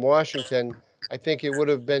in Washington, I think it would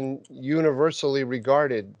have been universally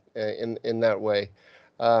regarded in that way.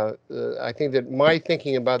 I think that my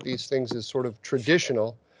thinking about these things is sort of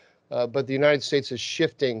traditional, but the United States is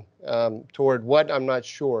shifting toward what, I'm not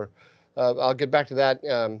sure. I'll get back to that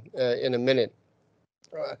in a minute.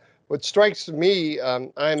 What strikes me,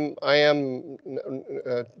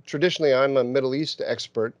 traditionally I'm a Middle East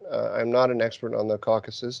expert. I'm not an expert on the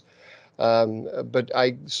Caucasus, but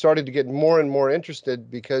I started to get more and more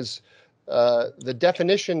interested because the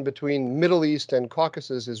definition between Middle East and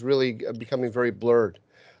Caucasus is really becoming very blurred.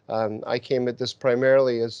 I came at this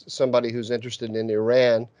primarily as somebody who's interested in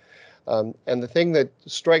Iran. And the thing that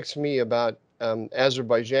strikes me about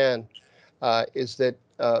Azerbaijan is that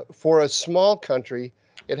for a small country,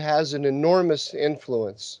 it has an enormous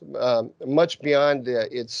influence, much beyond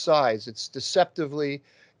its size. It's deceptively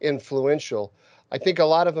influential. I think a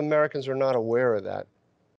lot of Americans are not aware of that.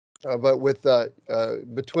 But with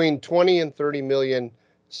between 20 and 30 million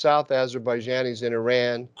South Azerbaijanis in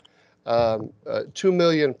Iran, 2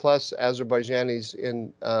 million plus Azerbaijanis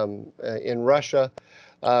in Russia,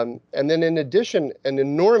 and then in addition, an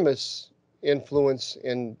enormous influence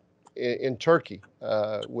in Turkey,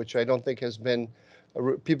 which I don't think has been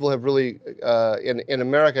people have really, in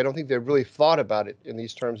America, I don't think they've really thought about it in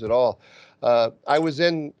these terms at all. I was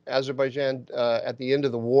in Azerbaijan at the end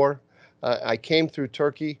of the war. I came through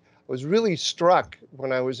Turkey. I was really struck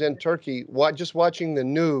when I was in Turkey, just watching the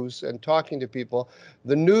news and talking to people.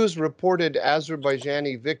 The news reported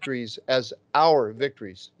Azerbaijani victories as our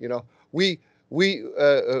victories. You know, we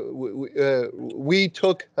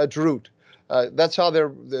took Hadrut. That's how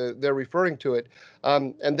they're referring to it,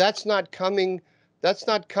 and that's not coming. That's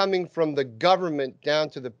not coming from the government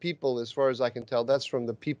down to the people, as far as I can tell. That's from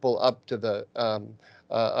the people up to the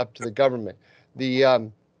government.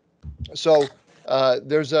 So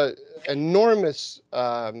there's a enormous,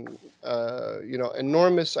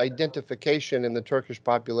 enormous identification in the Turkish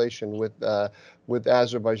population with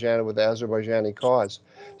Azerbaijan and with the Azerbaijani cause.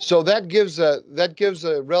 So that gives a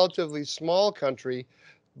relatively small country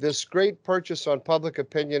this great purchase on public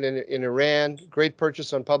opinion in Iran, great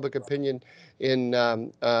purchase on public opinion in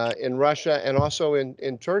Russia, and also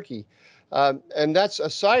in Turkey. And that's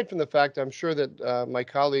aside from the fact, I'm sure that my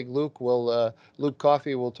colleague Luke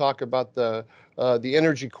Coffey will talk about the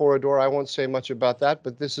energy corridor. I won't say much about that,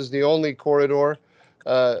 but this is the only corridor,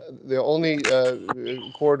 corridor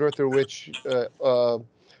through which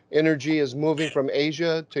energy is moving from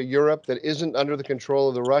Asia to Europe that isn't under the control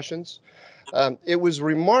of the Russians. It was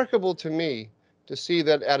remarkable to me to see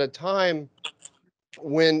that at a time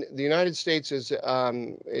when the United States is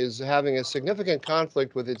having a significant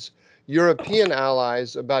conflict with its European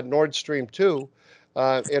allies about Nord Stream 2,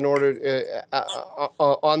 in order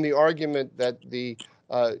on the argument that the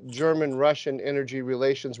German-Russian energy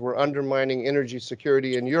relations were undermining energy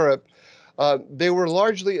security in Europe, they were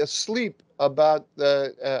largely asleep about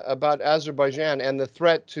Azerbaijan and the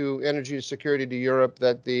threat to energy security to Europe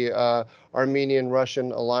that the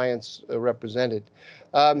Armenian-Russian alliance represented.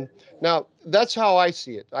 Now, that's how I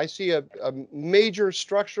see it. I see a major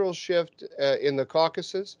structural shift in the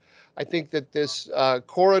Caucasus. I think that this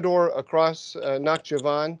corridor across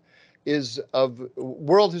Nakhchivan is of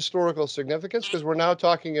world historical significance, because we're now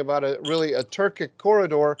talking about really a Turkic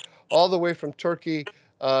corridor all the way from Turkey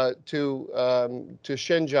to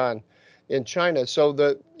Shenzhen in China. So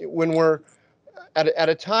when we're at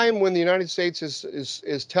a time when the United States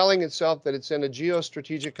is telling itself that it's in a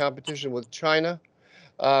geostrategic competition with China,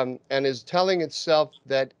 and is telling itself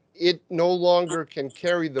that it no longer can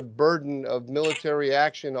carry the burden of military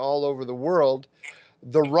action all over the world,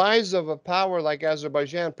 the rise of a power like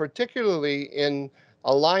Azerbaijan, particularly in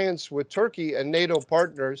alliance with Turkey, a NATO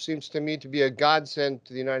partner, seems to me to be a godsend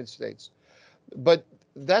to the United States. But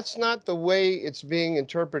that's not the way it's being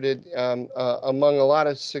interpreted among a lot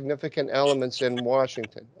of significant elements in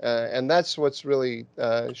Washington. And that's what's really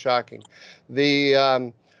shocking.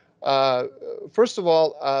 First of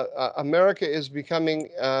all, America is becoming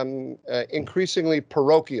increasingly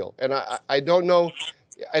parochial. And I don't know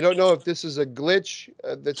if this is a glitch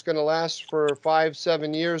that's going to last for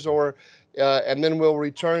 5-7 years, or and then we'll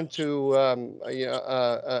return to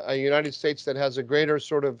a United States that has a greater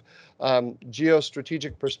sort of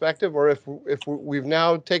geostrategitic perspective, or if we've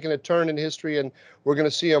now taken a turn in history and we're going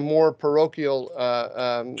to see a more parochial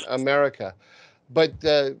America. But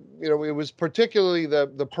it was particularly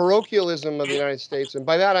the parochialism of the United States, and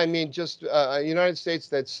by that I mean just a United States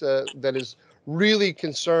that is really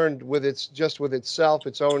concerned with itself,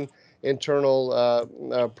 its own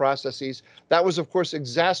internal processes. That was, of course,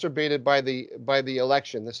 exacerbated by the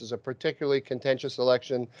election. This is a particularly contentious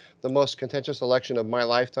election, the most contentious election of my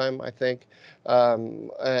lifetime, I think,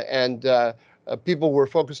 and people were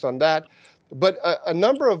focused on that. But a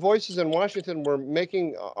number of voices in Washington were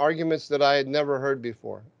making arguments that I had never heard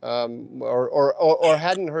before, or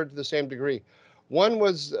hadn't heard to the same degree. One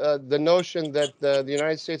was the notion that the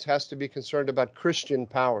United States has to be concerned about Christian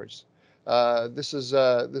powers. This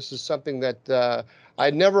is something that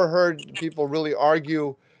I'd never heard people really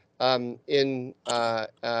argue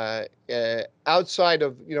outside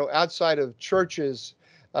of churches.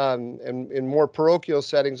 And in more parochial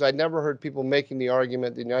settings, I'd never heard people making the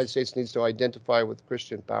argument the United States needs to identify with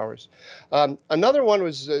Christian powers. Another one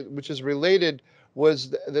was, which is related,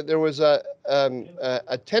 was that there was a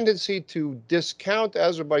tendency to discount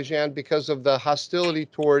Azerbaijan because of the hostility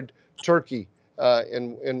toward Turkey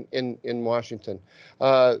in Washington.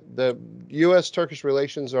 The U.S.-Turkish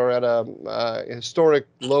relations are at a historic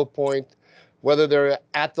low point. Whether they're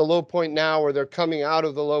at the low point now or they're coming out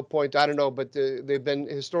of the low point, I don't know, but they've been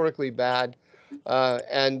historically bad.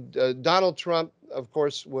 And Donald Trump, of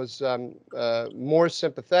course, was more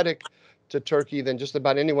sympathetic to Turkey than just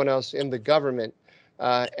about anyone else in the government.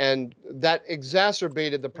 And that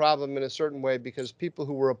exacerbated the problem in a certain way because people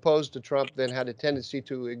who were opposed to Trump then had a tendency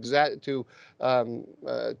to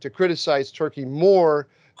criticize Turkey more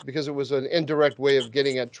because it was an indirect way of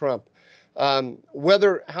getting at Trump. How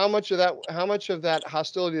much of that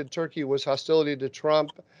hostility to Turkey was hostility to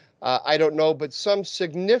Trump, I don't know, but some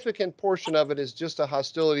significant portion of it is just a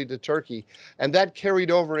hostility to Turkey, and that carried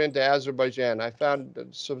over into Azerbaijan. I found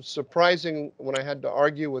it surprising when I had to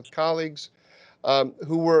argue with colleagues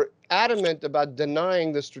who were adamant about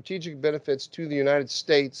denying the strategic benefits to the United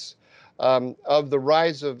States of the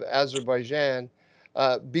rise of Azerbaijan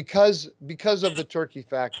because of the Turkey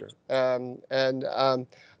factor.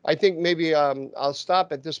 I think maybe I'll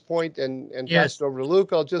stop at this point and pass Yes. it over to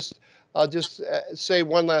Luke. I'll just say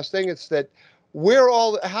one last thing. It's that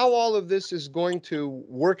how all of this is going to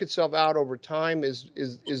work itself out over time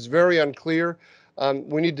is very unclear.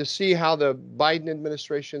 We need to see how the Biden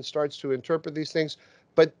administration starts to interpret these things.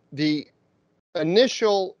 But the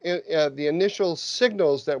initial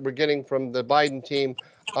signals that we're getting from the Biden team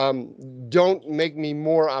don't make me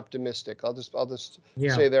more optimistic. I'll just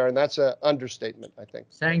say there, and that's an understatement, I think.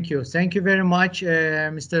 Thank you very much,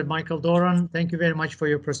 Mr. Michael Doran. Thank you very much for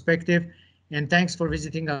your perspective, and thanks for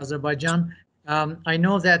visiting Azerbaijan. I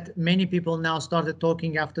know that many people now started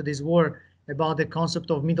talking after this war about the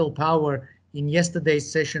concept of middle power. In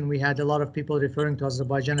yesterday's session, we had a lot of people referring to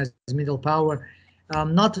Azerbaijan as middle power,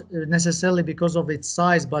 not necessarily because of its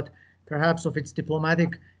size, but perhaps of its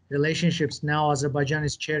diplomatic relationships. Now Azerbaijan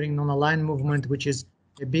is chairing non-aligned movement, which is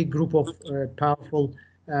a big group of powerful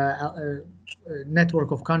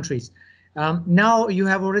network of countries. Now you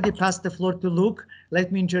have already passed the floor to Luke.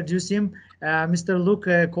 Let me introduce him. Mr. Luke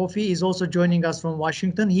Kofi is also joining us from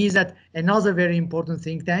Washington. He is at another very important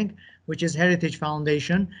think tank, which is Heritage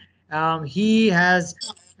Foundation. He has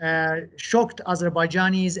shocked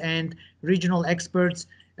Azerbaijanis and regional experts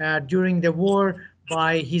during the war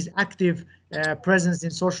by his active presence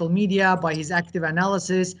in social media, by his active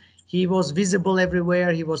analysis. He was visible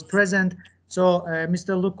everywhere. He was present. So,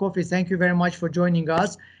 Mr. Luke Kofi, thank you very much for joining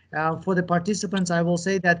us. For the participants, I will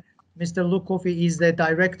say that Mr. Luke Kofi is the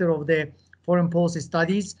director of the Foreign Policy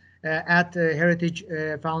Studies at Heritage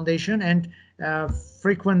Foundation and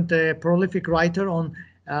frequent prolific writer on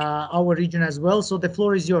our region as well. So the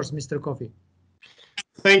floor is yours, Mr. Kofi.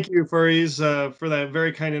 Thank you, Fariz, for that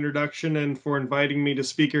very kind introduction and for inviting me to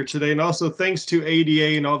speak here today. And also thanks to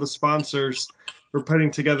ADA and all the sponsors for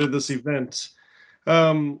putting together this event.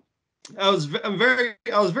 I was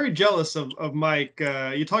very jealous of Mike.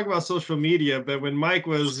 You talk about social media, but when Mike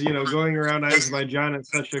was, going around Azerbaijan at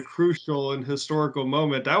such a crucial and historical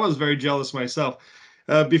moment, I was very jealous myself.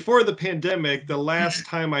 Before the pandemic, the last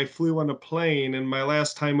time I flew on a plane and my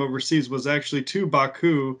last time overseas was actually to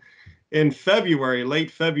Baku in February,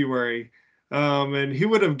 late February. And who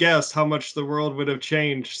would have guessed how much the world would have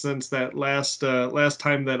changed since that last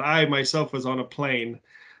time that I myself was on a plane.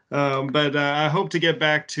 But I hope to get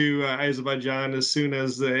back to Azerbaijan as soon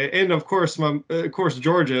as, and of course,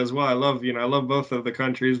 Georgia as well. I love both of the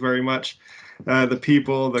countries very much. The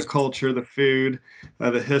people, the culture, the food,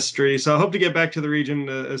 the history. So I hope to get back to the region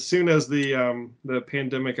as soon as the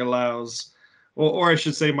pandemic allows, or I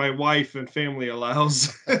should say, my wife and family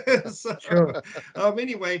allows. So, sure.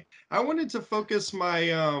 Anyway, I wanted to focus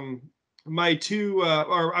I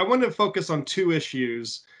wanted to focus on two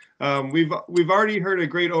issues. We've already heard a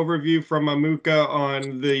great overview from Amuka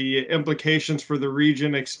on the implications for the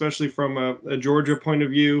region, especially from a Georgia point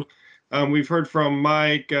of view. We've heard from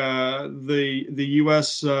Mike the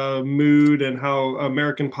U.S. Mood and how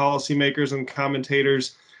American policymakers and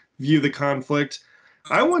commentators view the conflict.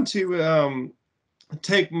 I want to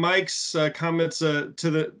take Mike's comments to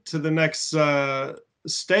the next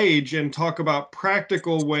stage and talk about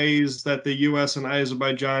practical ways that the U.S. and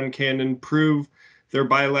Azerbaijan can improve their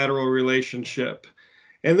bilateral relationship.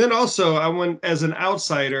 And then also, I want, as an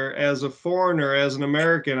outsider, as a foreigner, as an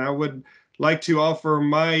American, I would like to offer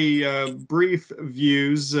my brief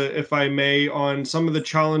views, if I may, on some of the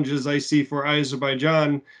challenges I see for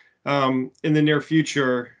Azerbaijan in the near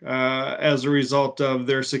future as a result of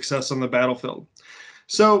their success on the battlefield.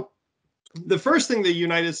 So the first thing the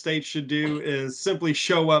United States should do is simply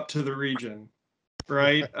show up to the region,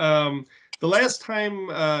 right? The last time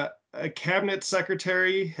a cabinet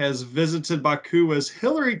secretary has visited Baku was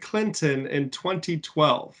Hillary Clinton in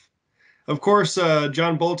 2012. Of course,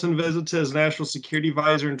 John Bolton visited as National Security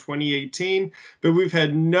Advisor in 2018, but we've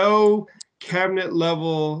had no cabinet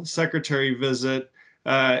level secretary visit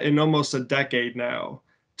in almost a decade now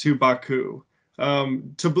to Baku.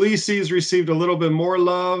 Tbilisi has received a little bit more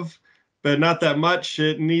love, but not that much.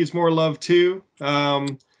 It needs more love too.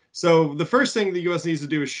 So the first thing the U.S. needs to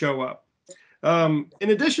do is show up. In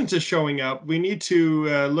addition to showing up, we need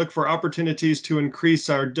to look for opportunities to increase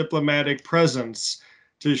our diplomatic presence,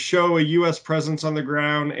 to show a U.S. presence on the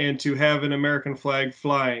ground, and to have an American flag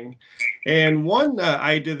flying. And one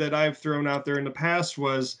idea that I've thrown out there in the past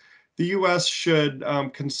was the U.S. should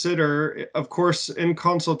consider, of course, in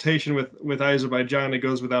consultation with Azerbaijan, it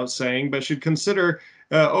goes without saying, but should consider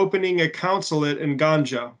opening a consulate in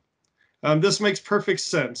Ganja. This makes perfect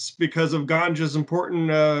sense because of Ganja's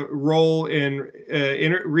important role in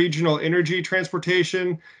regional energy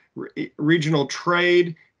transportation, regional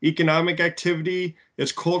trade, economic activity,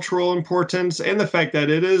 its cultural importance, and the fact that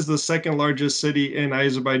it is the second largest city in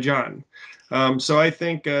Azerbaijan. So I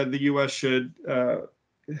think the U.S. should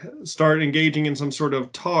start engaging in some sort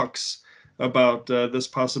of talks about this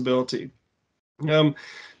possibility.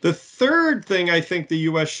 The third thing I think the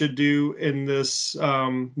U.S. should do in this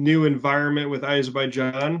new environment with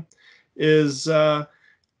Azerbaijan is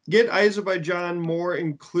get Azerbaijan more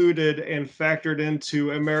included and factored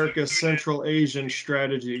into America's Central Asian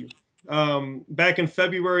strategy. Back in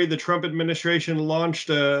February, the Trump administration launched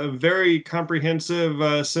a very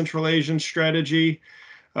comprehensive Central Asian strategy.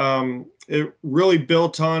 It really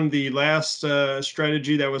built on the last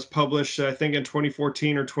strategy that was published, I think, in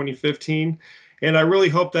 2014 or 2015. And I really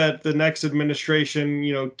hope that the next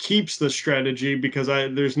administration, keeps the strategy because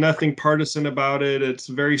there's nothing partisan about it. It's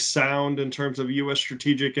very sound in terms of U.S.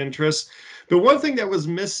 strategic interests. But one thing that was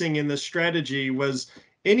missing in the strategy was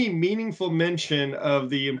any meaningful mention of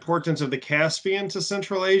the importance of the Caspian to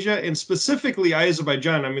Central Asia and specifically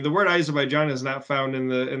Azerbaijan. I mean, the word Azerbaijan is not found in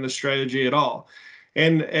the strategy at all.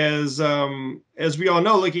 And as we all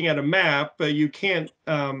know, looking at a map, you can't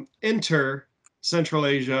enter Central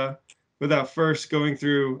Asia without first going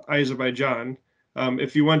through Azerbaijan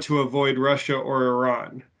if you want to avoid Russia or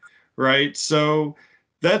Iran, right? So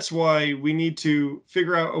that's why we need to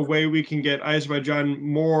figure out a way we can get Azerbaijan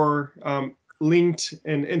more linked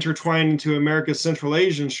and intertwined into America's Central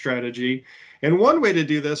Asian strategy. And one way to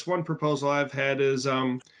do this, one proposal I've had is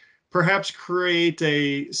perhaps create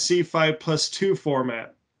a C5+2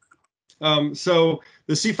 format. So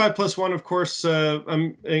the C5+1, of course,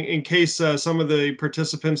 in case some of the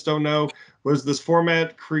participants don't know, was this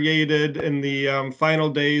format created in the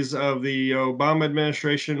final days of the Obama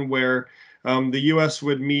administration where the U.S.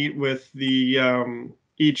 would meet with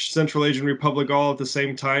each Central Asian republic all at the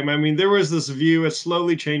same time. I mean, there was this view, it's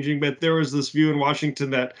slowly changing, but there was this view in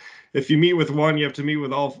Washington that if you meet with one, you have to meet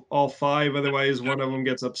with all five, otherwise one of them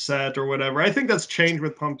gets upset or whatever. I think that's changed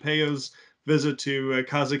with Pompeo's visit to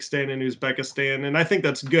Kazakhstan and Uzbekistan, and I think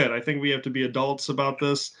that's good. I think we have to be adults about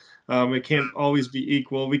this. It can't always be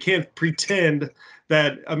equal. We can't pretend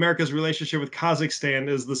that America's relationship with Kazakhstan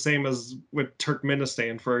is the same as with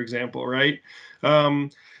Turkmenistan, for example, right?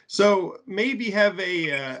 So maybe have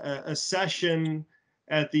a session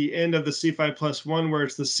at the end of the C5+1 where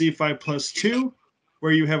it's the C5+2,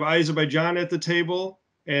 where you have Azerbaijan at the table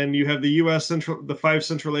and you have the U.S. the 5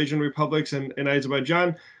 Central Asian republics and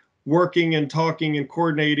Azerbaijan working and talking and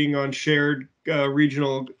coordinating on shared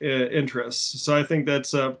regional interests. So I think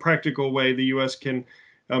that's a practical way the U.S. can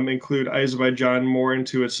include Azerbaijan more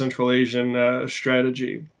into its Central Asian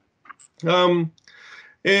strategy. Along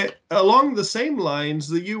the same lines,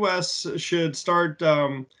 the U.S. should start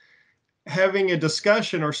having a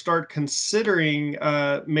discussion or start considering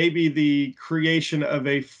maybe the creation of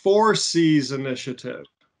a 4 Cs initiative,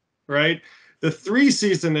 right? The 3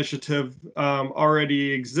 Cs initiative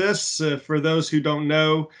already exists. For those who don't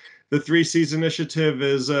know, the 3 Cs initiative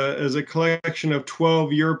is a collection of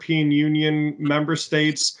 12 European Union member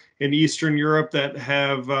states in Eastern Europe that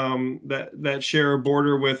have that share a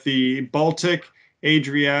border with the Baltic,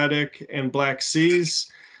 Adriatic, and Black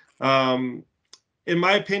Seas. In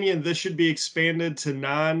my opinion, this should be expanded to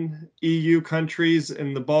non-EU countries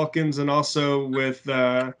in the Balkans and also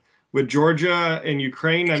with Georgia and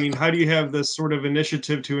Ukraine. I mean, how do you have this sort of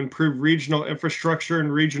initiative to improve regional infrastructure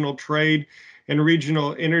and regional trade and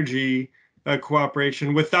regional energy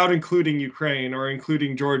cooperation without including Ukraine or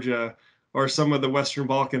including Georgia or some of the Western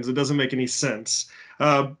Balkans? It doesn't make any sense.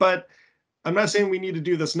 But I'm not saying we need to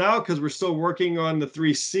do this now because we're still working on the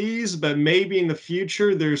 3 Cs, but maybe in the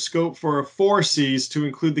future there's scope for a 4 Cs to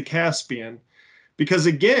include the Caspian. Because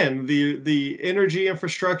again, the energy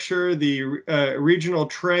infrastructure, the regional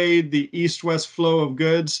trade, the east-west flow of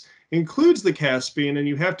goods includes the Caspian, and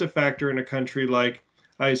you have to factor in a country like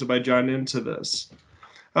Azerbaijan into this.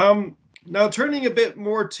 Now, turning a bit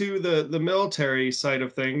more to the military side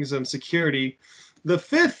of things and security, the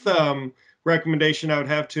fifth recommendation I would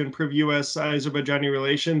have to improve U.S.-Azerbaijani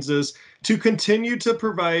relations is to continue to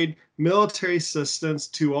provide military assistance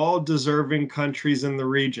to all deserving countries in the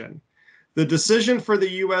region. The decision for the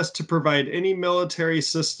U.S. to provide any military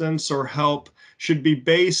assistance or help should be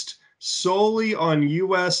based solely on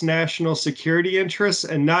U.S. national security interests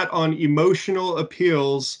and not on emotional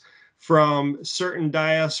appeals from certain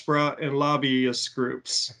diaspora and lobbyist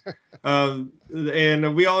groups.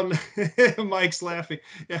 And we all, Mike's laughing.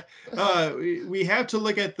 Yeah, we have to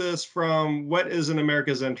look at this from what is in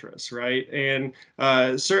America's interest, right? And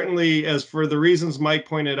certainly, as for the reasons Mike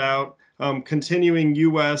pointed out, continuing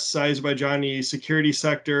U.S.-Azerbaijani security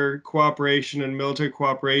sector cooperation and military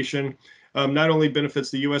cooperation not only benefits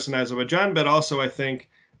the U.S. and Azerbaijan, but also, I think,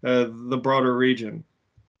 the broader region.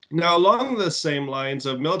 Now, along the same lines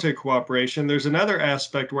of military cooperation, there's another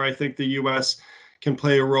aspect where I think the U.S. can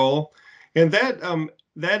play a role, and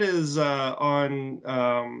that is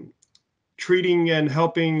on treating and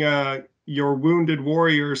helping your wounded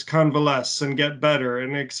warriors convalesce and get better,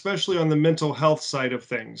 and especially on the mental health side of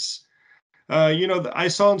things. I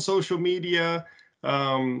saw on social media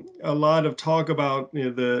a lot of talk about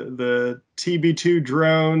the TB2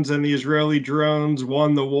 drones and the Israeli drones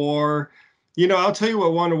won the war. I'll tell you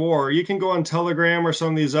what won a war. You can go on Telegram or some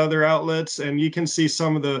of these other outlets, and you can see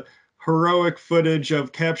some of the heroic footage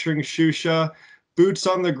of capturing Shusha, boots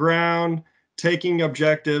on the ground, taking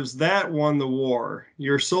objectives. That won the war.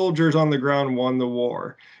 Your soldiers on the ground won the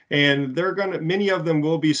war, and many of them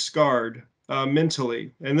will be scarred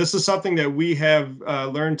mentally. And this is something that we have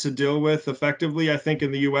learned to deal with effectively, I think,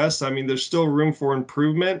 in the U.S. I mean, there's still room for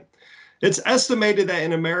improvement. It's estimated that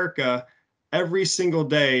in America, every single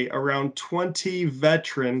day, around 20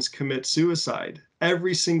 veterans commit suicide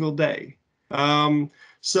every single day.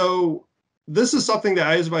 So this is something that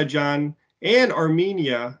Azerbaijan and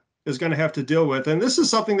Armenia is going to have to deal with. And this is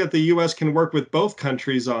something that the U.S. can work with both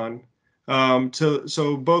countries on,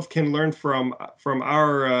 so both can learn from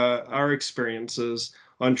our experiences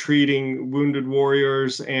on treating wounded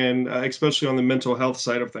warriors and especially on the mental health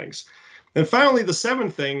side of things. And finally, the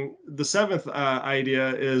seventh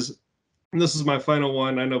idea is, and this is my final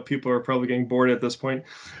one. I know people are probably getting bored at this point.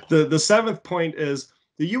 The seventh point is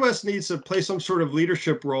the U.S. needs to play some sort of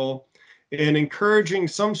leadership role in encouraging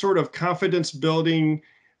some sort of confidence building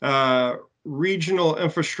regional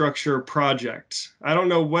infrastructure project. I don't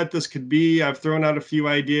know what this could be. I've thrown out a few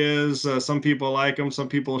ideas. Some people like them. Some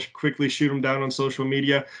people quickly shoot them down on social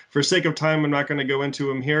media. For sake of time, I'm not going to go into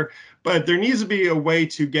them here. But there needs to be a way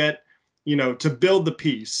to get, to build the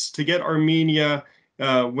peace, to get Armenia,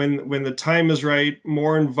 when the time is right,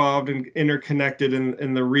 more involved and interconnected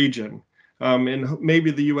in the region. And maybe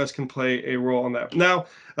the U.S. can play a role in that. Now,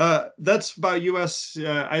 that's about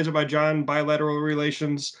U.S.-Azerbaijan bilateral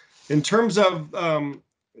relations. In terms of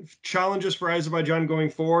challenges for Azerbaijan going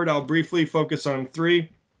forward, I'll briefly focus on three.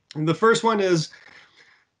 And the first one is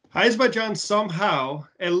Azerbaijan somehow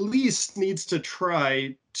at least needs to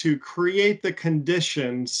try to create the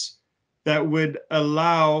conditions that would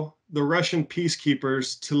allow the Russian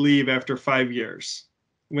peacekeepers to leave after 5 years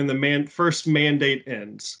when the first mandate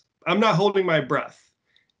ends. I'm not holding my breath.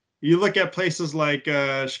 You look at places like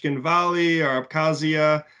Shkinvali or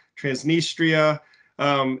Abkhazia, Transnistria,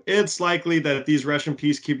 it's likely that these Russian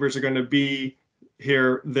peacekeepers are going to be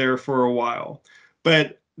there for a while.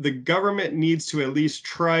 But the government needs to at least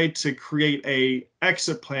try to create an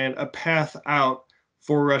exit plan, a path out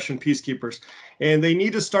for Russian peacekeepers. And they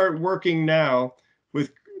need to start working now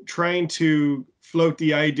with trying to float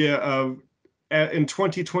the idea of, in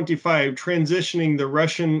 2025, transitioning the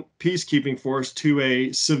Russian peacekeeping force to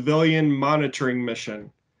a civilian monitoring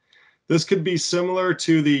mission. This could be similar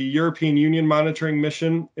to the European Union monitoring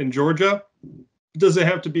mission in Georgia. Does it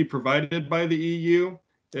have to be provided by the EU?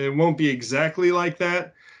 It won't be exactly like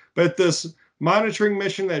that. But this monitoring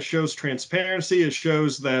mission that shows transparency, it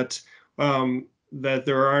shows that that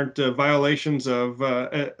there aren't violations of,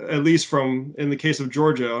 at least in the case of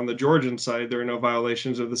Georgia, on the Georgian side, there are no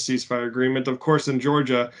violations of the ceasefire agreement. Of course, in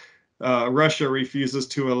Georgia, Russia refuses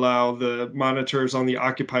to allow the monitors on the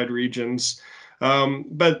occupied regions.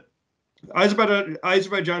 But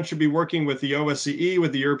Azerbaijan should be working with the OSCE,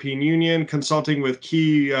 with the European Union, consulting with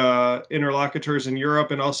key interlocutors in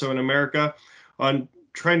Europe and also in America on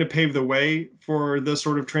trying to pave the way for this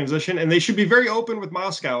sort of transition. And they should be very open with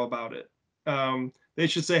Moscow about it. They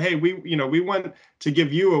should say, hey, we want to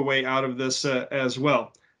give you a way out of this as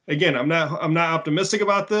well. Again, I'm not optimistic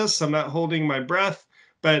about this. I'm not holding my breath,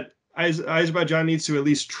 but Azerbaijan needs to at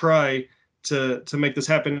least try to make this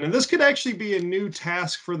happen. And this could actually be a new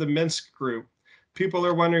task for the Minsk group. People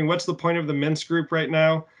are wondering, what's the point of the Minsk group right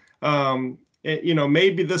now?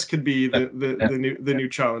 maybe this could be the new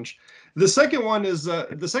challenge. The second one is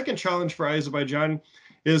the second challenge for Azerbaijan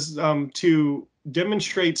is to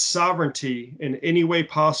demonstrate sovereignty in any way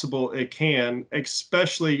possible it can,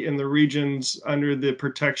 especially in the regions under the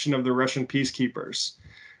protection of the Russian peacekeepers.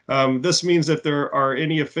 This means if there are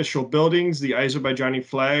any official buildings, the Azerbaijani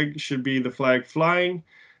flag should be the flag flying.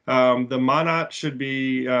 The manat should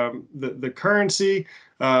be the currency.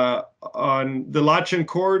 On the Lachen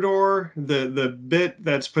corridor, the bit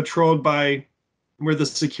that's patrolled by where the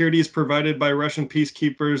security is provided by Russian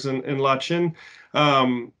peacekeepers in Lachen,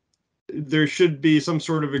 there should be some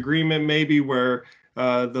sort of agreement maybe where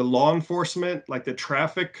the law enforcement, like the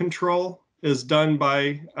traffic control, is done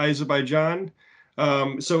by Azerbaijan.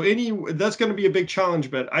 So that's going to be a big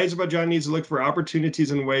challenge, but Azerbaijan needs to look for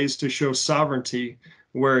opportunities and ways to show sovereignty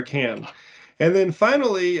where it can. And then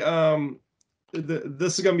finally,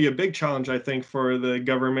 this is going to be a big challenge, I think, for the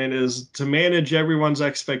government, is to manage everyone's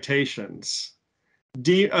expectations.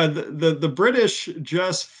 The British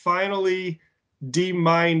just finally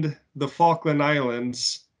demined the Falkland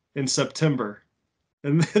Islands in September.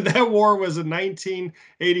 And that war was in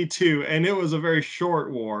 1982, and it was a very short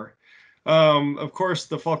war. Of course,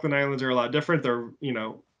 the Falkland Islands are a lot different. They're,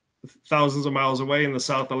 thousands of miles away in the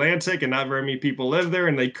South Atlantic, and not very many people live there,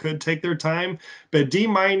 and they could take their time. But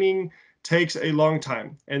demining takes a long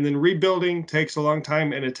time, and then rebuilding takes a long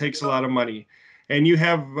time, and it takes a lot of money. And you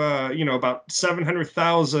have, about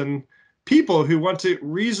 700,000 people who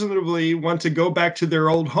reasonably want to go back to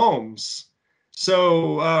their old homes.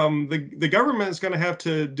 So the government is going to have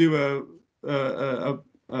to do a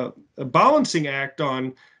balancing act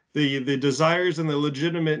on the desires and the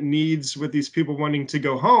legitimate needs with these people wanting to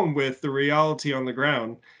go home with the reality on the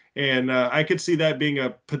ground. And I could see that being a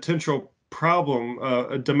potential problem,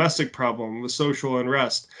 a domestic problem with social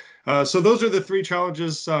unrest. So those are the three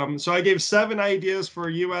challenges. So I gave 7 ideas for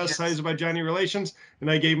U.S.-Azerbaijani relations,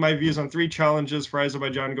 and I gave my views on 3 challenges for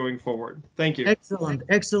Azerbaijan going forward. Thank you. Excellent,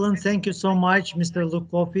 excellent. Thank you so much, Mr.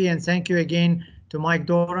 Luke Coffey, and thank you again to Mike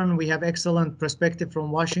Doran. We have excellent perspective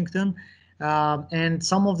from Washington, and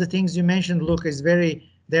some of the things you mentioned, Luke,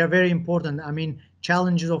 they are very important. I mean,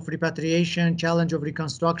 challenges of repatriation, challenge of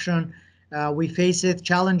reconstruction. We face it,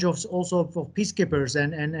 challenge of also of peacekeepers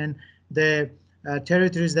and the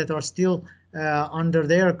territories that are still under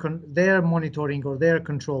their monitoring or their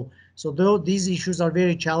control. So though these issues are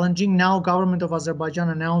very challenging, now government of Azerbaijan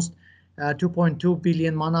announced 2.2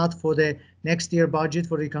 billion manat for the next year budget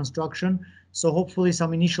for reconstruction. So hopefully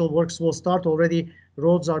some initial works will start already.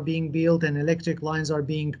 Roads are being built and electric lines are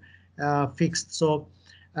being fixed. So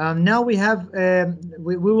now we have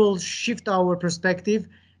we will shift our perspective.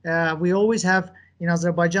 We always have in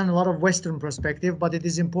Azerbaijan a lot of Western perspective, but it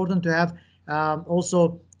is important to have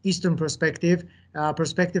also Eastern perspective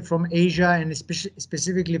from Asia, and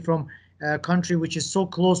specifically from a country which is so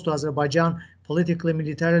close to Azerbaijan politically,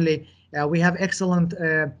 militarily. We have excellent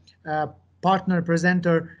partner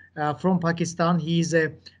presenter from Pakistan. He is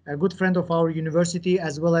a good friend of our university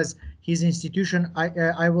as well as his institution.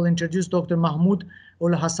 I will introduce Dr. Mahmoud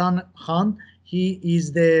Ul Hassan Khan. He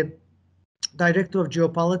is the director of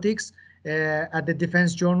geopolitics at the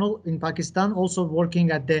Defense Journal in Pakistan, also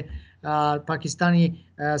working at the Pakistani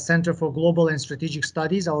Center for Global and Strategic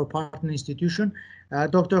Studies, our partner institution.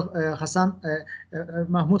 Dr.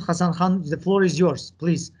 Mahmoud Hassan Khan, the floor is yours,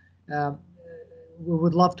 please. We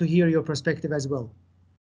would love to hear your perspective as well.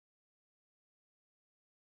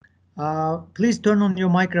 Please turn on your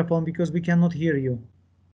microphone because we cannot hear you.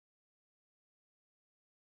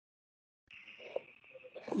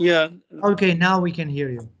 Yeah. Okay, now we can hear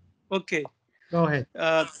you. Okay. Go ahead.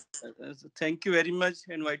 Thank you very much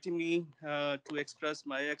for inviting me to express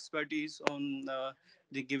my expertise on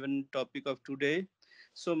the given topic of today.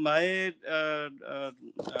 So my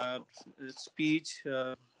speech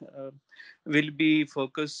will be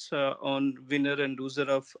focused on winner and loser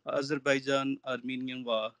of Azerbaijan-Armenian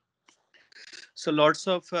war. So lots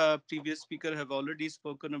of previous speakers have already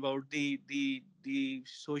spoken about the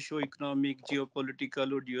socio-economic,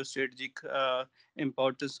 geopolitical, or geostrategic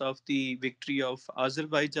importance of the victory of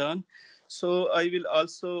Azerbaijan. So I will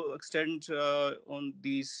also extend on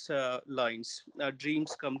these lines.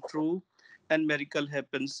 Dreams come true and miracle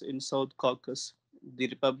happens in South Caucasus. The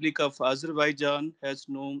Republic of Azerbaijan has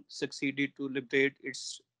now succeeded to liberate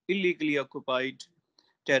its illegally occupied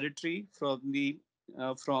territory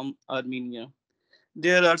from Armenia.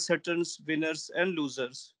 There are certain winners and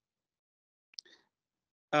losers.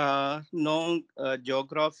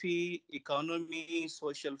 Geography, economy,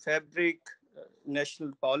 social fabric,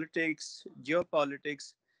 national politics,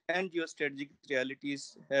 geopolitics, and geostrategic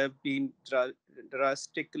realities have been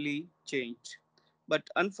drastically changed. But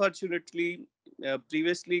unfortunately,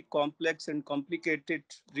 previously complex and complicated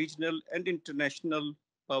regional and international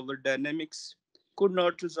power dynamics could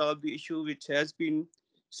not resolve the issue, which has been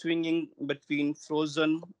swinging between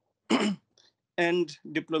frozen and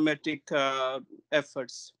diplomatic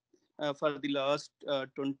efforts for the last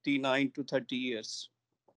 29 to 30 years.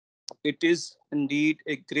 It is indeed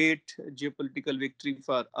a great geopolitical victory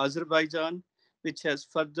for Azerbaijan, which has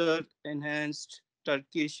further enhanced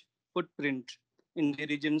Turkish footprint in the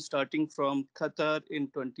region, starting from Qatar in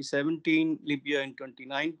 2017, Libya in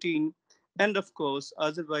 2019, and of course,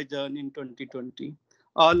 Azerbaijan in 2020.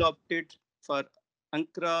 All opted for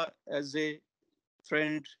Ankara as a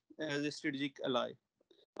friend, as a strategic ally.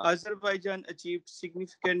 Azerbaijan achieved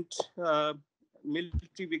significant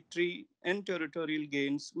military victory and territorial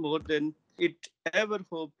gains, more than it ever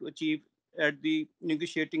hoped to achieve at the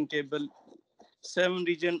negotiating table. Seven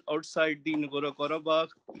regions outside the Nagorno-Karabakh,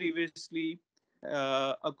 previously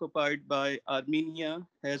occupied by Armenia,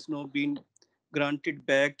 has now been granted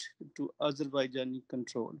back to Azerbaijani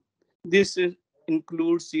control. This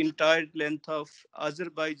includes the entire length of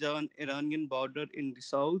Azerbaijan-Iranian border in the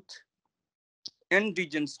south, and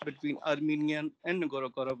regions between Armenia and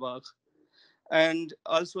Nagorno-Karabakh, and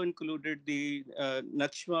also included the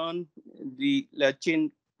Nakhchivan, the Lachin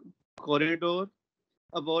corridor.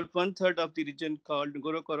 About one third of the region called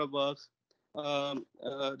Nagorno-Karabakh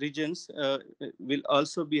regions will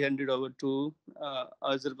also be handed over to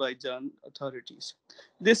Azerbaijan authorities.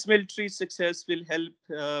 This military success will help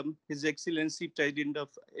His Excellency President of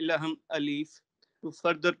Ilham Aliyev to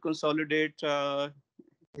further consolidate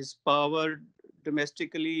his power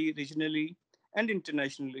domestically, regionally, and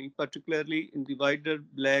internationally, particularly in the wider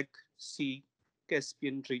Black Sea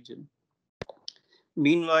Caspian region.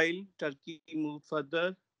 Meanwhile, Turkey moved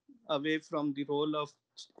further away from the role of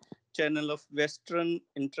channel of Western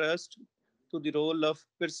interest to the role of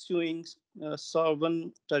pursuing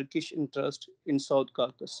sovereign Turkish interest in South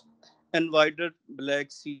Caucasus and wider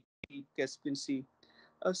Black Sea, Caspian Sea.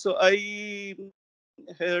 So I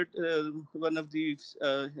heard one of the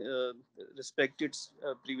respected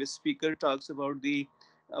previous speaker talks about the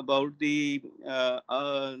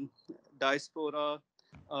diaspora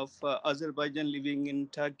of Azerbaijan living in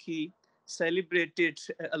Turkey, celebrated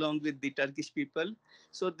along with the Turkish people.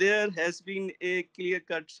 So there has been a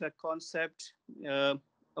clear-cut concept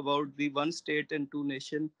about the one state and two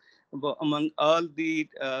nation among all the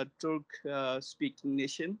Turk-speaking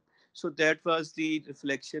nation. So that was the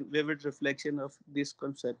reflection, vivid reflection of this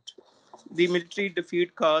concept. The military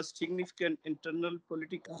defeat caused significant internal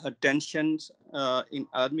political tensions in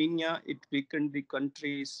Armenia. It weakened the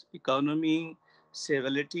country's economy,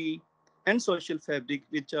 civility, and social fabric,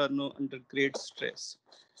 which are now under great stress.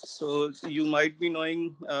 So you might be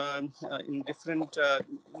knowing in different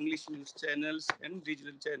English news channels and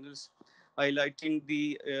regional channels highlighting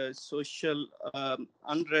the social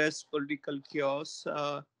unrest, political chaos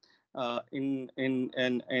in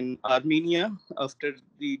Armenia after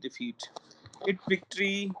the defeat.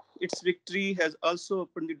 Its victory has also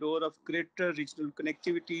opened the door of greater regional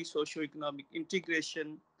connectivity, socio-economic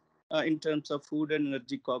integration in terms of food and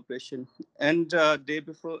energy cooperation. And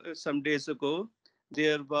some days ago,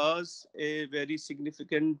 there was a very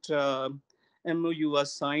significant MOU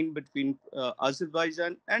was signed between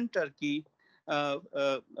Azerbaijan and Turkey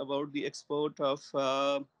about the export of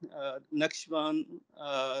Nakhchivan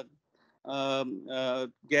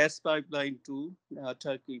gas pipeline to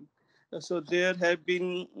Turkey. So there have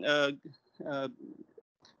been uh,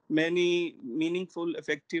 many meaningful,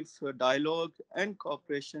 effective dialogue and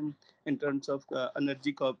cooperation in terms of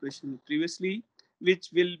energy cooperation previously, which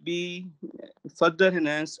will be further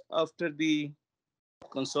enhanced after the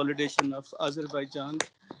consolidation of Azerbaijan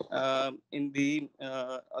in the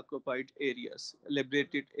occupied areas,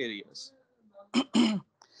 liberated areas.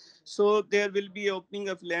 So there will be opening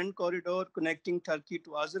of land corridor connecting Turkey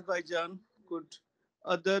to Azerbaijan. Could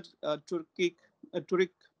other Turkic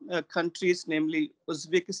countries, namely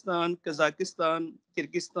Uzbekistan, Kazakhstan,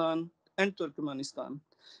 Kyrgyzstan, and Turkmenistan.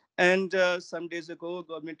 And some days ago,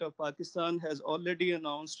 government of Pakistan has already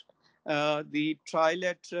announced the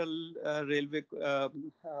trilateral railway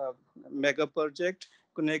mega project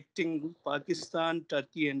connecting Pakistan,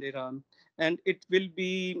 Turkey, and Iran. And it will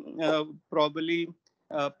be probably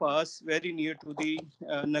pass very near to the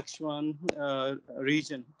Nakhchivan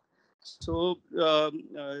region. So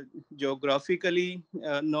geographically,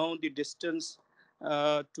 now the distance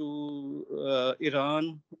to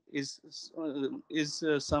Iran is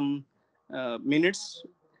some minutes,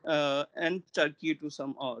 and Turkey to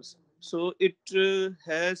some hours. So it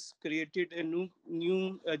has created a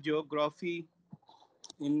new geography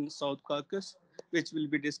in South Caucasus, which will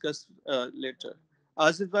be discussed later.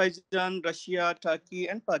 Azerbaijan, Russia, Turkey,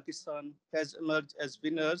 and Pakistan has emerged as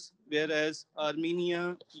winners, whereas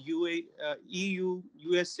Armenia, EU,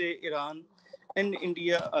 USA, Iran, and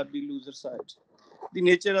India are the loser sides. The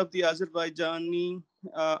nature of the Azerbaijani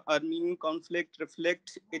Armenian conflict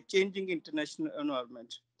reflects a changing international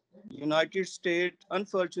environment. United States,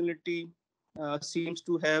 unfortunately, seems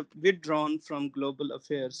to have withdrawn from global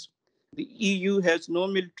affairs. The EU has no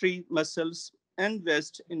military muscles, and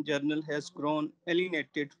West in general has grown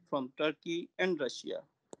alienated from Turkey and Russia.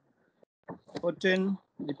 Putin,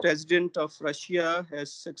 the president of Russia,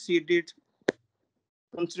 has succeeded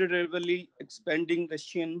considerably expanding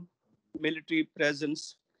Russian military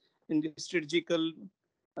presence in the strategical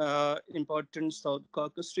important South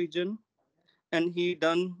Caucasus region, and he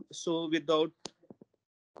done so without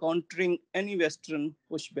countering any Western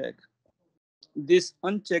pushback. This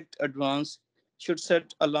unchecked advance should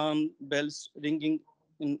set alarm bells ringing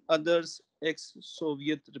in others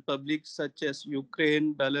ex-Soviet republics such as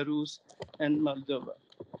Ukraine, Belarus, and Moldova.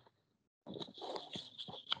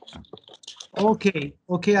 Okay.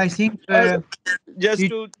 I think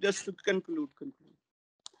just to conclude.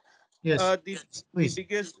 Yes, The please.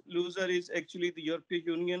 biggest loser is actually the European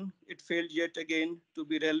Union. It failed yet again to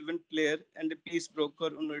be a relevant player and a peace broker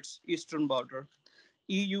on its eastern border.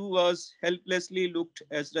 EU was helplessly looked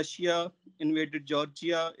as Russia invaded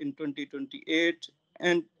Georgia in 2028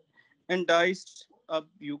 and diced up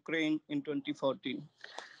Ukraine in 2014.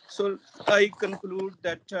 So I conclude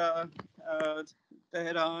that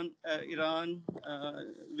Iran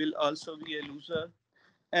will also be a loser.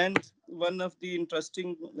 And one of the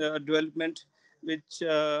interesting development which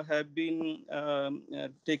have been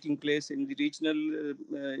taking place in the regional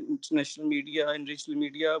international media and regional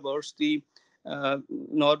media about the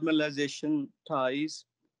normalization ties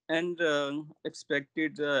and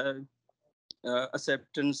expected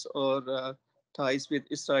acceptance or ties with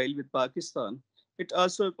Israel, with Pakistan. It's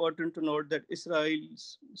also important to note that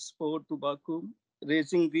Israel's support to Baku,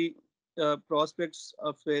 raising the prospects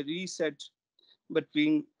of a reset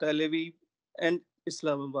between Tel Aviv and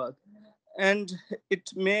Islamabad. And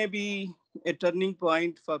it may be a turning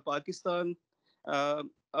point for Pakistan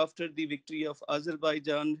after the victory of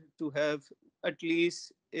Azerbaijan to have at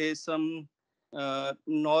least some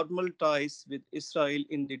normal ties with Israel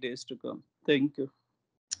in the days to come. Thank you.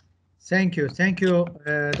 Thank you,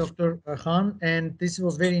 Dr. Khan. And this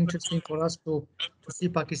was very interesting for us to see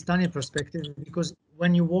Pakistani perspective, because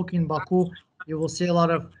when you walk in Baku, you will see a lot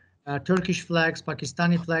of Turkish flags,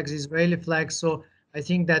 Pakistani flags, Israeli flags. So I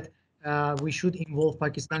think that we should involve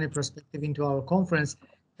Pakistani perspective into our conference.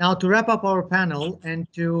 Now, to wrap up our panel and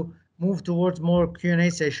to move towards more Q&A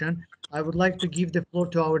session, I would like to give the floor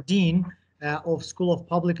to our Dean of School of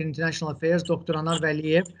Public and International Affairs, Dr. Anar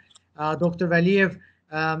Valiyev. Dr. Valiyev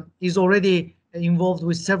is already involved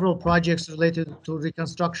with several projects related to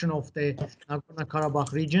reconstruction of the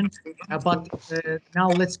Nagorno-Karabakh region. But now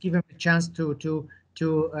let's give him a chance to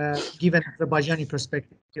give an Azerbaijani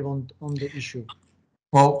perspective on the issue.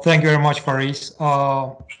 Well, thank you very much, Faris.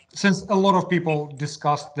 Since a lot of people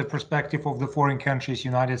discussed the perspective of the foreign countries,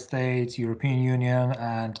 United States, European Union,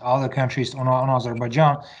 and other countries on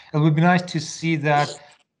Azerbaijan, it would be nice to see that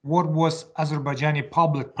what was Azerbaijani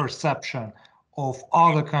public perception of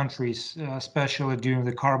other countries, especially during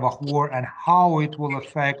the Karabakh War, and how it will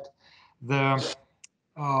affect the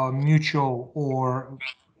mutual or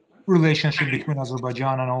relationship between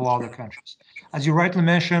Azerbaijan and all other countries. As you rightly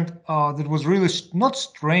mentioned, that was really not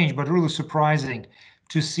strange, but really surprising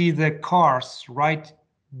to see the cars right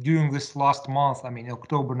during this last month, I mean,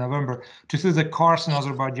 October, November, to see the cars in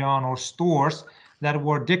Azerbaijan or stores that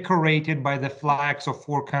were decorated by the flags of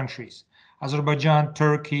four countries: Azerbaijan,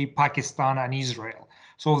 Turkey, Pakistan, and Israel.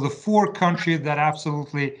 So the four countries that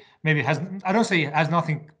absolutely maybe has, I don't say it has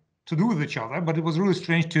nothing to do with each other, but it was really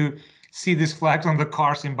strange to see these flags on the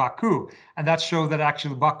cars in Baku. And that shows that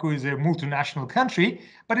actually Baku is a multinational country,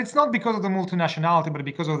 but it's not because of the multinationality, but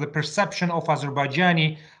because of the perception of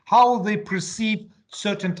Azerbaijani, how they perceive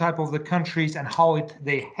certain type of the countries and how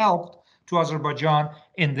they helped to Azerbaijan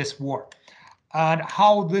in this war. And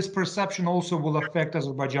how this perception also will affect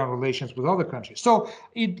Azerbaijan relations with other countries. So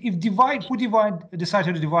who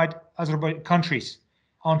decided to divide Azerbaijan countries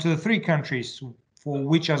onto the three countries for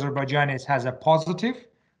which Azerbaijan has a positive,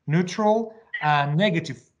 neutral, and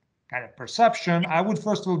negative kind of perception, I would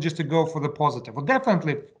first of all just to go for the positive. Well,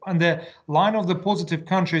 definitely on the line of the positive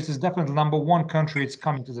countries is definitely number one country. It's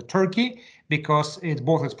coming to the Turkey because it's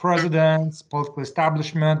both its presidents, political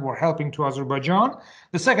establishment were helping to Azerbaijan.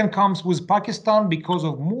 The second comes with Pakistan because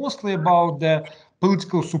of mostly about the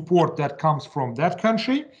political support that comes from that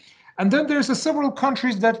country. And then there's several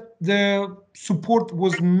countries that the support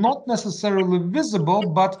was not necessarily visible,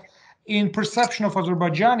 but in perception of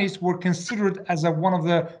Azerbaijanis were considered as one of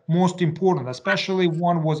the most important, especially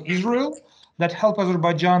one was Israel that helped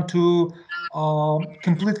Azerbaijan to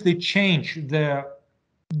completely change the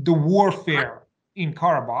warfare in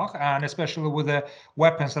Karabakh, and especially with the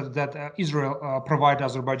weapons that Israel provided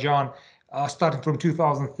Azerbaijan starting from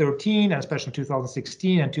 2013 and especially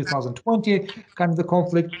 2016 and 2020, kind of the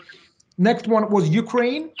conflict. Next one was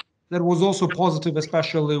Ukraine. That was also positive,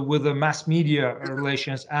 especially with the mass media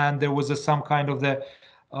relations, and there was some kind of the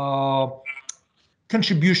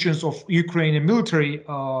contributions of Ukrainian military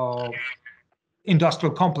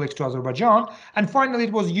industrial complex to Azerbaijan. And finally,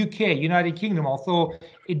 it was UK, United Kingdom, although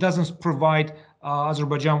it doesn't provide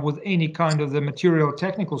Azerbaijan with any kind of the material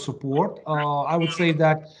technical support. I would say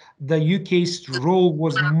that the UK's role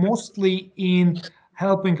was mostly in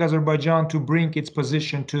helping Azerbaijan to bring its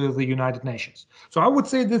position to the United Nations. So I would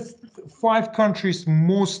say that 5 countries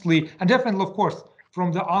mostly, and definitely, of course,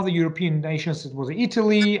 from the other European nations, it was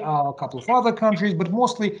Italy, a couple of other countries, but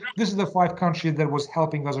mostly this is the 5 countries that was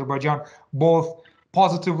helping Azerbaijan both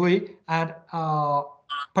positively and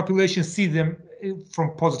population see them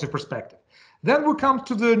from positive perspective. Then we come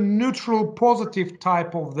to the neutral positive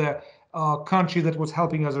type of the country that was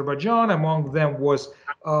helping Azerbaijan. Among them was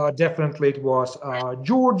definitely it was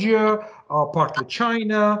Georgia, partly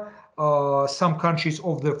China, some countries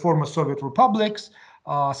of the former Soviet republics,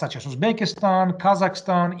 such as Uzbekistan,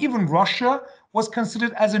 Kazakhstan, even Russia was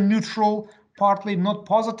considered as a neutral, partly not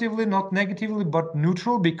positively, not negatively, but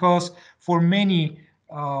neutral, because for many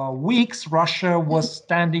weeks Russia was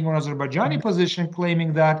standing on Azerbaijani position,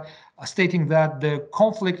 claiming that, stating that the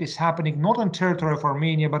conflict is happening not on territory of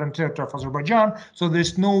Armenia, but on territory of Azerbaijan, so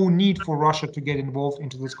there's no need for Russia to get involved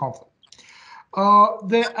into this conflict.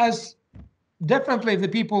 As definitely the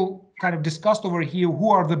people kind of discussed over here, who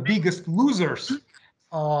are the biggest losers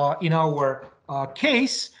in our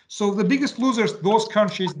case. So the biggest losers, those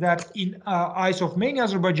countries that in eyes of many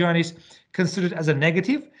Azerbaijanis considered as a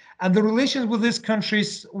negative, and the relations with these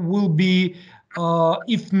countries will be,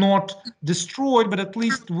 if not destroyed, but at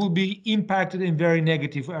least will be impacted in very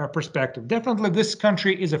negative perspective. Definitely this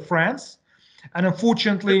country is a France. And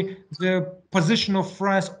unfortunately, the position of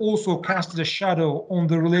France also casted a shadow on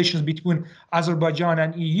the relations between Azerbaijan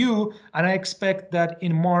and EU. And I expect that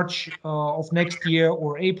in March of next year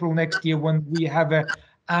or April next year, when we have an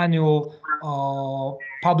annual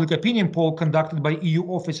public opinion poll conducted by EU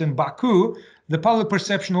office in Baku, the public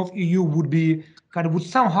perception of EU would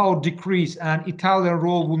somehow decrease, and Italian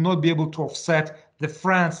role will not be able to offset the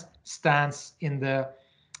France stance in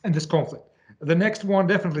this conflict. The next one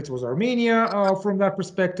definitely was Armenia. From that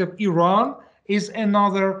perspective, Iran is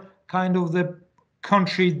another kind of the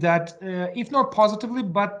country that, if not positively,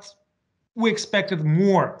 but we expected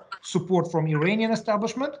more support from Iranian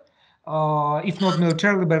establishment, if not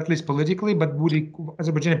militarily, but at least politically, but the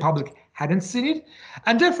Azerbaijani public hadn't seen it.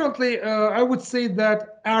 And definitely, I would say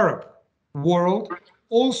that Arab world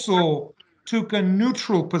also took a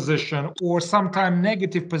neutral position or sometimes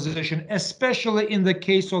negative position, especially in the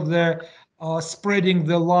case of the spreading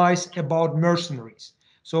the lies about mercenaries.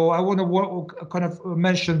 So I want to kind of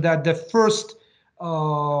mention that the first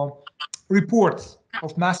reports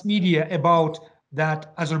of mass media about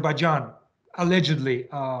that Azerbaijan allegedly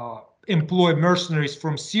employ mercenaries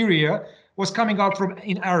from Syria was coming out from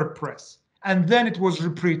in Arab press. And then it was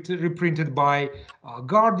reprinted by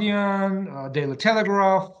Guardian, Daily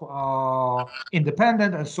Telegraph,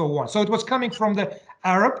 Independent, and so on. So it was coming from the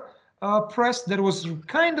Arab press that was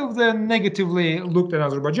kind of the negatively looked at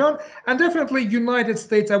Azerbaijan. And definitely United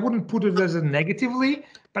States, I wouldn't put it as a negatively,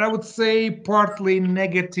 but I would say partly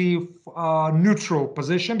negative, neutral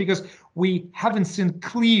position, because we haven't seen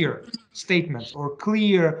clear statements or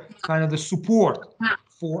clear kind of the support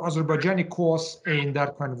for Azerbaijani cause in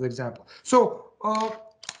that kind of example. So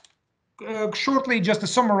shortly, just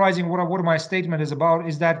summarizing what my statement is about,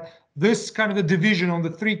 is that this kind of the division on the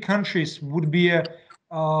 3 countries would be a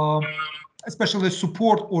especially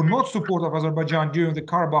support or not support of Azerbaijan during the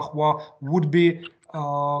Karabakh war would be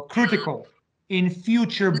critical in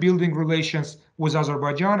future building relations with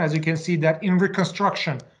Azerbaijan. As you can see that in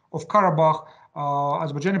reconstruction of Karabakh,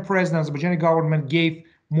 Azerbaijani president, Azerbaijani government gave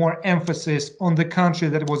more emphasis on the country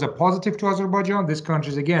that was a positive to Azerbaijan. These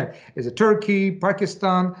countries, again, is Turkey,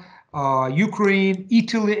 Pakistan, Ukraine,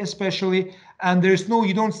 Italy especially, and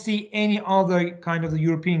you don't see any other kind of the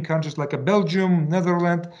European countries like a Belgium,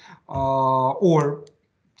 Netherlands, or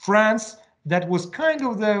France that was kind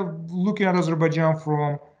of looking at Azerbaijan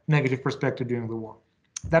from negative perspective during the war.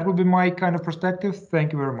 That would be my kind of perspective.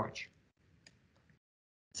 Thank you very much.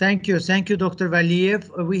 Thank you, Dr. Valiev.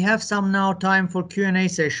 We have some now time for Q&A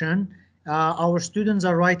session. Our students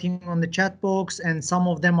are writing on the chat box, and some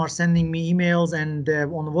of them are sending me emails and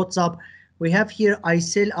on WhatsApp. We have here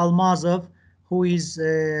Aysel Almazov, who is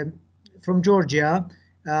from Georgia.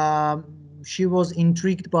 She was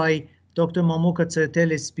intrigued by Dr. Mamuka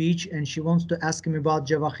Tsereteli's speech, and she wants to ask him about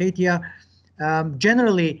Javakhetia.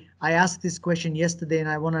 Generally, I asked this question yesterday, and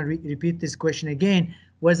I want to repeat this question again,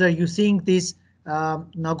 whether you think this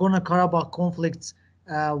Nagorno-Karabakh conflicts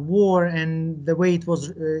war and the way it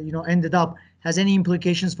was ended up has any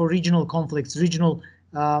implications for regional conflicts, regional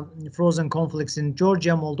frozen conflicts in Georgia,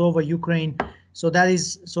 Moldova, Ukraine. So that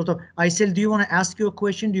is sort of, Aysel, do you want to ask your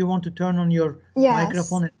question? Do you want to turn on your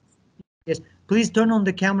microphone? Yes, please turn on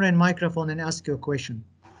the camera and microphone and ask your question.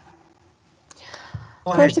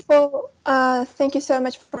 First of all, thank you so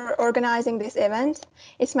much for organizing this event.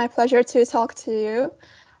 It's my pleasure to talk to you,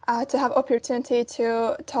 to have opportunity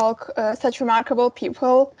to talk such remarkable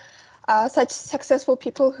people, such successful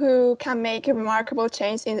people who can make a remarkable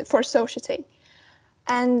change for society.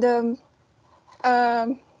 And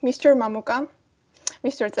Mr. Mamuka,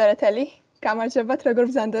 Mr. Tsereteli, გამარჯობათ, როგორ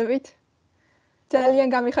ბრძანდებით? ძალიან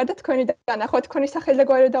გამიხარდა თქვენი დანახვა, თქვენი სახელი და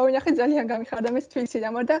გვარი დავინახე, ძალიან გამიხარდა, მე თბილისში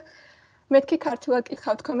დამორ და მეთქი ქართულად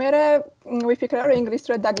კითხავ თქვენერე, ვიფიქრე რომ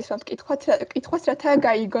ინგლისურად დაგისვამთ კითხვას, რათა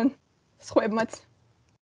გაიგონ სხვებმაც.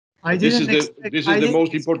 This is the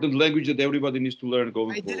most important language that everybody needs to learn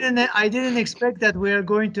going forward. I didn't expect that we are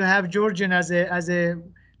going to have Georgian as a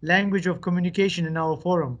language of communication in our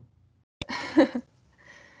forum.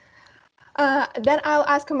 Then I'll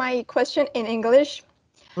ask my question in English.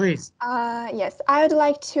 Please. Yes, I would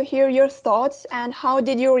like to hear your thoughts and how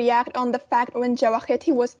did you react on the fact when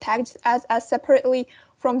Javakheti was tagged as separately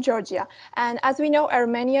from Georgia? And as we know,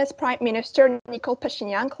 Armenia's Prime Minister Nikol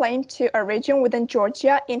Pashinyan claimed to a region within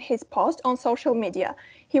Georgia in his post on social media.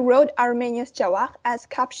 He wrote Armenia's Javakh as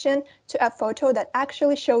caption to a photo that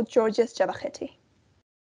actually showed Georgia's Javakheti.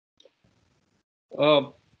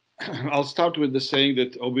 I'll start with the saying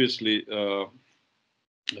that obviously the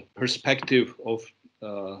perspective of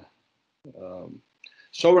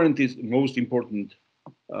sovereignty is the most important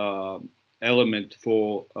element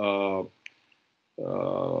for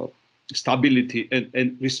stability,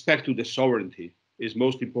 and respect to the sovereignty is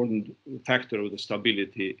most important factor of the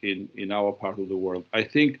stability in our part of the world. I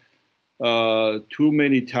think too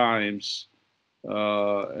many times,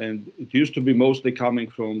 and it used to be mostly coming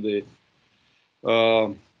from the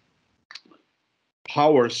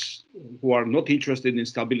powers who are not interested in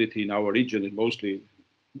stability in our region, and mostly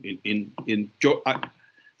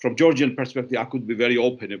from Georgian perspective, I could be very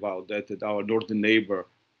open about that. That our northern neighbor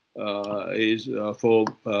is for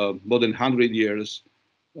more than 100 years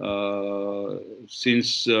since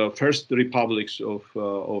first republics of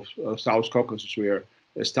South Caucasus were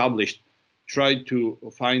established, tried to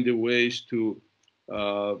find the ways to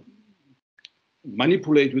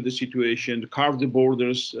manipulate with the situation, carve the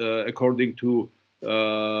borders according to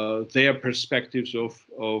their perspectives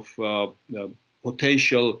of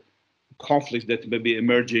potential conflicts that may be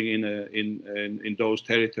emerging in those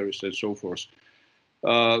territories and so forth.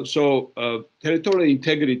 So territorial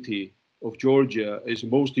integrity of Georgia is the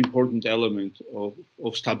most important element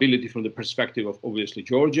of stability from the perspective of obviously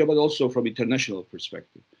Georgia, but also from international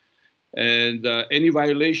perspective. And any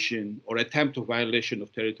violation or attempt of violation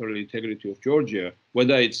of territorial integrity of Georgia,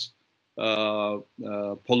 whether it's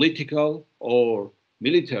political or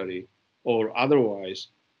military or otherwise,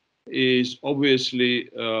 is obviously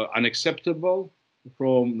unacceptable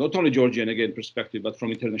from not only Georgian again perspective, but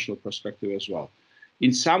from international perspective as well.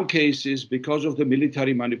 In some cases, because of the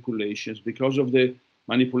military manipulations, because of the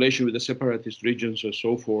manipulation with the separatist regions and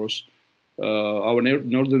so forth, our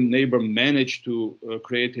northern neighbor managed to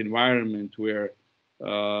create an environment where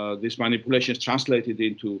this manipulation is translated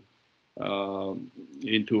into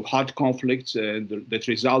hot conflicts, and that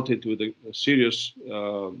resulted with a serious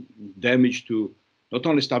damage to not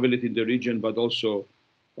only stability in the region, but also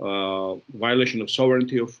violation of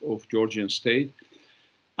sovereignty of Georgian state.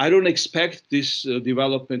 I don't expect this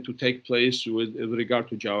development to take place with regard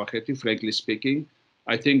to Javakheti, frankly speaking.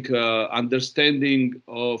 I think understanding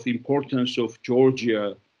of importance of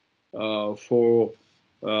Georgia for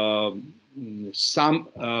some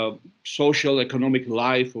social economic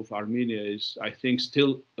life of Armenia is, I think,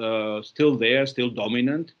 still there, still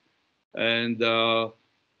dominant, and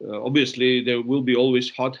obviously there will be always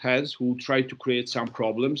hotheads who try to create some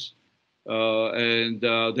problems, and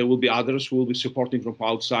there will be others who will be supporting from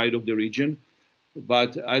outside of the region.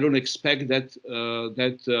 But I don't expect that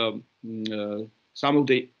some of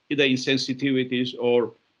the either insensitivities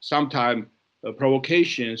or sometimes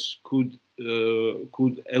provocations could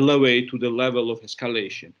elevate to the level of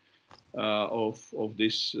escalation of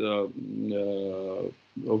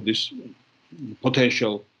this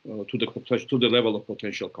potential to the level of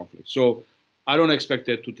potential conflict. So I don't expect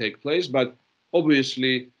that to take place, but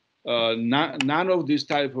obviously none of this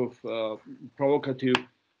type of provocative.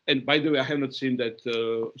 And by the way, I have not seen that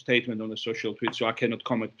statement on the social tweet, so I cannot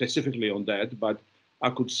comment specifically on that. But I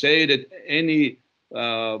could say that any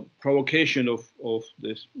provocation of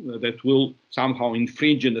this that will somehow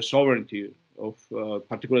infringe on the sovereignty of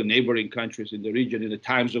particular neighboring countries in the region in the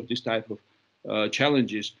times of this type of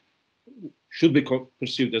challenges should be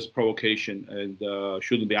perceived as provocation and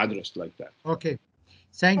shouldn't be addressed like that. Okay.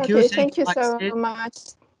 Thank you. you. Thank you so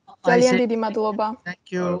much. I say, Didi Madloba. thank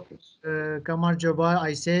you, Kamar Jabbar.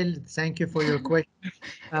 I say thank you for your question.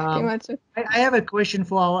 I have a question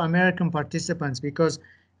for our American participants because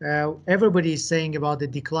everybody is saying about the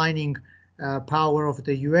declining power of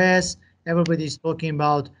the U.S. Everybody is talking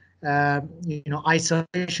about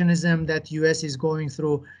isolationism that U.S. is going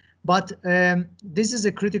through. But this is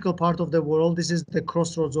a critical part of the world. This is the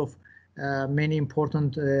crossroads of many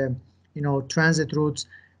important transit routes.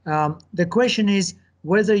 The question is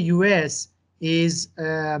whether U.S. is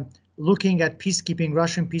looking at peacekeeping,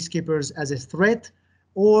 Russian peacekeepers as a threat,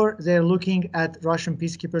 or they're looking at Russian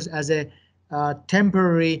peacekeepers as a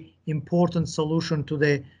temporary important solution to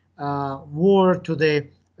the war, to the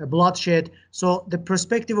bloodshed. So the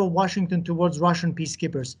perspective of Washington towards Russian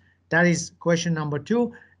peacekeepers, that is question number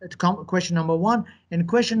two, question number one. And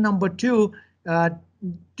question number two,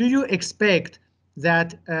 do you expect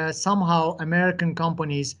that somehow American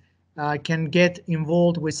companies can get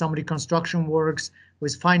involved with some reconstruction works,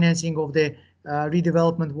 with financing of the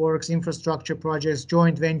redevelopment works, infrastructure projects,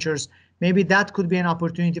 joint ventures? Maybe that could be an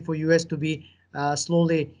opportunity for U.S. to be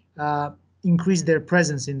slowly increase their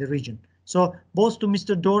presence in the region. So both to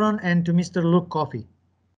Mr. Doran and to Mr. Luke Coffey.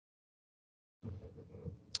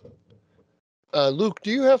 Luke, do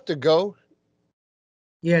you have to go?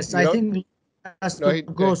 Yes, I think Luke has to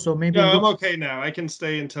go. So maybe no, Luke... I'm okay now. I can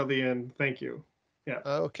stay until the end. Thank you. Yeah.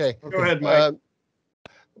 Okay. Go ahead, Mike.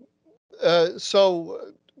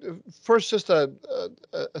 So first, just a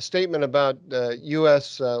statement about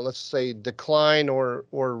U.S. Let's say decline or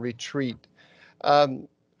retreat.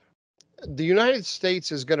 The United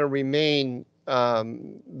States is going to remain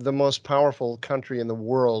the most powerful country in the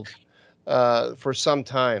world for some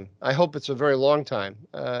time. I hope it's a very long time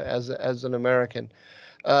as an American.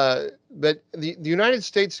 But the United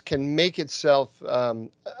States can make itself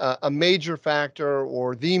a major factor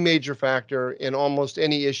or the major factor in almost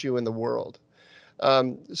any issue in the world.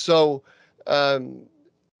 The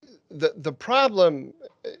problem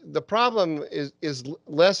is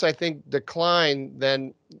less, I think, decline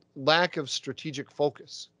than lack of strategic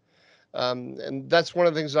focus. And that's one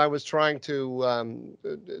of the things I was trying to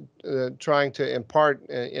impart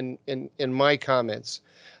in my comments.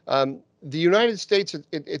 The United States,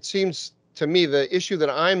 it seems to me, the issue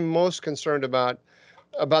that I'm most concerned about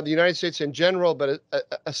the United States in general, but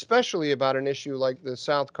especially about an issue like the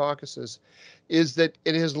South Caucasus, is that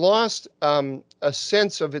it has lost a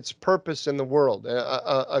sense of its purpose in the world,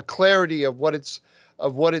 a clarity of what it's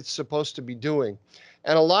supposed to be doing.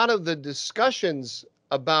 And a lot of the discussions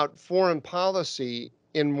about foreign policy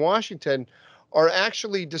in Washington are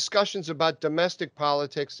actually discussions about domestic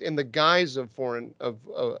politics in the guise of foreign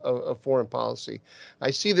policy.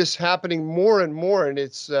 I see this happening more and more, and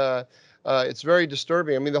it's very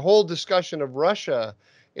disturbing. I mean, the whole discussion of Russia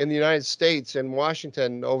in the United States and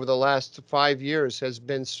Washington over the last 5 years has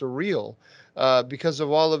been surreal because of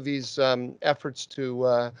all of these efforts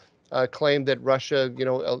to claim that Russia,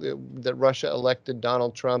 that Russia elected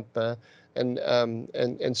Donald Trump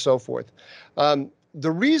and so forth.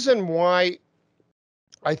 The reason why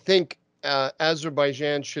I think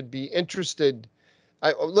Azerbaijan should be interested,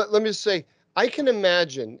 let me say, I can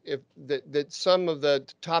imagine that some of the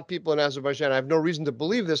top people in Azerbaijan, I have no reason to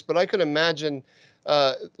believe this, but I can imagine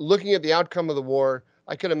looking at the outcome of the war,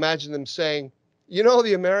 I can imagine them saying,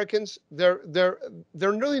 the Americans, they're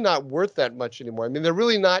really not worth that much anymore. I mean, they're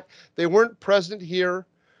really not. They weren't present here.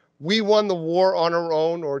 We won the war on our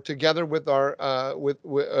own or together with our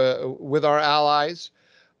with our allies.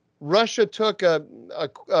 Russia took a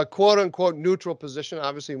quote-unquote neutral position.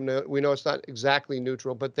 Obviously, we know it's not exactly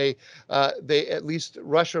neutral, but they at least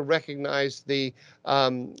Russia recognized the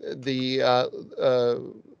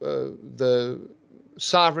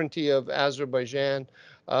sovereignty of Azerbaijan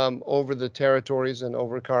over the territories and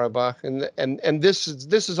over Karabakh, and this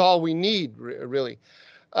is all we need, really.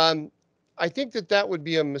 I think that would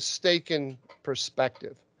be a mistaken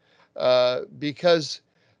perspective, because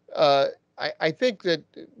I think that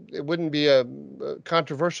it wouldn't be a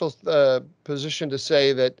controversial position to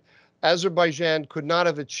say that Azerbaijan could not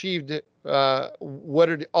have achieved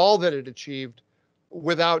all that it achieved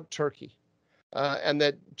without Turkey, and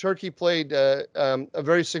that Turkey played a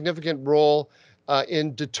very significant role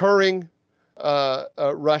in deterring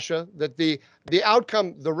Russia. That the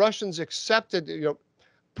outcome, the Russians accepted,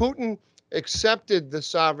 Putin accepted the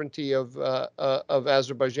sovereignty of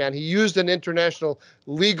Azerbaijan. He used an international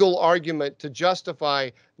legal argument to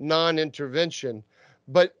justify non-intervention,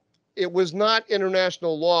 but it was not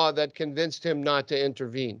international law that convinced him not to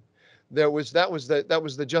intervene. That was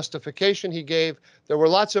the justification he gave. There were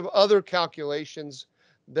lots of other calculations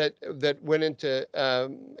that went into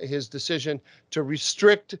his decision to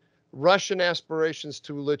restrict Russian aspirations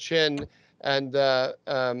to Lechin and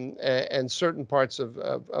certain parts of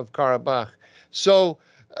Karabakh. So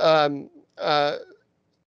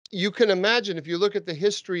you can imagine, if you look at the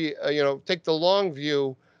history, take the long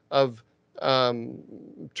view of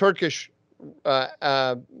Turkish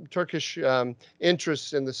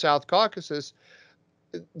interests in the South Caucasus,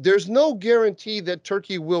 there's no guarantee that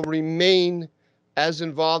Turkey will remain as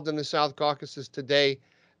involved in the South Caucasus today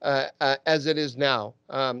as it is now.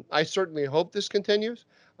 I certainly hope this continues.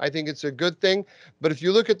 I think it's a good thing. But if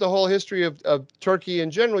you look at the whole history of Turkey in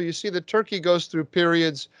general, you see that Turkey goes through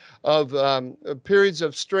periods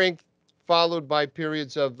of strength, followed by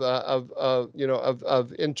periods of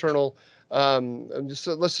internal, let's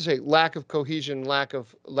just say, lack of cohesion, lack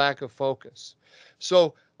of focus.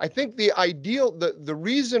 So I think the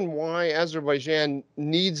reason why Azerbaijan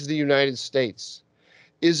needs the United States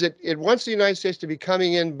is that it wants the United States to be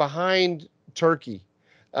coming in behind Turkey,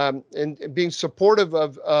 and being supportive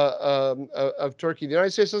of Turkey. The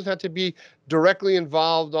United States doesn't have to be directly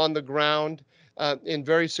involved on the ground in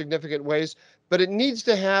very significant ways, but it needs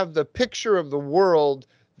to have the picture of the world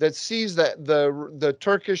that sees that the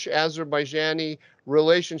Turkish-Azerbaijani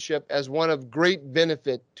relationship as one of great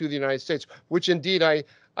benefit to the United States, which indeed I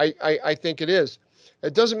think it is.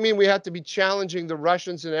 It doesn't mean we have to be challenging the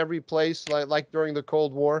Russians in every place like during the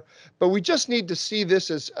Cold War, but we just need to see this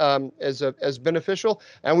as beneficial,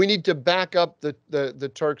 and we need to back up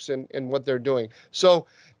the Turks in what they're doing. So,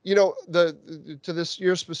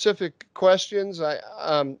 your specific questions,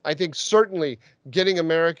 I think certainly getting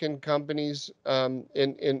American companies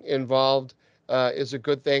involved is a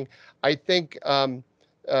good thing. I think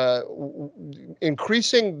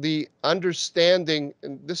increasing the understanding,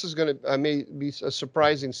 and this is going to may be a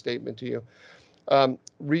surprising statement to you,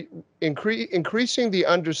 increasing the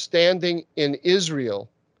understanding in Israel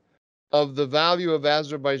of the value of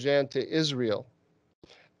Azerbaijan to Israel,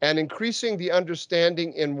 and increasing the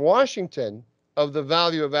understanding in Washington of the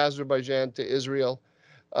value of Azerbaijan to Israel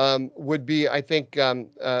would be, I think,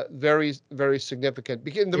 very, very significant.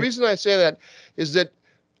 And the reason I say that is that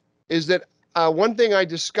one thing I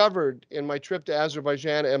discovered in my trip to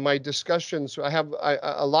Azerbaijan and my discussions, I have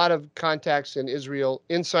a lot of contacts in Israel,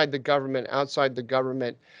 inside the government, outside the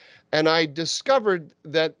government, and I discovered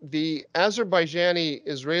that the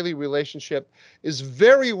Azerbaijani-Israeli relationship is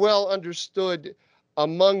very well understood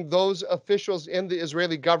among those officials in the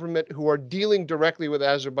Israeli government who are dealing directly with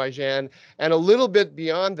Azerbaijan, and a little bit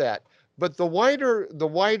beyond that. But the wider,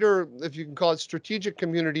 if you can call it, strategic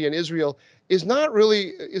community in Israel is not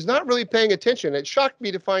really paying attention. It shocked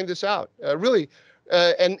me to find this out, really,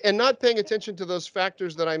 and not paying attention to those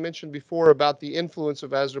factors that I mentioned before about the influence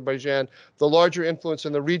of Azerbaijan, the larger influence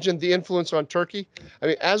in the region, the influence on Turkey. I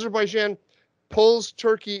mean, Azerbaijan pulls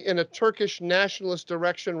Turkey in a Turkish nationalist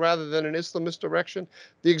direction rather than an Islamist direction,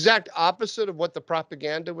 the exact opposite of what the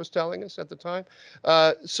propaganda was telling us at the time.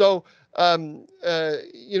 I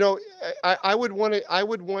would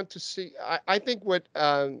want to see. I think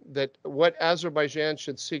what Azerbaijan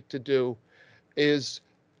should seek to do is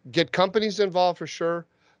get companies involved for sure,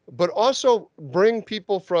 but also bring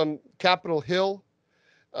people from Capitol Hill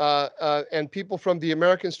and people from the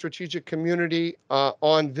American strategic community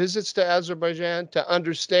on visits to Azerbaijan to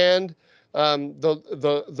understand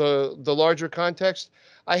the larger context.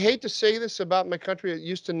 I hate to say this about my country; it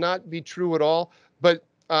used to not be true at all. But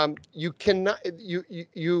you cannot.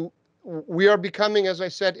 We are becoming, as I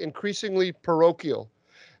said, increasingly parochial.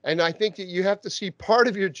 And I think that you have to see part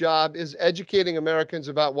of your job is educating Americans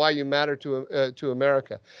about why you matter to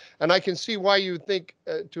America. And I can see why you think,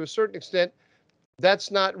 to a certain extent,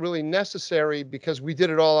 that's not really necessary because we did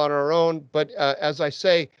it all on our own. But as I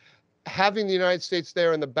say, having the United States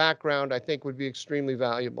there in the background, I think, would be extremely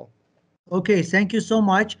valuable. Okay, thank you so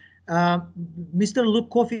much. Mr. Luke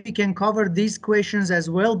Coffey can cover these questions as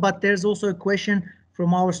well, but there's also a question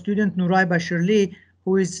from our student Nuray Bashirli,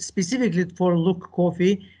 who is specifically for Luke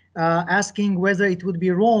Coffey, asking whether it would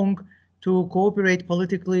be wrong to cooperate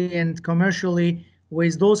politically and commercially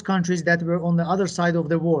with those countries that were on the other side of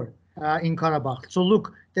the war in Karabakh. So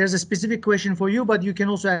Luke, there's a specific question for you, but you can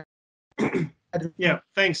also add yeah,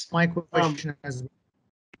 thanks. My question as well.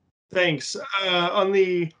 Thanks. On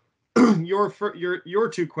the your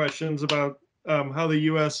two questions about how the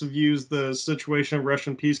U.S. views the situation of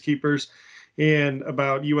Russian peacekeepers and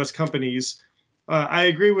about U.S. companies, I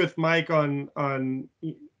agree with Mike on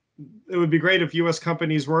it would be great if U.S.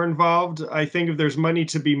 companies were involved. I think if there's money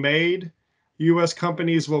to be made, U.S.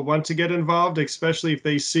 companies will want to get involved, especially if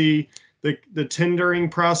they see the tendering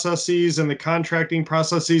processes and the contracting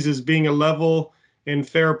processes as being a level and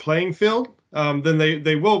fair playing field. Then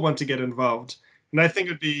they will want to get involved, and I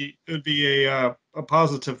think it would be a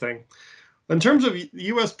positive thing. In terms of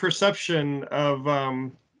U.S. perception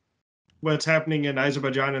of what's happening in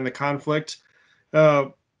Azerbaijan and the conflict,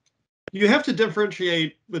 you have to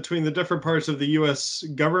differentiate between the different parts of the U.S.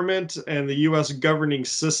 government and the U.S. governing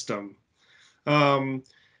system.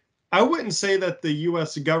 I wouldn't say that the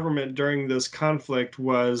U.S. government during this conflict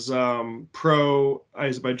was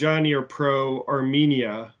pro-Azerbaijani or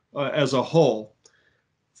pro-Armenia as a whole.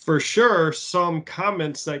 For sure, some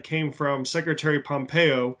comments that came from Secretary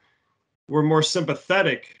Pompeo were more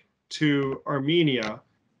sympathetic to Armenia.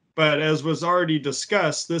 But as was already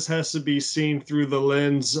discussed, this has to be seen through the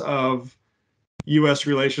lens of U.S.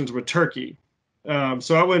 relations with Turkey.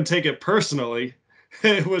 So I wouldn't take it personally.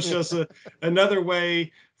 It was just another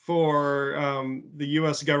way for the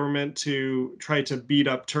U.S. government to try to beat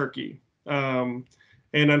up Turkey. And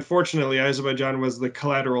unfortunately, Azerbaijan was the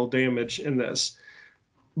collateral damage in this.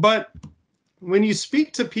 But when you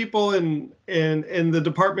speak to people in the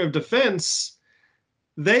Department of Defense,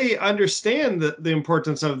 they understand the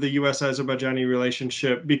importance of the U.S.-Azerbaijani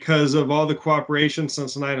relationship because of all the cooperation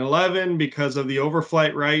since 9/11, because of the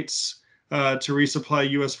overflight rights to resupply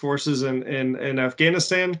U.S. forces in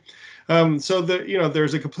Afghanistan. So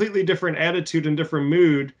there's a completely different attitude and different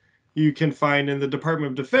mood you can find in the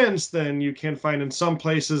Department of Defense than you can find in some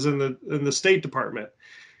places in the State Department.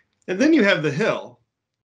 And then you have the Hill,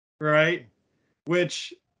 right?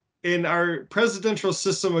 Which in our presidential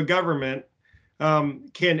system of government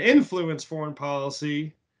can influence foreign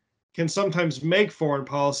policy, can sometimes make foreign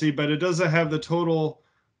policy, but it doesn't have the total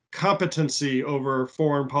competency over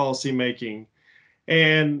foreign policy making.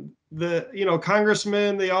 And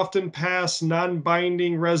congressmen, they often pass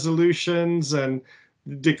non-binding resolutions and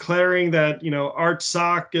declaring that,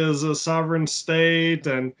 Artsakh is a sovereign state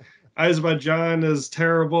and Azerbaijan is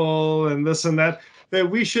terrible and this and that, that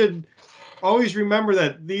we should always remember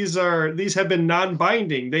that these have been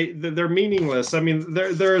non-binding. They're meaningless. I mean,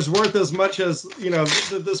 they're as worth as much as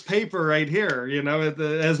this paper right here. It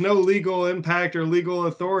has no legal impact or legal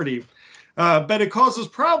authority, but it causes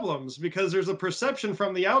problems because there's a perception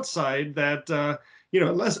from the outside that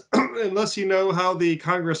unless you know how the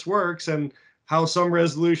Congress works and how some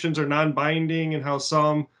resolutions are non-binding and how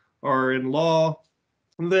some are in law,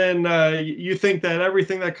 then you think that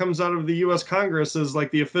everything that comes out of the U.S. Congress is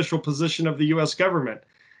like the official position of the U.S. government.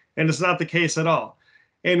 And it's not the case at all.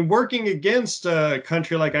 And working against a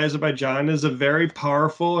country like Azerbaijan is a very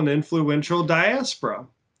powerful and influential diaspora.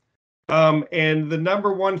 And the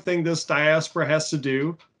number one thing this diaspora has to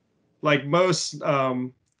do, like most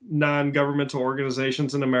non-governmental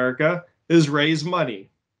organizations in America, is raise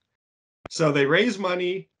money. So they raise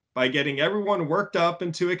money by getting everyone worked up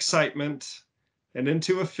into excitement and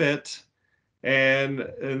into a fit, and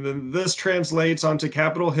then this translates onto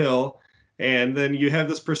Capitol Hill, and then you have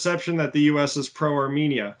this perception that the U.S. is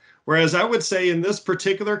pro-Armenia. Whereas I would say in this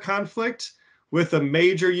particular conflict, with a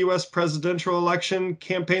major U.S. presidential election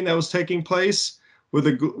campaign that was taking place, with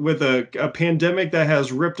a pandemic that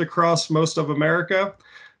has ripped across most of America,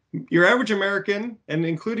 your average American, and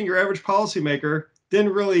including your average policymaker,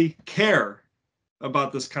 didn't really care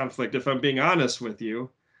about this conflict, if I'm being honest with you.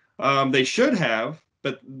 They should have,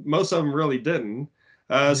 but most of them really didn't.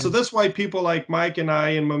 So that's why people like Mike and I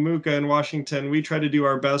and Mamuka in Washington, we try to do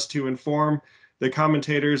our best to inform the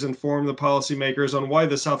commentators inform the policymakers on why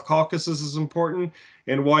the South Caucasus is important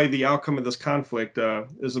and why the outcome of this conflict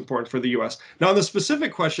is important for the U.S. Now, on the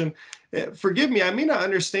specific question, forgive me, I may not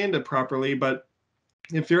understand it properly, but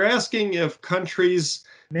if you're asking if countries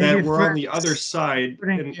that were on the other side,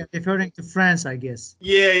 referring to France, I guess.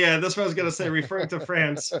 Yeah, that's what I was going to say, referring to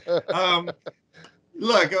France.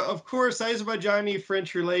 Look, of course,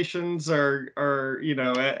 Azerbaijani-French relations are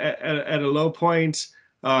at a low point.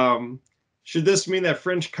 Should this mean that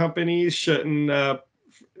French companies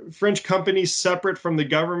separate from the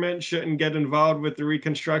government shouldn't get involved with the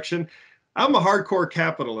reconstruction? I'm a hardcore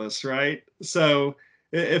capitalist, right? So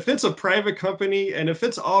if it's a private company and if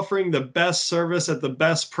it's offering the best service at the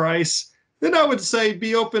best price, then I would say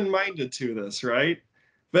be open-minded to this, right?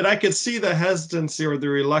 But I could see the hesitancy or the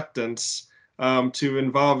reluctance to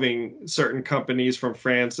involving certain companies from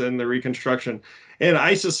France in the reconstruction. And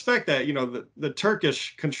I suspect that, the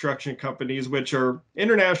Turkish construction companies, which are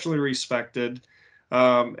internationally respected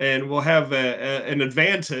and will have an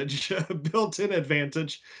advantage, a built-in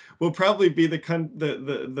advantage, will probably be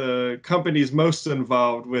the companies most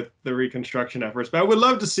involved with the reconstruction efforts. But I would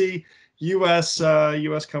love to see U.S.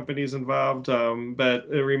 companies involved, but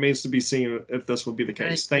it remains to be seen if this will be the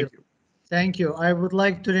case. Thank you. Thank you. I would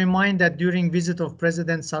like to remind that during visit of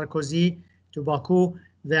President Sarkozy to Baku,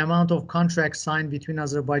 the amount of contracts signed between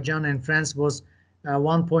Azerbaijan and France was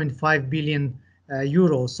 1.5 billion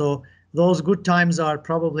euros. So those good times are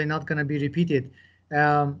probably not going to be repeated.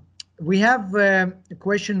 We have a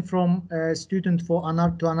question from a student to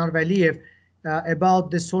Anar Valiev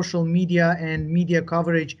about the social media and media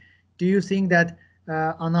coverage. Do you think that,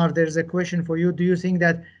 Anar, there's a question for you. Do you think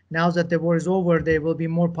that now that the war is over, there will be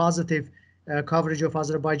more positive coverage of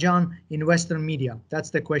Azerbaijan in Western media? That's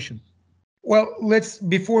the question. Well,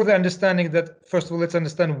 before the understanding that, first of all, let's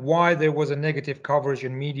understand why there was a negative coverage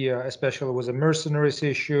in media, especially with the mercenaries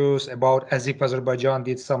issues, about as if Azerbaijan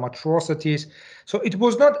did some atrocities. So it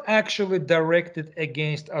was not actually directed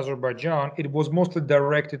against Azerbaijan, it was mostly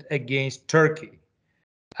directed against Turkey.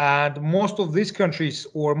 And most of these countries,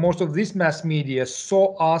 or most of this mass media,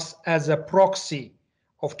 saw us as a proxy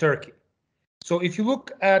of Turkey. So if you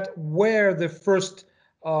look at where the first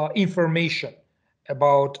information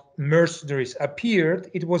about mercenaries appeared,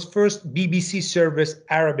 it was first BBC service,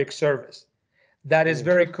 Arabic service. That is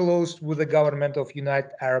very close with the government of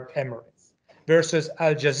United Arab Emirates. Versus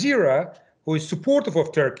Al Jazeera, who is supportive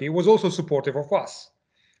of Turkey, was also supportive of us.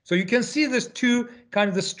 So you can see this two kind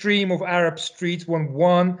of the stream of Arab streets, when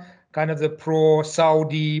one kind of the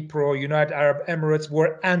pro-Saudi, pro-United Arab Emirates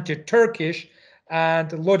were anti-Turkish,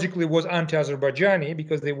 and logically was anti-Azerbaijani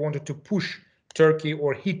because they wanted to push Turkey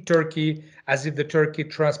or hit Turkey as if the Turkey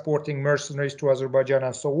transporting mercenaries to Azerbaijan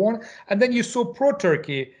and so on. And then you saw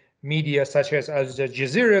pro-Turkey media such as Al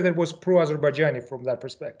Jazeera that was pro-Azerbaijani from that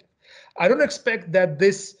perspective. I don't expect that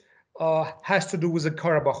this has to do with the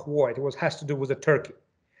Karabakh war. It has to do with the Turkey.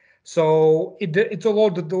 So it's a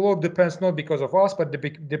lot depends not because of us, but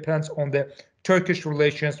it depends on the Turkish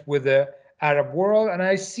relations with the Arab world. And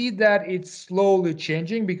I see that it's slowly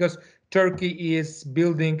changing because Turkey is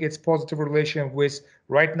building its positive relation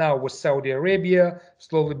right now with Saudi Arabia,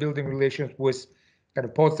 slowly building relations with kind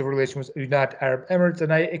of positive relations with United Arab Emirates.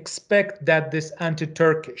 And I expect that this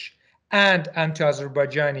anti-Turkish and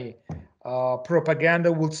anti-Azerbaijani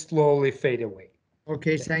propaganda will slowly fade away.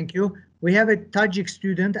 Okay, thank you. We have a Tajik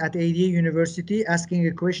student at ADA University asking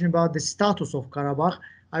a question about the status of Karabakh.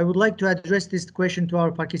 I would like to address this question to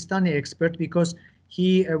our Pakistani expert because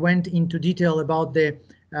he went into detail about the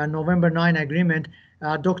November 9 agreement.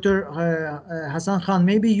 Dr. Hassan Khan,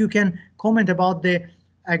 maybe you can comment about the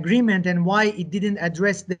agreement and why it didn't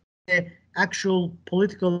address the actual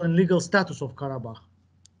political and legal status of Karabakh.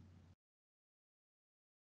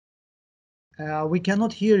 We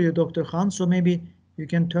cannot hear you, Dr. Khan, so maybe you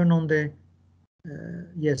can turn on the...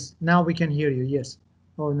 yes, now we can hear you, yes.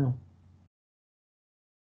 Oh, no.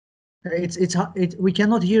 We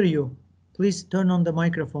cannot hear you. Please turn on the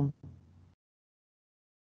microphone.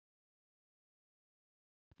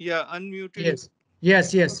 Yeah, unmuted.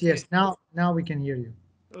 Yes. Now we can hear you.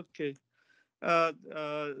 Okay.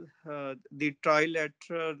 The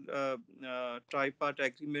trilateral tripart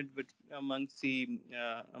agreement amongst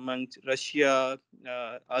Russia,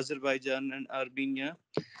 Azerbaijan, and Armenia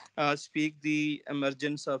speak the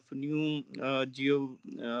emergence of new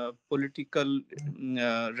geopolitical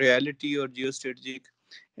reality or geostrategic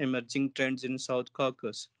emerging trends in South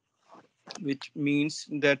Caucasus, which means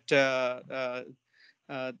that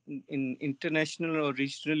in international or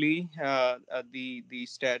regionally, the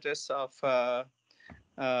status of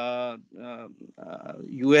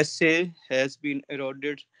USA has been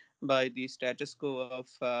eroded by the status quo of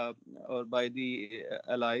or by the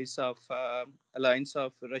alliance of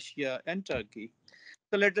Russia and Turkey.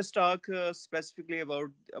 So let us talk specifically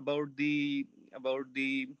about the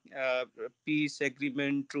peace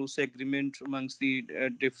agreement, truce agreement amongst the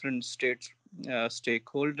different state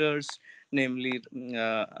stakeholders, namely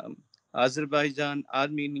Azerbaijan,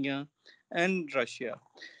 Armenia, and Russia.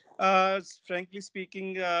 Frankly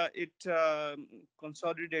speaking, it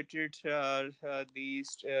consolidated the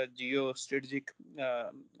geostrategic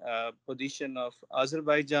position of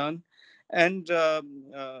Azerbaijan and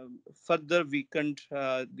further weakened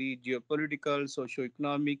the geopolitical,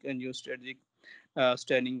 socio-economic, and geostrategic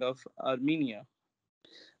standing of Armenia.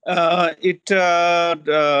 It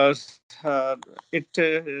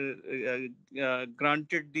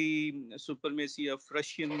granted the supremacy of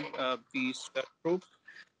Russian peace troops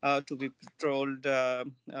to be patrolled,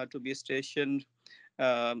 to be stationed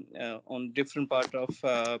on different part of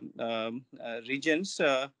regions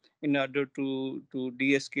in order to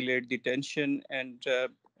de-escalate the tension and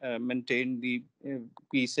maintain the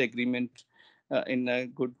peace agreement in a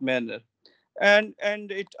good manner. And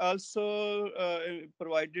it also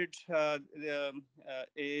provided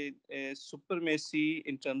a supremacy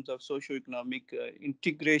in terms of socio-economic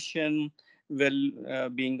integration,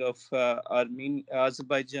 well-being of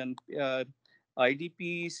Azerbaijan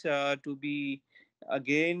IDPs to be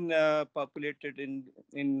again populated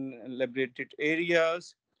in liberated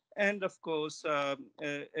areas, and of course a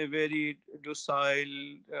very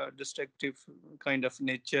docile, destructive kind of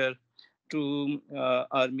nature to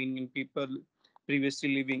Armenian people previously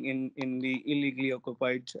living in the illegally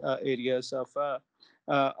occupied areas of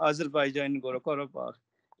Azerbaijan and Karabakh.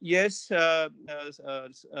 Yes,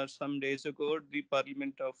 some days ago, the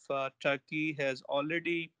Parliament of Turkey has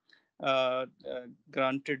already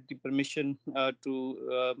granted the permission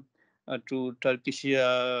to Turkish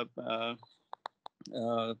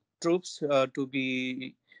troops to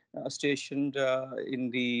be stationed in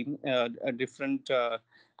the different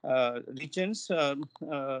regions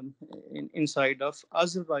inside of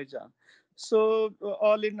Azerbaijan. So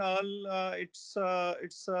all in all, it's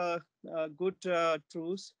a good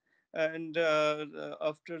truce. And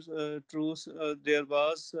after truce, there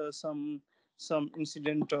was some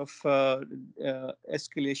incident of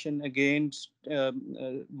escalation against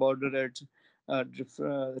border at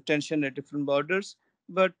tension at different borders.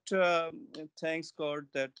 But thanks God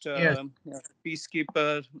that Yes,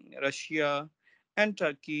 peacekeeper Russia and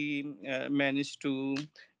Turkey managed to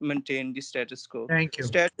maintain the status quo. thank you.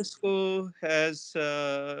 Status quo has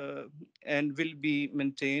and will be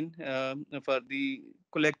maintained for the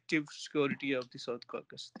collective security of the South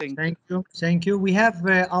Caucasus. Thank you. Thank you. Thank you. We have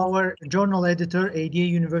our journal editor, ADA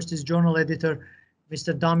University's journal editor,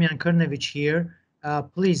 Mr. Damian Krnevich here.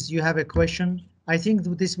 Please, you have a question. I think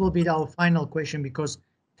this will be our final question because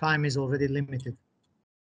time is already limited.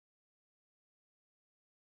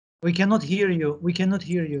 We cannot hear you. We cannot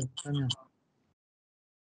hear you, Damian.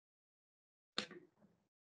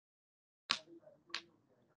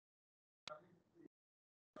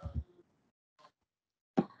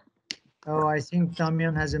 Oh, I think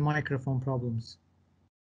Damian has a microphone problems.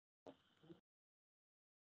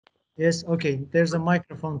 Yes, okay, there's a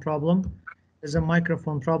microphone problem. There's a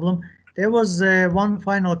microphone problem. There was one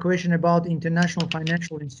final question about international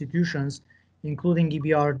financial institutions, including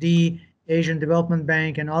EBRD, Asian Development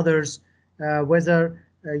Bank, and others, whether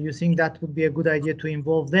you think that would be a good idea to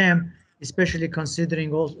involve them, especially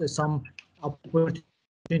considering also some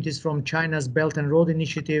opportunities from China's Belt and Road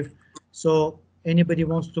Initiative. So anybody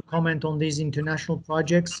wants to comment on these international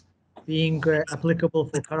projects being applicable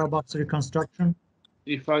for Karabakh's reconstruction?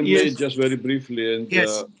 If I may, Yes. just very briefly, and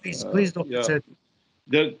Yes, please, Dr. yeah, Said.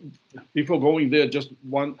 before going there, just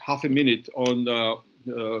half a minute on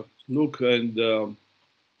Luke and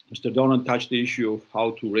Mr. Donan touched the issue of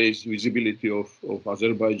how to raise visibility of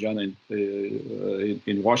Azerbaijan and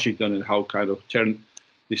in Washington and how kind of turn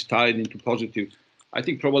this tide into positive. I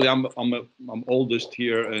think probably I'm oldest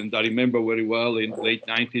here, and I remember very well in late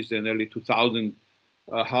 90s and early 2000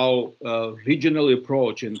 how regional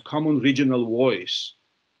approach and common regional voice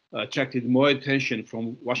attracted more attention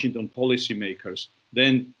from Washington policymakers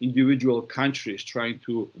than individual countries trying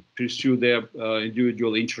to pursue their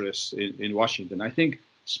individual interests in Washington. I think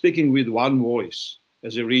speaking with one voice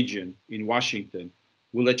as a region in Washington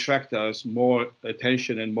will attract us more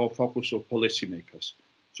attention and more focus of policymakers.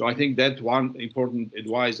 So I think that's one important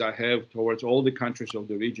advice I have towards all the countries of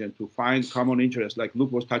the region to find common interests. Like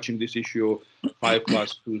Luke was touching this issue,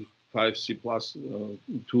 5+2, 5C+2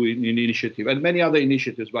 initiative, and many other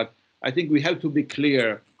initiatives. But I think we have to be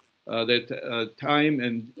clear that time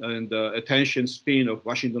and attention span of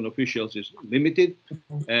Washington officials is limited,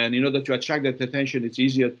 and in order to attract that attention, it's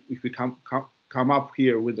easier if we come up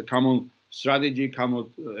here with a common strategy, common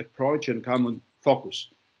approach, and common focus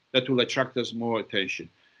that will attract us more attention.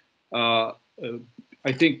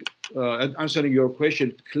 I think answering your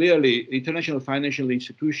question, clearly, international financial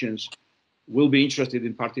institutions will be interested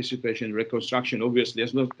in participation in reconstruction, obviously,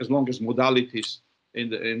 as long as modalities in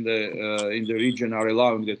the region are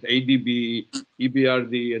allowing that. ADB,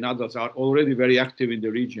 EBRD, and others are already very active in the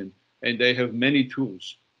region, and they have many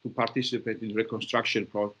tools to participate in reconstruction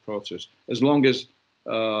process, as long as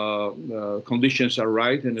conditions are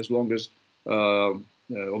right, and as long as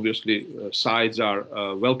obviously sides are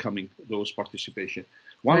welcoming those participation.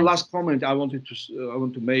 One last comment I want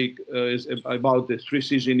to make is about the 3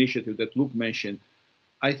 Seas initiative that Luke mentioned.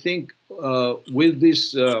 I think with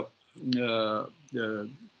this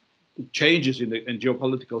changes in the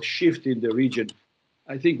geopolitical shift in the region,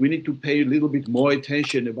 I think we need to pay a little bit more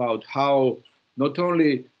attention about how not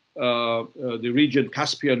only the region,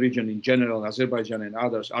 Caspian region in general, Azerbaijan and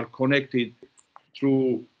others are connected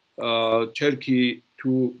through Turkey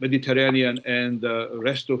to Mediterranean and the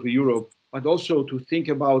rest of Europe, but also to think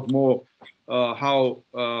about more how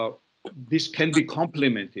this can be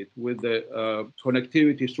complemented with the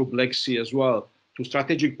connectivity through Black Sea as well, to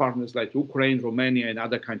strategic partners like Ukraine, Romania, and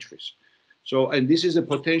other countries. So, and this is a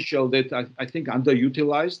potential that I think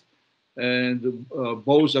underutilized, and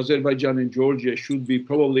both Azerbaijan and Georgia should be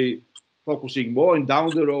probably focusing more, and down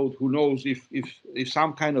the road, who knows, if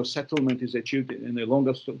some kind of settlement is achieved, and a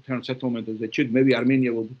longer term settlement is achieved, maybe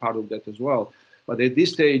Armenia will be part of that as well. But at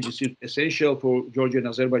this stage, it's essential for Georgia and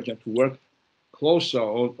Azerbaijan to work closer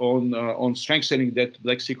on strengthening that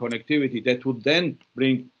Black Sea connectivity that would then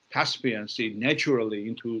bring Caspian Sea naturally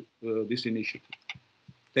into this initiative.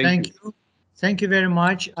 Thank you. Thank you very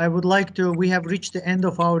much. I would like to, we have reached the end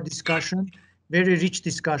of our discussion, very rich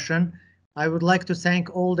discussion. I would like to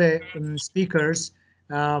thank all the speakers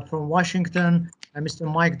from Washington,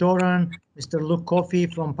 Mr. Mike Doran, Mr. Luke Coffey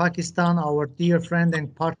from Pakistan, our dear friend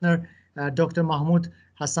and partner, Dr. Mahmoud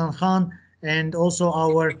Hassan Khan, and also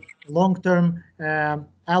our long-term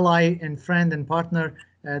ally and friend and partner,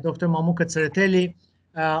 Dr. Mamuka Tsereteli.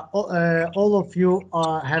 All of you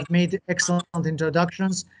have made excellent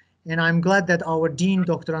introductions, and I'm glad that our Dean,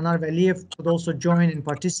 Dr. Anar Valiyev, could also join and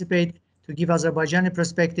participate to give Azerbaijani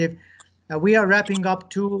perspective. We are wrapping up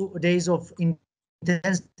 2 days of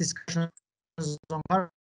intense discussions on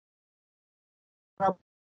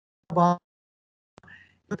Karabakh.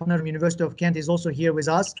 University of Kent is also here with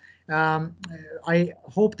us. I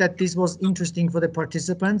hope that this was interesting for the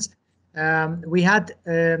participants. We had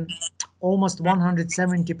almost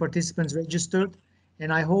 170 participants registered,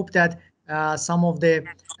 and I hope that some of the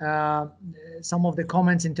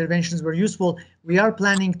comments, interventions were useful. We are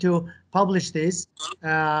planning to publish this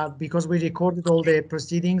because we recorded all the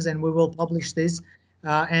proceedings, and we will publish this.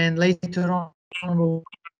 And later on, we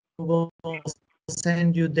will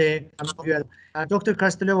send you the Dr.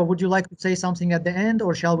 Krastelova, would you like to say something at the end,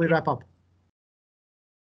 or shall we wrap up?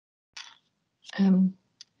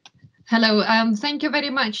 Hello, thank you very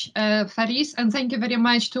much, Faris, and thank you very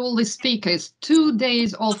much to all the speakers. 2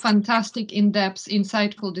 days of fantastic, in-depth,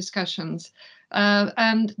 insightful discussions.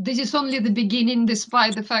 And this is only the beginning,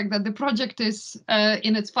 despite the fact that the project is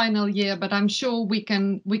in its final year, but I'm sure we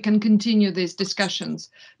can continue these discussions,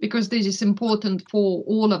 because this is important for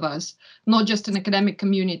all of us, not just an academic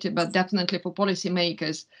community, but definitely for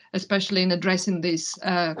policymakers, especially in addressing these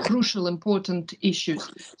crucial, important issues.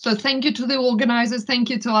 So thank you to the organizers, thank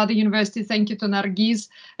you to other universities, thank you to Nargiz,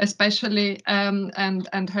 especially,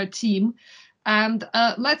 and her team. And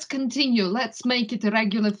let's continue, let's make it a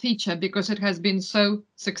regular feature, because it has been so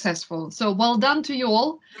successful. So well done to you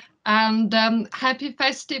all, and happy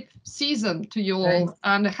festive season to you all,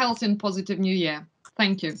 and a healthy and positive new year.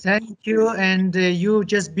 Thank you. Thank you, and you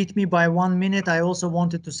just beat me by 1 minute. I also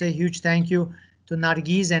wanted to say huge thank you to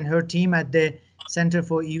Nargiz and her team at the Center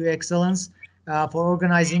for EU Excellence for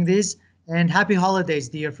organizing this, and happy holidays,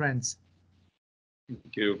 dear friends.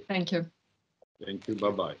 Thank you. Thank you. Thank you.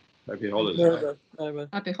 Bye-bye. Happy holidays. Bye-bye.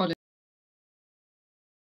 Happy holidays.